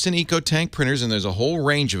 The Epson EcoTank printers, and there's a whole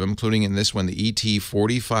range of them, including in this one, the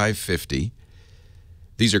ET4550.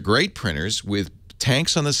 These are great printers with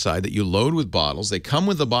tanks on the side that you load with bottles. They come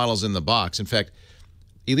with the bottles in the box. In fact,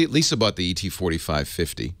 Lisa bought the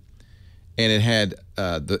ET4550, and it had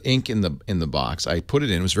the ink in the box. I put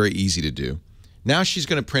it in. It was very easy to do. Now she's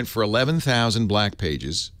going to print for 11,000 black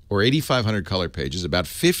pages or 8,500 color pages, about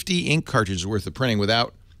 50 ink cartridges worth of printing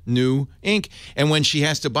without new ink. And when she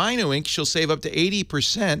has to buy new ink, she'll save up to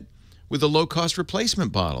 80% with the low-cost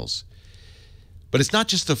replacement bottles. But it's not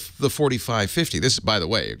just the 4550. This is, by the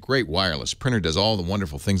way, a great wireless printer. Does all the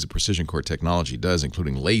wonderful things that Precision Core technology does,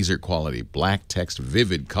 including laser quality, black text,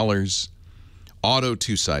 vivid colors, auto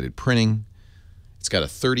two-sided printing. It's got a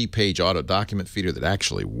 30-page auto document feeder that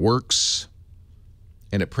actually works.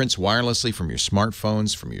 And it prints wirelessly from your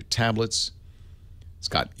smartphones, from your tablets. It's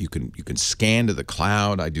got, you can scan to the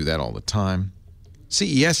cloud. I do that all the time.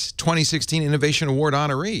 CES 2016 Innovation Award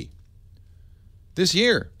honoree this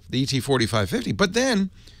year, the ET4550. But then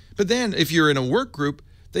if you're in a work group,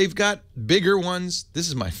 they've got bigger ones. This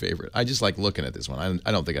is my favorite. I just like looking at this one.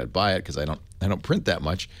 I don't think I'd buy it because I don't print that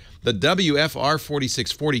much. The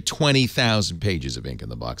WFR4640, 20,000 pages of ink in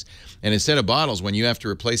the box. And instead of bottles, when you have to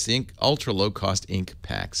replace the ink, ultra low-cost ink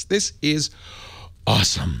packs. This is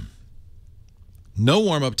awesome. No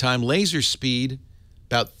warm-up time, laser speed,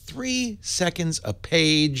 about 3 seconds a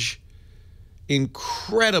page.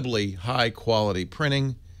 Incredibly high-quality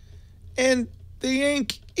printing. And the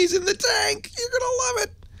ink is in the tank. You're going to love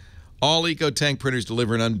it. All EcoTank printers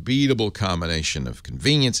deliver an unbeatable combination of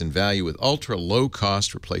convenience and value with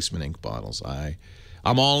ultra-low-cost replacement ink bottles.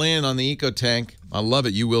 I'm all in on the EcoTank. I love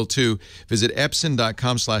it. You will too. Visit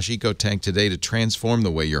Epson.com/EcoTank today to transform the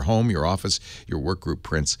way your home, your office, your work group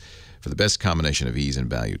prints. For the best combination of ease and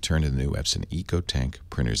value, turn to the new Epson EcoTank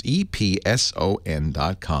printers.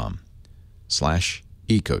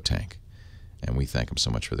 EPSON.com/EcoTank. And we thank them so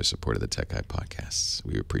much for their support of the Tech Guy podcasts.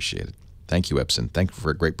 We appreciate it. Thank you, Epson. Thank you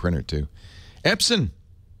for a great printer, too. Epson,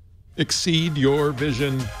 exceed your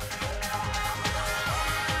vision.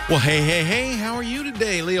 Well, hey, how are you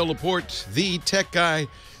today? Leo Laporte, the Tech Guy.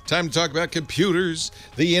 Time to talk about computers,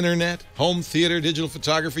 the internet, home theater, digital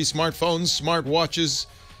photography, smartphones, smartwatches,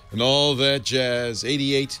 and all that jazz.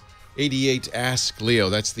 8888 Ask Leo.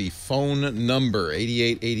 That's the phone number,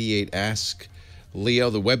 8888 Ask Leo.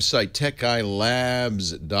 The website,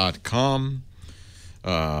 techguylabs.com.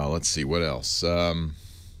 Let's see, what else?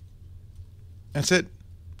 That's it.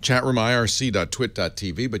 Chatroom,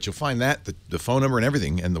 irc.twit.tv. But you'll find that, the phone number and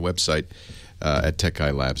everything, and the website at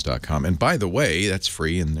techguylabs.com. And by the way, that's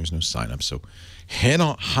free and there's no sign-up. So head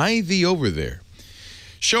on, hie-thee over there.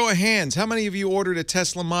 Show of hands. How many of you ordered a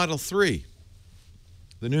Tesla Model 3?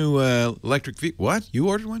 The new electric vehicle. What? You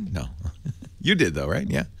ordered one? No. You did, though, right?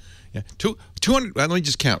 Yeah. 200. Let me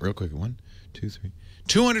just count real quick. 1, 2, 3.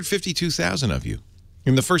 252,000 of you.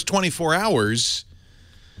 In the first 24 hours,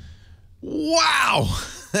 wow!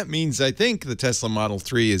 That means I think the Tesla Model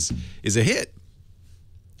 3 is a hit.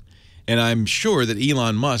 And I'm sure that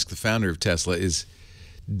Elon Musk, the founder of Tesla, is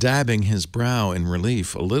dabbing his brow in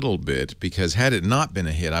relief a little bit, because had it not been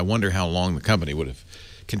a hit, I wonder how long the company would have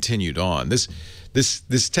continued on. This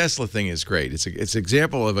Tesla thing is great. It's an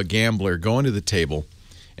example of a gambler going to the table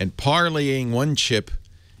and parlaying one chip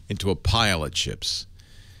into a pile of chips.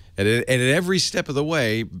 And at every step of the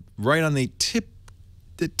way, right on the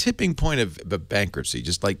tipping point of bankruptcy,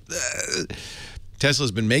 just like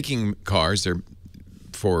Tesla's been making cars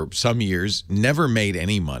for some years, never made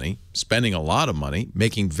any money, spending a lot of money,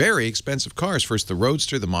 making very expensive cars. First the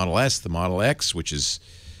Roadster, the Model S, the Model X, which is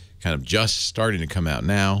kind of just starting to come out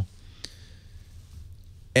now.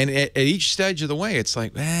 And at each stage of the way, it's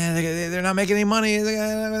like, they're not making any money.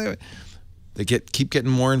 They keep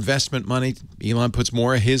getting more investment money. Elon puts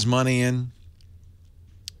more of his money in.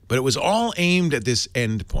 But it was all aimed at this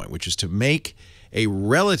end point, which is to make a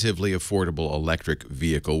relatively affordable electric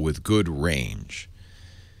vehicle with good range.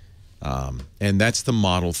 And that's the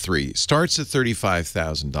Model 3. Starts at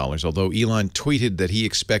 $35,000, although Elon tweeted that he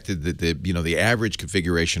expected that the average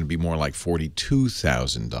configuration would be more like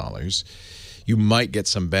 $42,000. You might get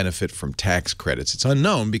some benefit from tax credits. It's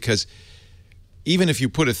unknown, because even if you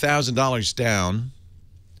put $1,000 down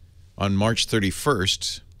on March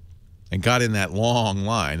 31st and got in that long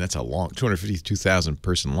line, that's a long 252,000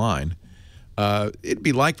 person line, it'd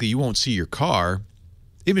be likely you won't see your car,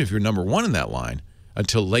 even if you're number one in that line,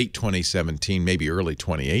 until late 2017, maybe early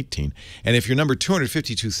 2018. And if you're number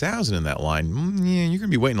 252,000 in that line, you're going to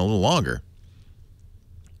be waiting a little longer.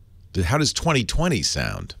 How does 2020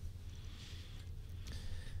 sound?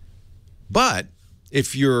 But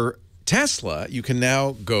if you're Tesla, you can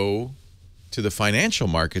now go to the financial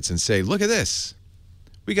markets and say, look at this.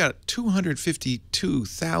 We got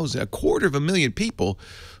 252,000, 250,000 people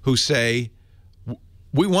who say,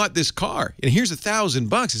 we want this car. And here's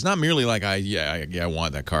 $1,000. It's not merely like, I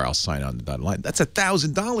want that car, I'll sign on the dotted line. That's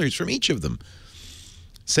 $1,000 from each of them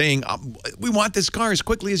saying, we want this car as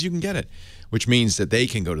quickly as you can get it, which means that they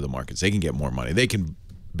can go to the markets. They can get more money. They can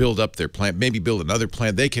build up their plant, maybe build another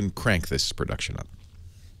plant. They can crank this production up.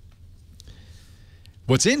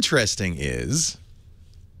 What's interesting is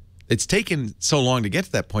it's taken so long to get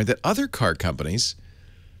to that point that other car companies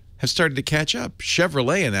have started to catch up.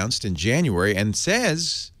 Chevrolet announced in January and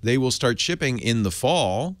says they will start shipping in the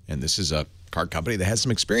fall, and this is a car company that has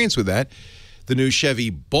some experience with that, the new Chevy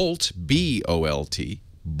Bolt, B-O-L-T,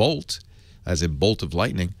 Bolt, as a bolt of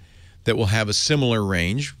lightning, that will have a similar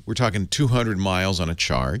range. We're talking 200 miles on a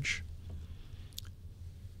charge,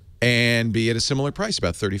 and be at a similar price,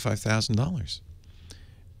 about $35,000.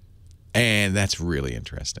 And that's really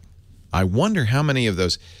interesting. I wonder how many of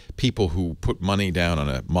those people who put money down on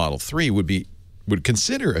a Model 3 would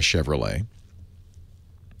consider a Chevrolet.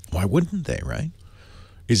 Why wouldn't they, right?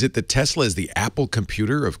 Is it that Tesla is the Apple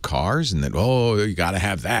computer of cars and that, oh, you got to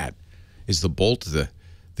have that? Is the Bolt the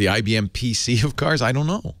IBM PC of cars? I don't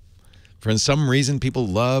know. For some reason, people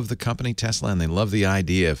love the company Tesla and they love the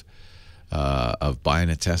idea of buying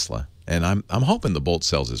a Tesla. And I'm hoping the Bolt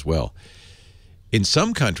sells as well. In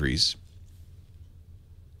some countries,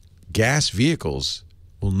 gas vehicles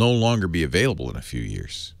will no longer be available in a few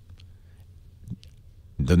years.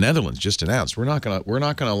 The Netherlands just announced we're not going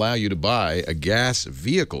to allow you to buy a gas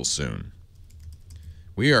vehicle soon.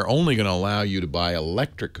 We are only going to allow you to buy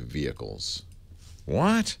electric vehicles.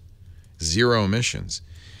 What? Zero emissions.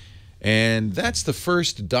 And that's the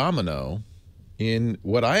first domino in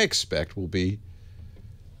what I expect will be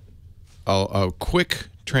a quick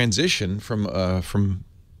transition from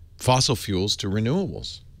fossil fuels to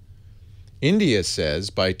renewables. India says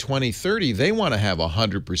by 2030 they want to have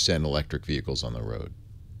 100% electric vehicles on the road.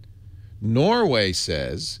 Norway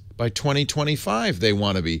says by 2025 they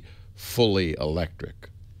want to be fully electric.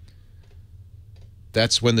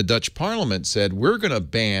 That's when the Dutch Parliament said we're going to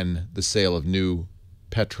ban the sale of new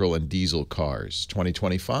petrol and diesel cars,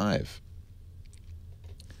 2025.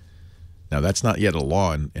 Now, that's not yet a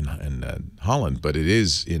law in Holland, but it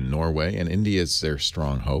is in Norway, and India is their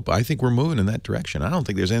strong hope. I think we're moving in that direction. I don't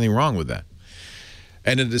think there's anything wrong with that.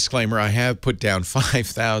 And a disclaimer, I have put down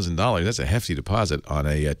 $5,000. That's a hefty deposit on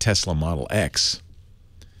a Tesla Model X.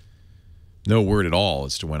 No word at all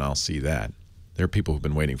as to when I'll see that. There are people who've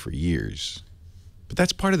been waiting for years. But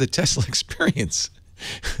that's part of the Tesla experience.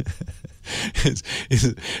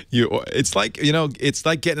 It's like, you know, it's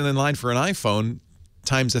like getting in line for an iPhone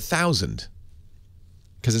times 1,000.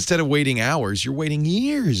 Because instead of waiting hours, you're waiting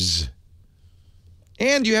years.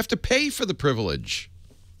 And you have to pay for the privilege.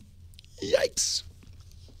 Yikes.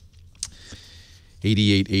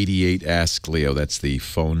 8888 Ask Leo. That's the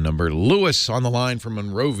phone number. Lewis on the line from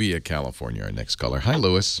Monrovia, California. Our next caller. Hi,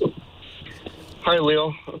 Lewis. Hi,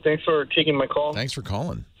 Leo. Thanks for taking my call. Thanks for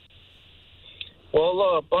calling.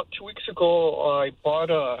 Well, about 2 weeks ago, I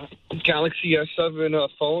bought a Galaxy S7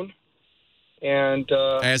 phone. And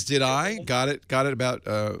as did I. Got it about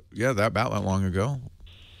about that long ago.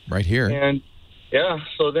 Right here. And yeah,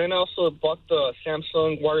 so then I also bought the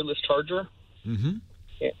Samsung wireless charger. Mm-hmm.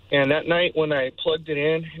 And that night when I plugged it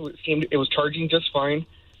in, it was charging just fine.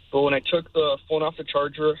 But when I took the phone off the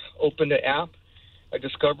charger, opened the app, I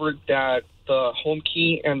discovered that the home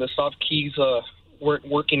key and the soft keys weren't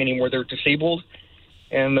working anymore. They're disabled.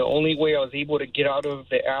 And the only way I was able to get out of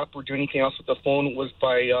the app or do anything else with the phone was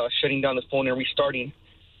by shutting down the phone and restarting.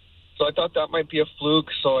 So I thought that might be a fluke,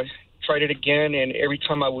 so I tried it again, and every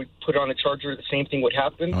time I would put it on the charger, the same thing would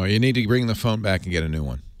happen. Oh, you need to bring the phone back and get a new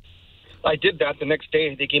one. I did that the next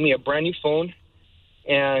day. They gave me a brand new phone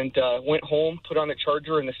and went home, put on the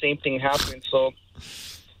charger, and the same thing happened. So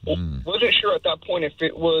wasn't sure at that point if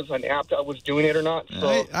it was an app that was doing it or not.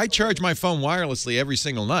 So I charge my phone wirelessly every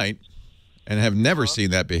single night and have never seen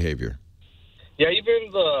that behavior. Yeah, even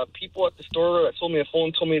the people at the store that sold me the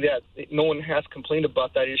phone told me that no one has complained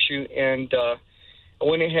about that issue. And I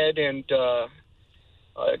went ahead and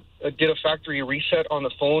did a factory reset on the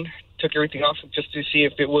phone, took everything off just to see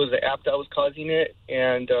if it was the app that was causing it.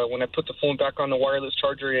 And when I put the phone back on the wireless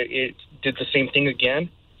charger, it did the same thing again.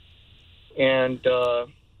 And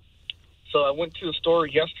so I went to the store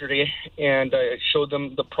yesterday, and I showed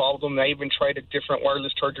them the problem. I even tried a different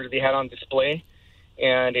wireless charger they had on display,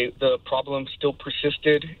 and the problem still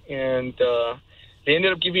persisted. And they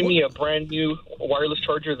ended up giving me a brand-new wireless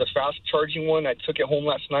charger, the fast-charging one. I took it home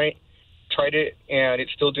last night, tried it, and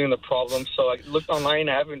it's still doing the problem. So I looked online.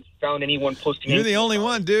 I haven't found anyone posting. You're the only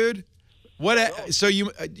one, dude. What? So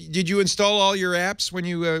did you install all your apps when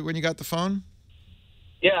you got the phone?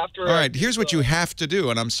 Yeah, after. All right, here's what you have to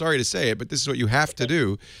do, and I'm sorry to say it, but this is what you have to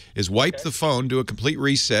do, is wipe the phone, do a complete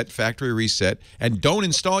reset, factory reset, and don't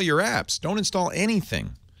install your apps. Don't install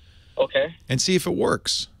anything. Okay. And see if it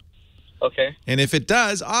works. Okay. And if it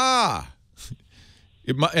does,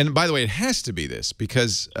 And by the way, it has to be this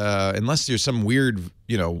because unless there's some weird,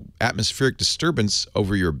 atmospheric disturbance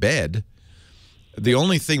over your bed, the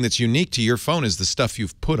only thing that's unique to your phone is the stuff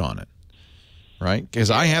you've put on it, right?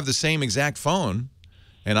 Because I have the same exact phone,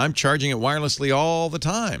 and I'm charging it wirelessly all the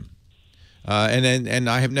time, and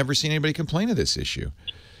I have never seen anybody complain of this issue.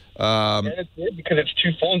 And it's weird because it's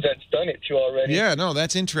two phones that's done it to already. Yeah, no,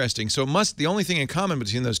 that's interesting. So the only thing in common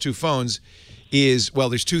between those two phones is, well,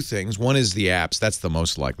 there's two things. One is the apps. That's the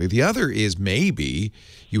most likely. The other is maybe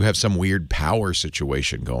you have some weird power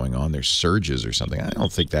situation going on. There's surges or something. I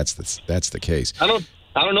don't think that's the case. I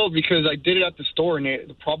don't know because I did it at the store and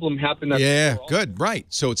the problem happened at the store. Good, right.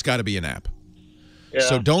 So it's got to be an app. Yeah.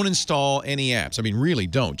 So don't install any apps. I mean, really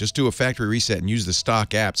don't. Just do a factory reset and use the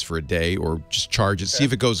stock apps for a day or just charge it, see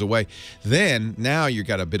if it goes away. Then now you've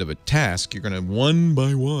got a bit of a task. You're going to one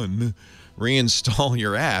by one reinstall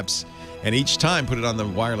your apps and each time put it on the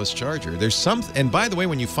wireless charger. And by the way,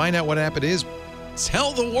 when you find out what app it is,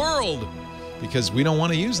 tell the world because we don't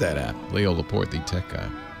want to use that app. Leo Laporte, the tech guy.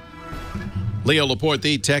 Leo Laporte,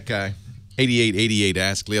 the tech guy. 8888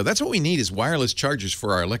 Ask Leo. That's what we need is wireless chargers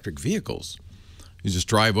for our electric vehicles. You just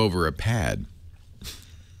drive over a pad.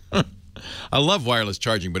 I love wireless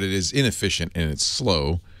charging, but it is inefficient and it's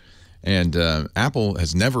slow. And Apple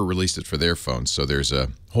has never released it for their phones, so there's a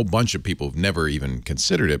whole bunch of people who've never even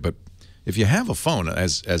considered it. But if you have a phone,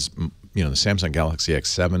 as you know, the Samsung Galaxy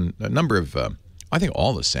X7, a number of, I think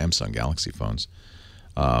all the Samsung Galaxy phones,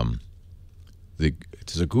 does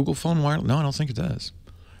a Google phone wireless? No, I don't think it does.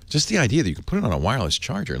 Just the idea that you can put it on a wireless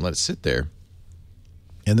charger and let it sit there.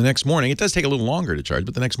 And the next morning, it does take a little longer to charge,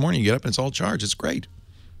 but the next morning you get up and it's all charged. It's great.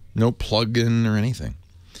 No plug-in or anything.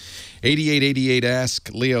 8888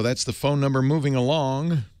 Ask Leo. That's the phone number. Moving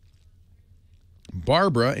along.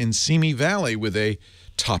 Barbara in Simi Valley with a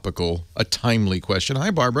timely question.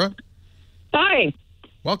 Hi, Barbara. Hi.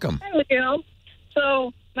 Welcome. Hi, Leo.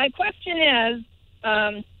 So my question is,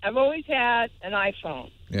 I've always had an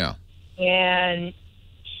iPhone. Yeah. And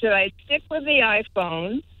should I stick with the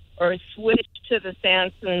iPhone or switch to the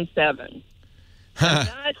Samsung 7? I'm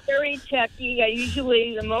not very techy.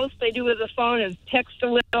 The most I do with the phone is text a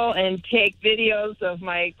little and take videos of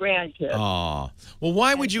my grandkids. Aw. Well,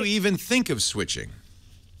 why would you even think of switching?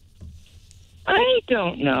 I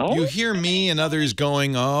don't know. You hear me and others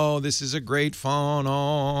going, oh, this is a great phone,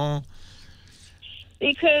 oh.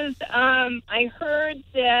 Because I heard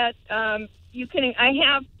that you can, I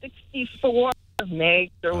have 64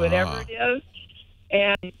 megs or whatever it is,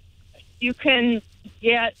 and you can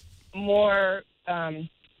get more,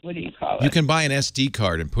 what do you call it? You can buy an SD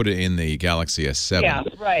card and put it in the Galaxy S7. Yeah,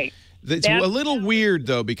 right. It's a little weird,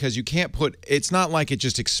 though, because you can't it's not like it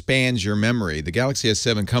just expands your memory. The Galaxy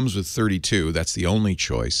S7 comes with 32. That's the only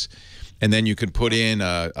choice. And then you can put in,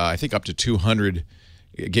 I think, up to 200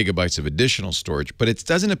 gigabytes of additional storage. But it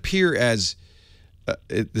doesn't appear as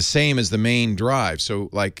the same as the main drive. So,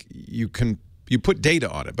 like, you put data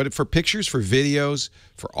on it. But for pictures, for videos,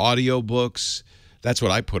 for audiobooks, that's what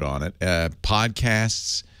I put on it.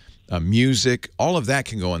 Podcasts, music, all of that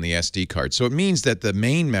can go on the SD card. So it means that the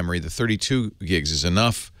main memory, the 32 gigs, is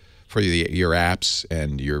enough for your apps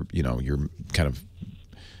and your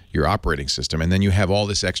operating system. And then you have all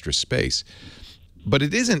this extra space. But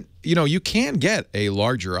it isn't, you can get a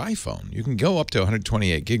larger iPhone. You can go up to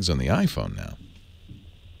 128 gigs on the iPhone now.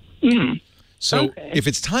 Mm. So if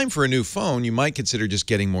it's time for a new phone, you might consider just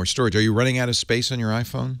getting more storage. Are you running out of space on your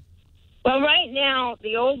iPhone? Well, right now,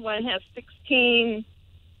 the old one has 16.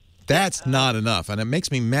 That's not enough. And it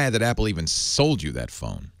makes me mad that Apple even sold you that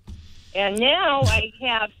phone. And now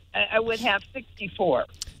I would have 64.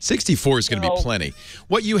 64 is going to be plenty.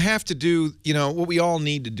 What you have to do, what we all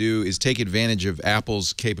need to do is take advantage of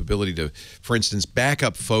Apple's capability to, for instance, back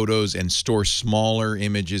up photos and store smaller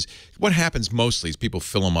images. What happens mostly is people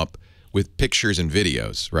fill them up with pictures and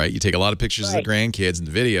videos, right? You take a lot of pictures of the grandkids and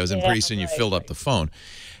the videos, and pretty soon you filled up the phone.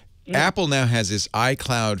 Yeah. Apple now has this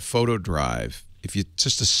iCloud photo drive. If you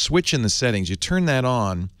just a switch in the settings, you turn that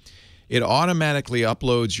on, it automatically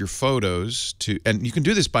uploads your photos to, and you can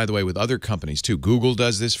do this, by the way, with other companies too. Google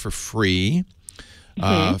does this for free.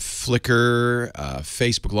 Flickr,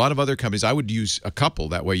 Facebook, a lot of other companies. I would use a couple.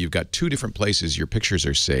 That way you've got two different places your pictures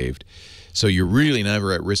are saved. So you're really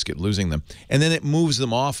never at risk at losing them. And then it moves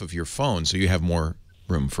them off of your phone so you have more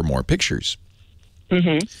room for more pictures.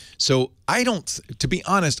 So to be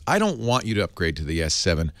honest, I don't want you to upgrade to the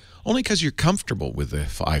S7 only because you're comfortable with the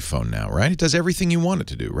iPhone now, right? It does everything you want it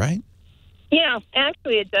to do, right? Yeah,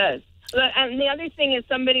 actually it does. And the other thing is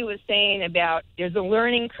somebody was saying about there's a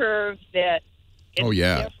learning curve that is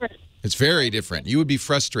different. It's very different. You would be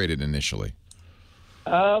frustrated initially.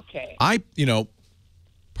 Okay.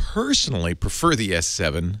 personally prefer the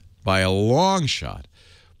S7 by a long shot,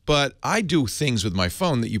 but I do things with my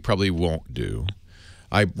phone that you probably won't do.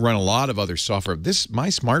 I run a lot of other software. My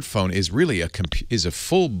smartphone is really a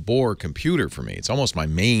full-bore computer for me. It's almost my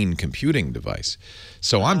main computing device.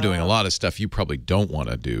 So I'm doing a lot of stuff you probably don't want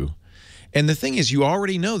to do. And the thing is, you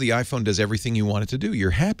already know the iPhone does everything you want it to do.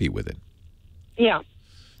 You're happy with it. Yeah.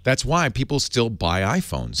 That's why people still buy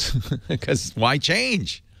iPhones, because why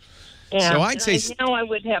change? Yeah. So I'd say now I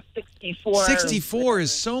would have 64. 64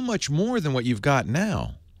 is so much more than what you've got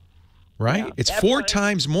now, right? Yeah, it's 4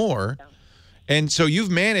 times more. Yeah. And so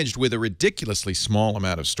you've managed with a ridiculously small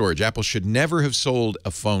amount of storage. Apple should never have sold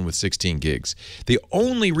a phone with 16 gigs. The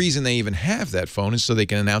only reason they even have that phone is so they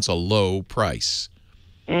can announce a low price.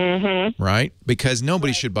 Mm-hmm. Right? Because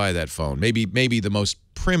nobody should buy that phone. Maybe the most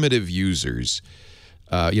primitive users,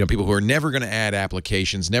 people who are never going to add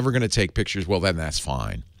applications, never going to take pictures, well, then that's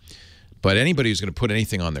fine. But anybody who's going to put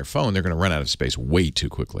anything on their phone, they're going to run out of space way too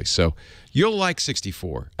quickly. So you'll like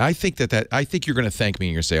 64. I think I think you're going to thank me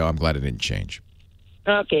and you're going to say, oh, I'm glad it didn't change.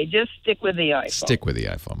 Okay, just stick with the iPhone. Stick with the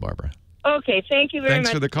iPhone, Barbara. Okay, thank you very much.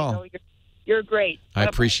 Thanks for the call. You're great. I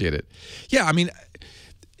appreciate it. Yeah, I mean,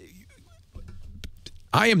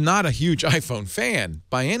 I am not a huge iPhone fan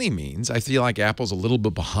by any means. I feel like Apple's a little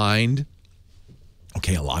bit behind.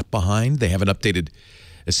 Okay, a lot behind. They haven't updated...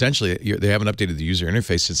 Essentially, they haven't updated the user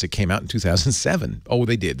interface since it came out in 2007. Oh,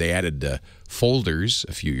 they did. They added folders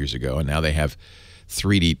a few years ago, and now they have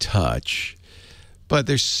 3D Touch. But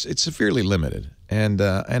it's severely limited, and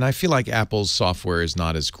I feel like Apple's software is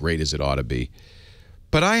not as great as it ought to be.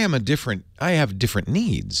 But I have different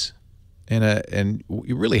needs, and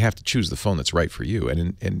you really have to choose the phone that's right for you.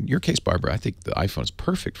 And in your case, Barbara, I think the iPhone is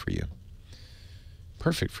perfect for you.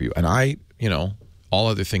 Perfect for you. And all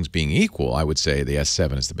other things being equal, I would say the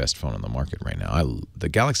S7 is the best phone on the market right now. The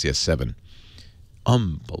Galaxy S7,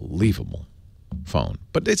 unbelievable phone.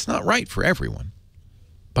 But it's not right for everyone,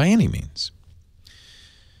 by any means.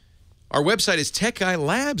 Our website is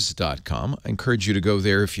techguylabs.com. I encourage you to go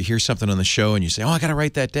there if you hear something on the show and you say, oh, I got to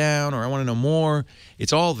write that down, or I want to know more.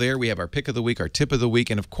 It's all there. We have our pick of the week, our tip of the week,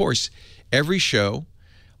 and, of course, every show,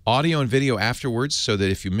 audio and video afterwards, so that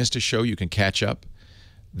if you missed a show, you can catch up.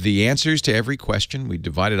 The answers to every question, we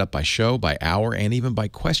divide it up by show, by hour, and even by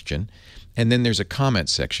question. And then there's a comment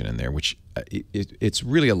section in there, which it's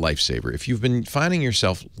really a lifesaver. If you've been finding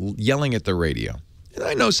yourself yelling at the radio, and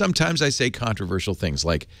I know sometimes I say controversial things,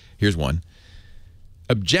 like, here's one.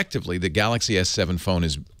 Objectively, the Galaxy S7 phone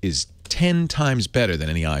is 10 times better than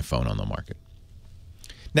any iPhone on the market.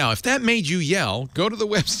 Now, if that made you yell, go to the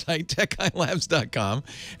website, techguylabs.com,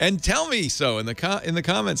 and tell me so in the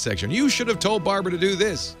comments section. You should have told Barbara to do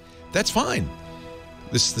this. That's fine.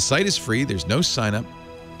 The site is free. There's no sign up.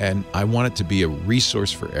 And I want it to be a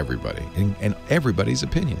resource for everybody and everybody's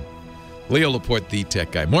opinion. Leo Laporte, the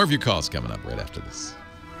tech guy. More of your calls coming up right after this.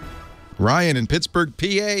 Ryan in Pittsburgh, PA.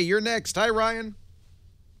 You're next. Hi, Ryan.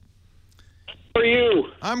 How are you?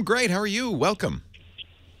 I'm great. How are you? Welcome.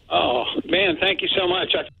 Oh, man, thank you so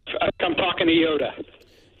much. I'm talking to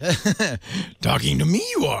Yoda. Talking to me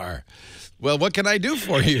you are. Well, what can I do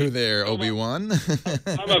for you there, Obi-Wan?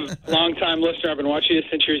 I'm a long-time listener. I've been watching you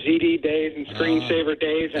since your ZD days and screensaver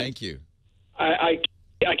days. And thank you. I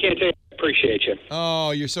can't say I appreciate you.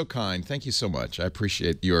 Oh, you're so kind. Thank you so much. I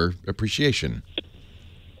appreciate your appreciation.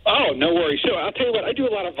 Oh, no worries. So I'll tell you what, I do a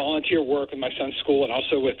lot of volunteer work with my son's school and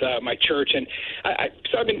also with my church. And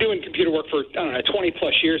so I've been doing computer work for,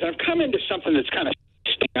 20-plus years. And I've come into something that's kind of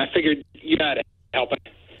I figured you got to help it.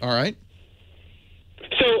 All right.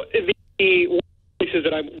 So the places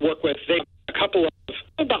that I work with, they have a couple of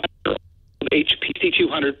about HP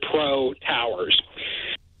 200 Pro towers.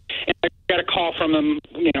 And I got a call from them,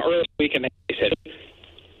 earlier this week, and they said,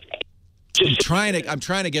 I'm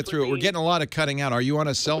trying to get through it. We're getting a lot of cutting out. Are you on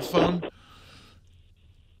a cell phone?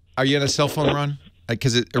 Are you on a cell phone, Ryan?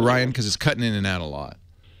 Ryan, because it's cutting in and out a lot.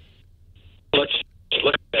 Let's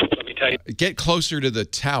look at it. Let me tell you. Get closer to the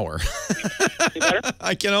tower. Any better?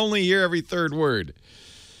 I can only hear every third word. Is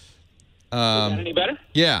that any better?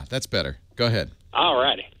 Yeah, that's better. Go ahead. All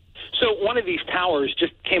righty. So one of these towers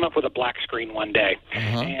just came up with a black screen one day,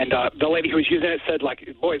 and the lady who was using it said,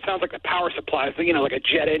 boy, it sounds like the power supply is, like a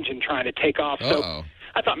jet engine trying to take off. So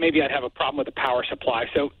I thought maybe I'd have a problem with the power supply.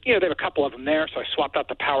 So, they have a couple of them there, so I swapped out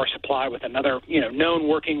the power supply with another, known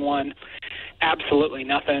working one. Absolutely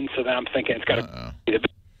nothing. So then I'm thinking it's got to be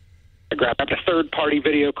I grabbed a third-party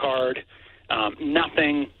video card,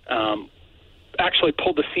 nothing. Actually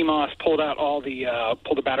pulled the CMOS, pulled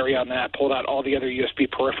the battery on that, pulled out all the other USB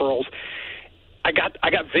peripherals. I got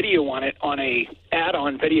video on it on a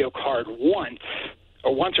add-on video card once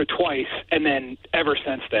or once or twice, and then ever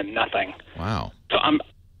since then, nothing. Wow. So I'm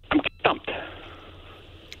stumped.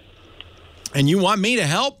 And you want me to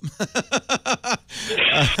help?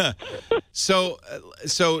 So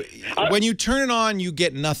when you turn it on, you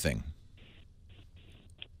get nothing.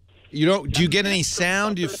 You don't? Do you get any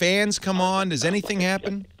sound? Do fans come on? Does anything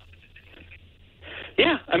happen?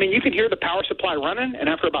 Yeah, I mean, you can hear the power supply running, and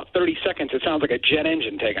after about 30 seconds, it sounds like a jet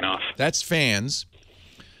engine taking off. That's fans,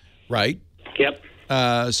 right? Yep.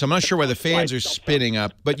 So I'm not sure why the fans are spinning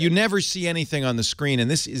up, but you never see anything on the screen, and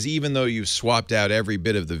this is even though you've swapped out every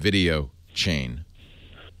bit of the video chain.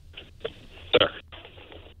 Sure.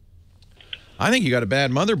 I think you got a bad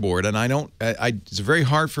motherboard, and it's very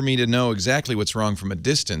hard for me to know exactly what's wrong from a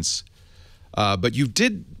distance, but you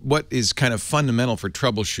did what is kind of fundamental for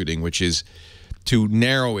troubleshooting, which is to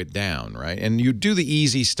narrow it down, right? And you do the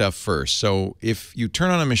easy stuff first. So if you turn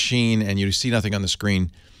on a machine and you see nothing on the screen,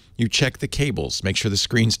 you check the cables, make sure the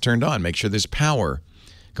screen's turned on, make sure there's power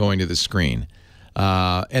going to the screen.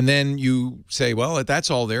 And then you say, well, that's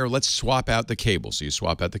all there. Let's swap out the cable. So you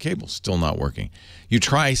swap out the cable, still not working. You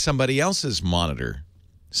try somebody else's monitor,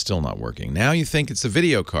 still not working. Now you think it's the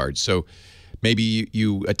video card. So maybe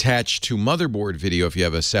you attach to motherboard video if you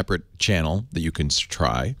have a separate channel that you can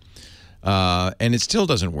try. And it still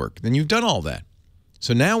doesn't work. Then you've done all that.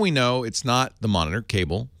 So now we know it's not the monitor,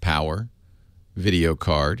 cable, power, video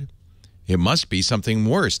card. It must be something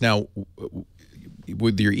worse. Now,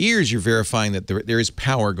 with your ears, you're verifying that there is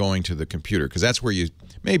power going to the computer, because that's where you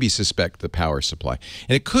maybe suspect the power supply.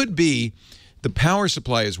 And it could be the power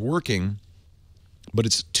supply is working, but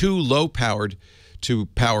it's too low powered to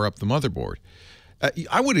power up the motherboard.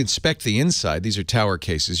 I would inspect the inside. These are tower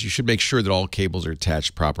cases. You should make sure that all cables are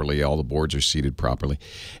attached properly, all the boards are seated properly.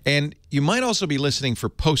 And you might also be listening for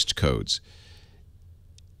post codes.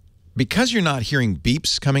 Because you're not hearing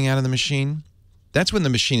beeps coming out of the machine, that's when the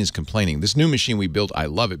machine is complaining. This new machine we built, I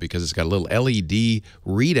love it because it's got a little LED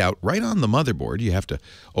readout right on the motherboard. You have to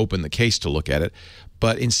open the case to look at it.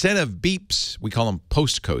 But instead of beeps, we call them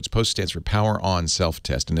post codes. Post stands for power on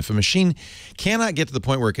self-test. And if a machine cannot get to the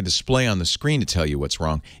point where it can display on the screen to tell you what's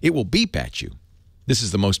wrong, it will beep at you. This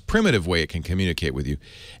is the most primitive way it can communicate with you.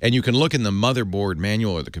 And you can look in the motherboard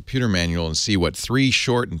manual or the computer manual and see what 3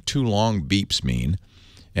 short and 2 long beeps mean.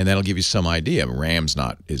 And that'll give you some idea. RAM's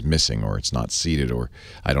is missing, or it's not seated, or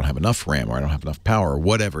I don't have enough RAM, or I don't have enough power, or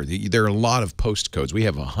whatever. There are a lot of post codes. We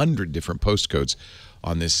have 100 different post codes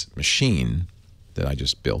on this machine that I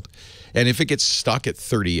just built. And if it gets stuck at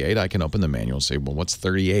 38, I can open the manual and say, well, what's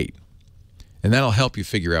 38? And that'll help you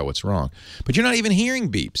figure out what's wrong. But you're not even hearing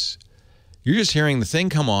beeps. You're just hearing the thing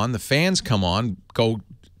come on, the fans come on, go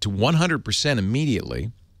to 100%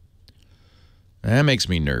 immediately. That makes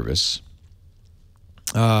me nervous.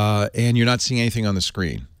 And you're not seeing anything on the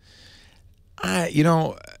screen. You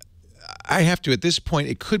know, I have to, at this point,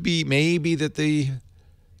 it could be maybe that the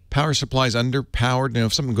power supply is underpowered. You know,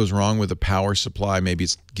 if something goes wrong with the power supply, maybe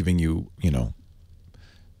it's giving you,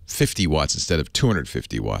 50 watts instead of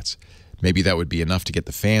 250 watts. Maybe that would be enough to get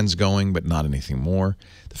the fans going, but not anything more.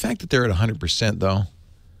 The fact that they're at 100%, though,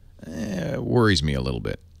 worries me a little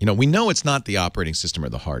bit. You know, we know it's not the operating system or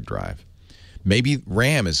the hard drive. Maybe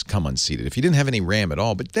RAM has come unseated. If you didn't have any RAM at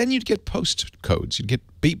all, but then you'd get post codes. You'd get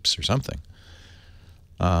beeps or something.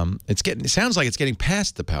 It sounds like it's getting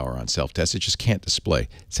past the power on self-test. It just can't display.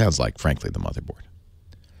 It sounds like, frankly, the motherboard.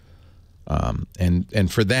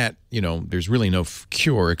 And for that, there's really no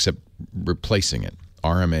cure except replacing it,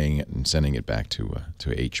 RMAing it, and sending it back to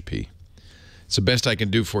HP. It's the best I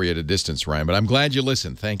can do for you at a distance, Ryan, but I'm glad you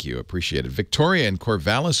listened. Thank you. Appreciate it. Victoria in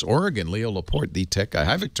Corvallis, Oregon. Leo Laporte, the tech guy.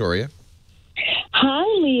 Hi, Victoria. Hi,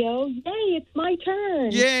 Leo. Yay, it's my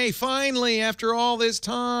turn. Yay, finally, after all this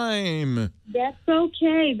time. That's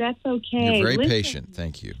okay. That's okay. You're very patient.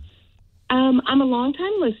 Thank you. I'm a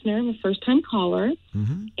long-time listener. I'm a first-time caller.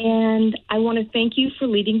 And I want to thank you for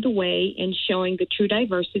leading the way in showing the true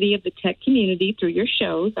diversity of the tech community through your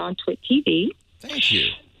shows on Twit TV. Thank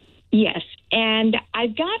you. Yes. And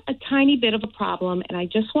I've got a tiny bit of a problem, and I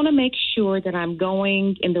just want to make sure that I'm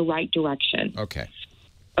going in the right direction. Okay.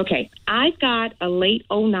 Okay, I've got a late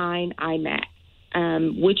 09 iMac,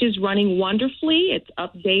 which is running wonderfully. It's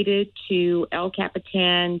updated to El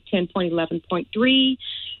Capitan 10.11.3.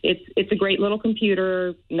 It's a great little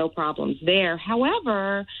computer, no problems there.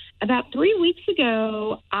 However, about 3 weeks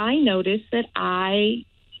ago, I noticed that I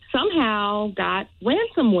somehow got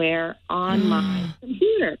ransomware on my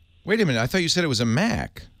computer. Wait a minute. I thought you said it was a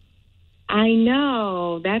Mac. I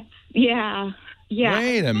know. Yeah.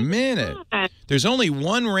 Wait a minute. There's only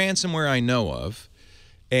one ransomware I know of.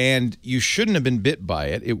 And you shouldn't have been bit by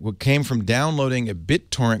it. It came from downloading a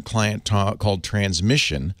BitTorrent client called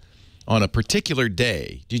Transmission on a particular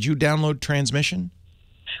day. Did you download Transmission?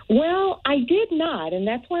 Well, I did not, and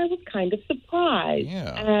that's why I was kind of surprised.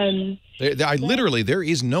 Yeah. Literally, there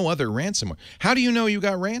is no other ransomware. How do you know you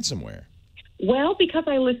got ransomware? Well, because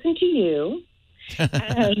I listened to you.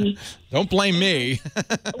 Don't blame me.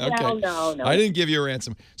 Okay. Well, no. I didn't give you a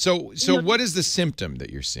ransom. So what is the symptom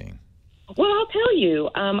that you're seeing? Well, I'll tell you.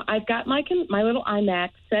 I've got my little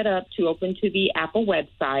iMac set up to open to the Apple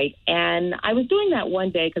website, and I was doing that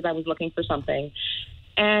one day because I was looking for something,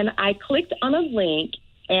 and I clicked on a link,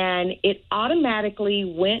 and it automatically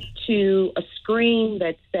went to a screen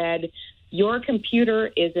that said, your computer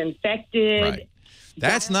is infected. Right.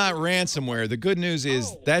 That's not ransomware. The good news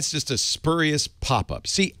is that's just a spurious pop-up.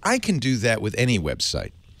 See, I can do that with any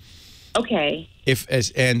website. Okay.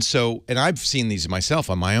 And I've seen these myself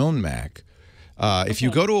on my own Mac. If you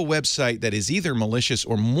go to a website that is either malicious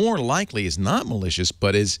or more likely is not malicious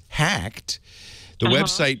but is hacked, the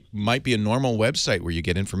website might be a normal website where you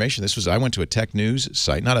get information. I went to a tech news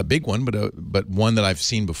site, not a big one, but one that I've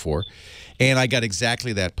seen before, and I got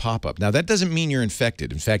exactly that pop-up. Now, that doesn't mean you're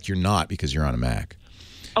infected. In fact, you're not because you're on a Mac.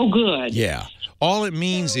 Oh, good. Yeah. All it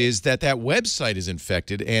means is that website is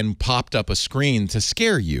infected and popped up a screen to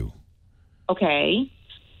scare you. Okay.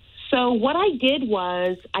 So what I did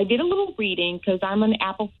was I did a little reading because I'm an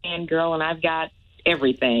Apple fangirl and I've got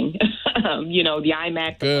everything. The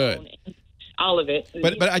iMac, good, the phone, all of it.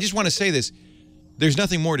 But I just want to say this. There's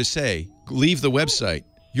nothing more to say. Leave the website.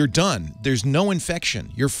 You're done. There's no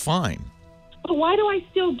infection. You're fine. But why do I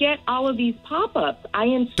still get all of these pop-ups?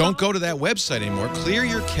 Don't go to that website anymore. Clear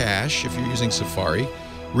your cache if you're using Safari.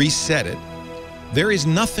 Reset it. There is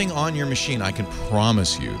nothing on your machine, I can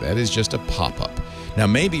promise you. That is just a pop-up. Now,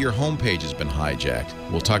 maybe your homepage has been hijacked.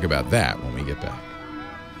 We'll talk about that when we get back.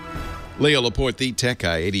 Leo Laporte, the tech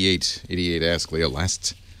guy, 8888 Ask Leo.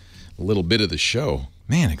 Last little bit of the show.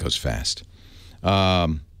 Man, it goes fast.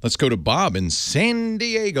 Let's go to Bob in San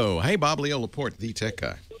Diego. Hey, Bob, Leo Laporte, the tech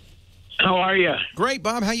guy. How are you? Great,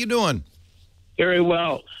 Bob. How you doing? Very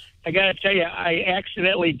well. I got to tell you, I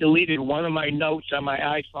accidentally deleted one of my notes on my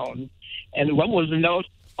iPhone. And what was the note?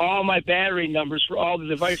 All my battery numbers for all the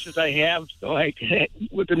devices I have, so I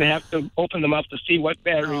wouldn't have to open them up to see what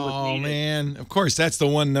battery was needed. Oh, man. Of course, that's the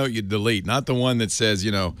one note you delete, not the one that says,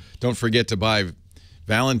 don't forget to buy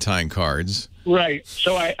Valentine cards. Right.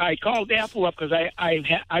 So I called Apple up because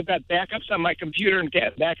I've got backups on my computer and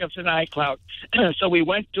backups in iCloud. So we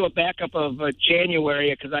went to a backup of January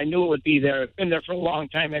because I knew it would be there. It's been there for a long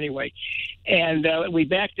time anyway. And we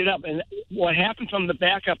backed it up. And what happened from the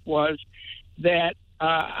backup was that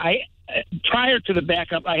prior to the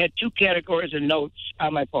backup, I had two categories of notes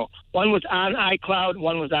on my phone. One was on iCloud,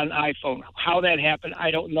 one was on iPhone. How that happened,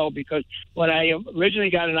 I don't know, because when I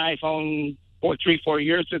originally got an iPhone 4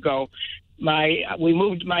 years ago, we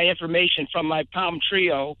moved my information from my Palm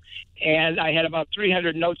Trio, and I had about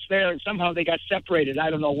 300 notes there, and somehow they got separated. I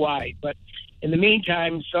don't know why, but in the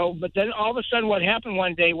meantime, but then all of a sudden what happened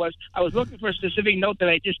one day was I was looking for a specific note that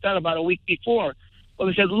I just done about a week before. Well,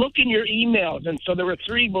 it said, look in your emails. And so there were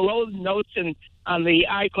three below notes on the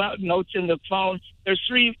iCloud notes in the phone. There's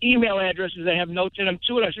 3 email addresses that have notes in them,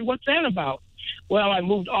 too. And I said, what's that about? Well, I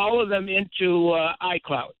moved all of them into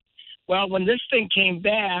iCloud. Well, when this thing came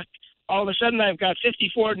back, all of a sudden I've got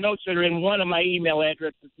 54 notes that are in one of my email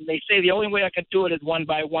addresses. And they say the only way I can do it is one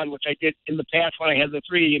by one, which I did in the past when I had the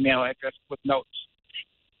 3 email addresses with notes.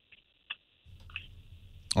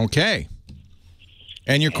 Okay.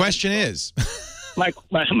 And your question is? My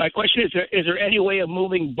question is there any way of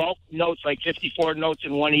moving bulk notes, like 54 notes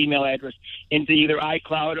in one email address, into either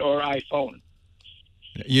iCloud or iPhone?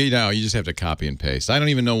 You just have to copy and paste. I don't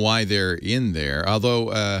even know why they're in there,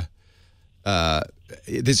 although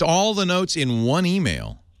there's all the notes in one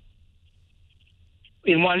email.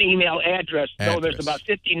 In one email address. So there's about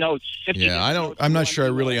 50 notes. 50 I'm not sure I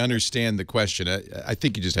really understand the question. I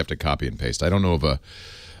think you just have to copy and paste. I don't know of a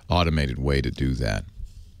automated way to do that.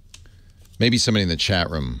 Maybe somebody in the chat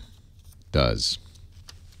room does.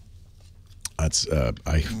 That's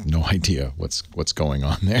I have no idea what's going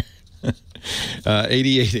on there.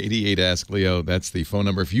 8888 Ask Leo. That's the phone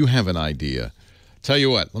number. If you have an idea, tell you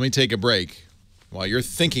what. Let me take a break while you're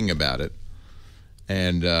thinking about it,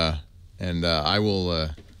 and I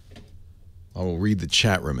will read the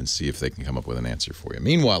chat room and see if they can come up with an answer for you.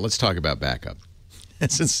 Meanwhile, let's talk about backup,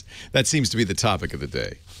 since that seems to be the topic of the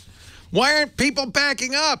day. Why aren't people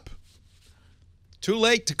backing up? Too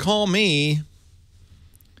late to call me.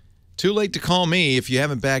 Too late to call me if you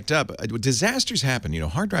haven't backed up. Disasters happen.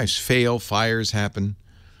 Hard drives fail. Fires happen.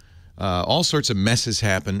 All sorts of messes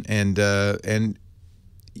happen, and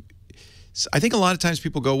I think a lot of times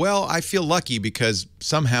people go, well, I feel lucky because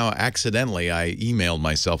somehow accidentally I emailed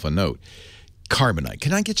myself a note. Carbonite.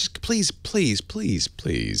 Can I get just please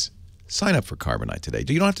sign up for Carbonite today?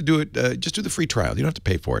 You don't have to do it. Just do the free trial. You don't have to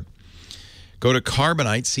pay for it. Go to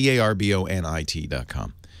Carbonite,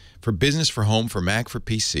 Carbonite.com. For business, for home, for Mac, for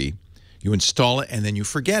PC. You install it and then you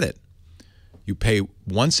forget it. You pay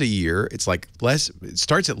once a year. It's like it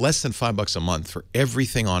starts at less than $5 a month for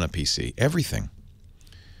everything on a PC. Everything.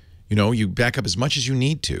 You know, you back up as much as you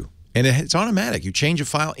need to. And it's automatic. You change a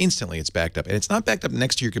file, instantly it's backed up. And it's not backed up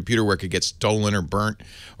next to your computer where it could get stolen or burnt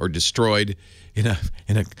or destroyed in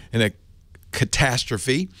a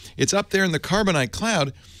catastrophe. It's up there in the Carbonite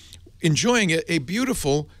cloud, enjoying a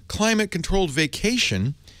beautiful climate-controlled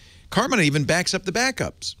vacation. Carbonite even backs up the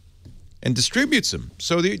backups and distributes them.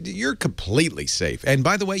 So you're completely safe. And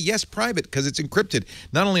by the way, yes, private, because it's encrypted,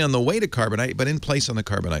 not only on the way to Carbonite, but in place on the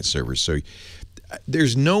Carbonite servers. So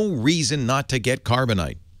there's no reason not to get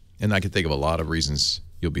Carbonite. And I can think of a lot of reasons.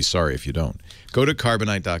 You'll be sorry if you don't. Go to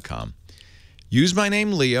Carbonite.com. Use my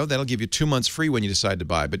name, Leo. That'll give you 2 months free when you decide to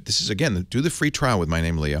buy. But this is, again, do the free trial with my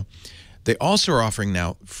name, Leo. They also are offering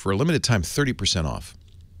now, for a limited time, 30% off.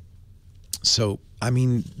 So, I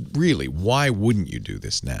mean, really, why wouldn't you do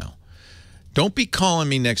this now? Don't be calling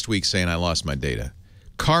me next week saying I lost my data.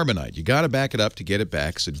 Carbonite, you got to back it up to get it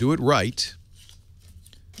back. So do it right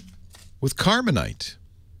with Carbonite.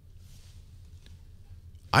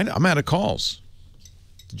 I'm out of calls.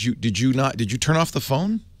 Did you turn off the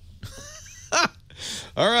phone?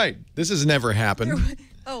 All right. This has never happened.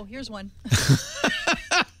 Oh, here's one.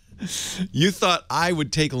 You thought I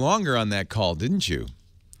would take longer on that call, didn't you?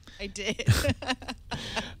 I did.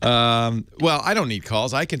 Well, I don't need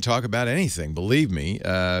calls. I can talk about anything, believe me.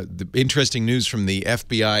 The interesting news from the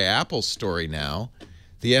FBI Apple story now.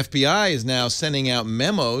 The FBI is now sending out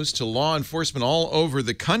memos to law enforcement all over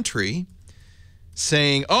the country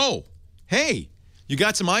saying, oh, hey, you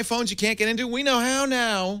got some iPhones you can't get into? We know how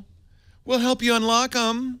now. We'll help you unlock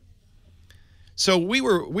them. So we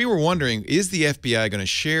were wondering, is the FBI going to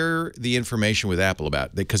share the information with Apple about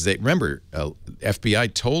it? Because remember,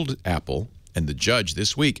 FBI told Apple and the judge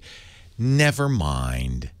this week, never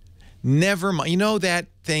mind. Never mind. You know that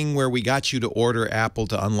thing where we got you to order Apple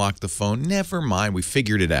to unlock the phone? Never mind. We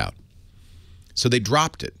figured it out. So they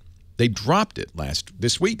dropped it. They dropped it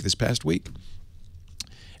this past week.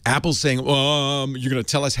 Apple's saying, you're going to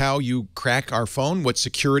tell us how you crack our phone, what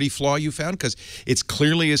security flaw you found? Because it's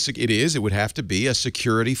clearly, it would have to be a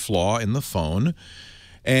security flaw in the phone.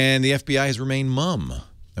 And the FBI has remained mum.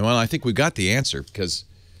 And well, I think we've got the answer because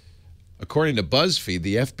according to BuzzFeed,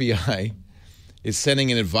 the FBI is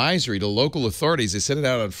sending an advisory to local authorities. They sent it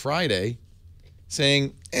out on Friday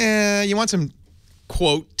saying, you want some,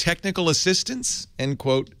 quote, technical assistance, end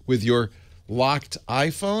quote, with your locked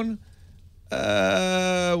iPhone?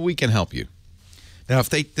 We can help you. Now,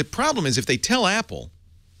 the problem is if they tell Apple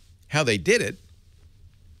how they did it,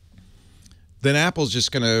 then Apple's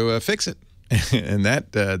just going to fix it, and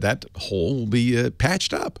that hole will be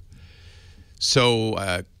patched up.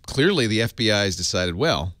 So clearly, the FBI has decided,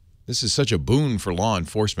 well, this is such a boon for law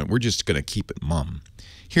enforcement. We're just going to keep it mum.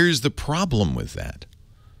 Here's the problem with that.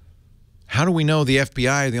 How do we know the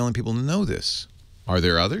FBI are the only people who know this? Are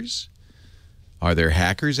there others? Are there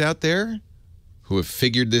hackers out there who have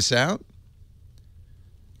figured this out?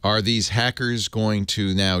 Are these hackers going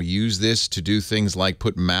to now use this to do things like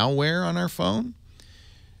put malware on our phone?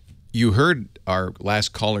 You heard our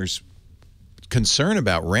last caller's concern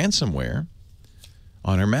about ransomware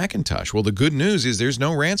on her Macintosh. Well, the good news is there's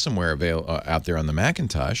no ransomware out there on the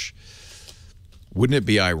Macintosh. Wouldn't it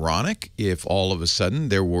be ironic if all of a sudden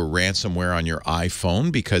there were ransomware on your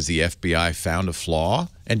iPhone because the FBI found a flaw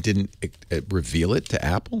and didn't reveal it to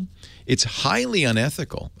Apple? It's highly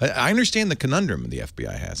unethical. I understand the conundrum the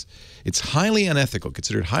FBI has. It's highly unethical,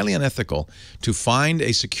 considered highly unethical, to find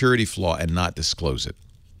a security flaw and not disclose it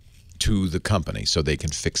to the company so they can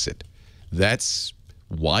fix it. That's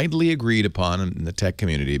widely agreed upon in the tech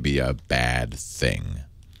community to be a bad thing.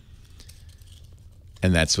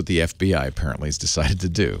 And that's what the FBI apparently has decided to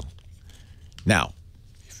do. Now,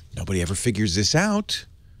 if nobody ever figures this out,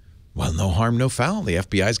 well, no harm, no foul. The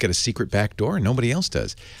FBI's got a secret back door and nobody else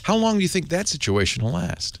does. How long do you think that situation will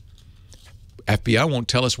last? FBI won't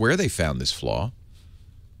tell us where they found this flaw.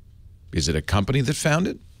 Is it a company that found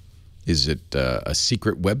it? Is it a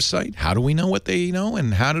secret website? How do we know what they know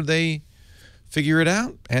and how do they figure it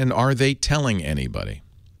out? And are they telling anybody?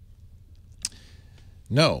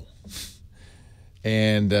 No.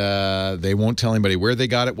 And they won't tell anybody where they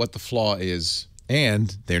got it, what the flaw is.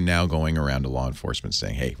 And they're now going around to law enforcement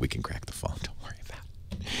saying, hey, we can crack the phone. Don't worry about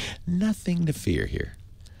it. Nothing to fear here.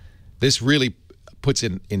 This really puts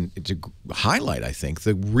in to highlight, I think,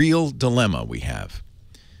 the real dilemma we have.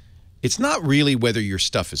 It's not really whether your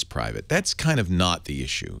stuff is private. That's kind of not the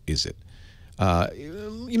issue, is it?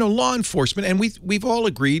 You know, law enforcement, and we've all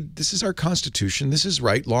agreed this is our Constitution. This is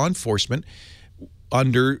right. Law enforcement,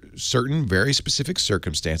 under certain very specific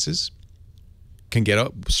circumstances, can get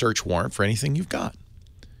a search warrant for anything you've got,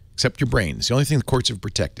 except your brain. It's the only thing the courts have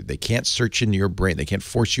protected. They can't search into your brain. They can't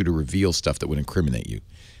force you to reveal stuff that would incriminate you.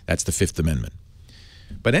 That's the Fifth Amendment.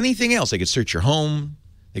 But anything else, they could search your home.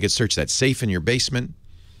 They could search that safe in your basement.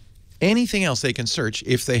 Anything else they can search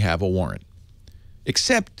if they have a warrant.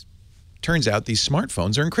 Except, turns out these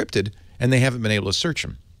smartphones are encrypted and they haven't been able to search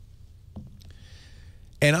them.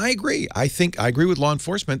 And I agree. I agree with law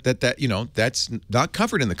enforcement that you know, that's not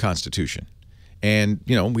covered in the Constitution. And,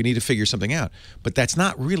 you know, we need to figure something out. But that's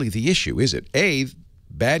not really the issue, is it? A,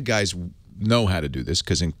 bad guys know how to do this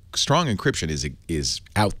because strong encryption is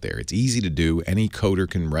out there. It's easy to do. Any coder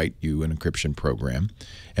can write you an encryption program.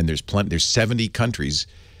 And there's 70 countries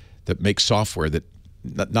that make software that,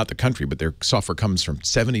 not the country, but their software comes from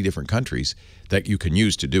 70 different countries that you can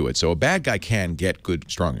use to do it. So a bad guy can get good,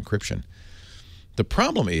 strong encryption. The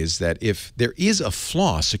problem is that if there is a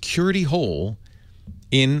flaw, security hole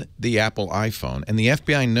in the Apple iPhone, and the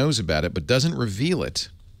FBI knows about it but doesn't reveal it,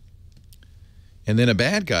 and then a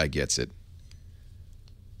bad guy gets it,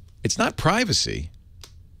 it's not privacy.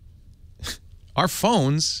 Our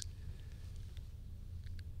phones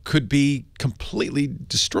could be completely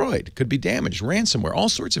destroyed, could be damaged, ransomware, all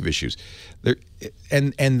sorts of issues.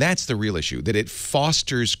 And that's the real issue, that it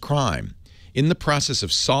fosters crime. In the process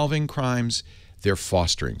of solving crimes, they're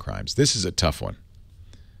fostering crimes. This is a tough one.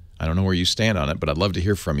 I don't know where you stand on it, but I'd love to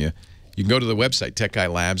hear from you. You can go to the website,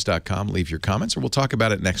 techguylabs.com, leave your comments, or we'll talk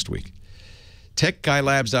about it next week.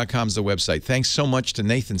 techguylabs.com is the website. Thanks so much to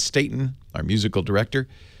Nathan Staten, our musical director,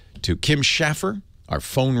 to Kim Schaffer, our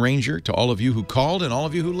phone ranger, to all of you who called and all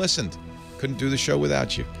of you who listened. Couldn't do the show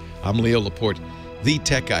without you. I'm Leo Laporte, the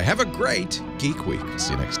Tech Guy. Have a great Geek Week.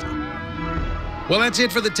 See you next time. Well, that's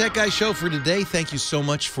it for the Tech Guy Show for today. Thank you so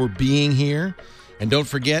much for being here. And don't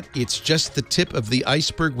forget, it's just the tip of the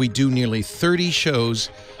iceberg. We do nearly 30 shows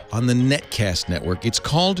on the Netcast network. It's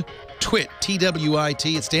called TWIT,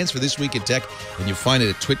 T-W-I-T. It stands for This Week in Tech, and you'll find it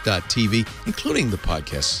at twit.tv, including the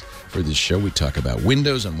podcasts for this show. We talk about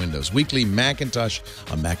Windows on Windows Weekly, Macintosh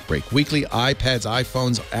on Mac Break Weekly, iPads,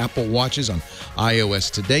 iPhones, Apple Watches on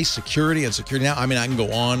iOS Today, security on Security Now. I mean, I can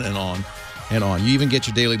go on and on and on. You even get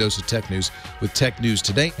your daily dose of tech news with Tech News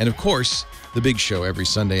Today. And, of course, the big show every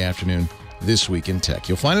Sunday afternoon, This Week in Tech.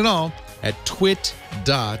 You'll find it all at twit.tv.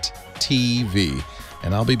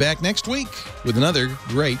 And I'll be back next week with another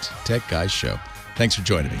great Tech Guys show. Thanks for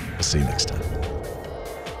joining me. I'll see you next time.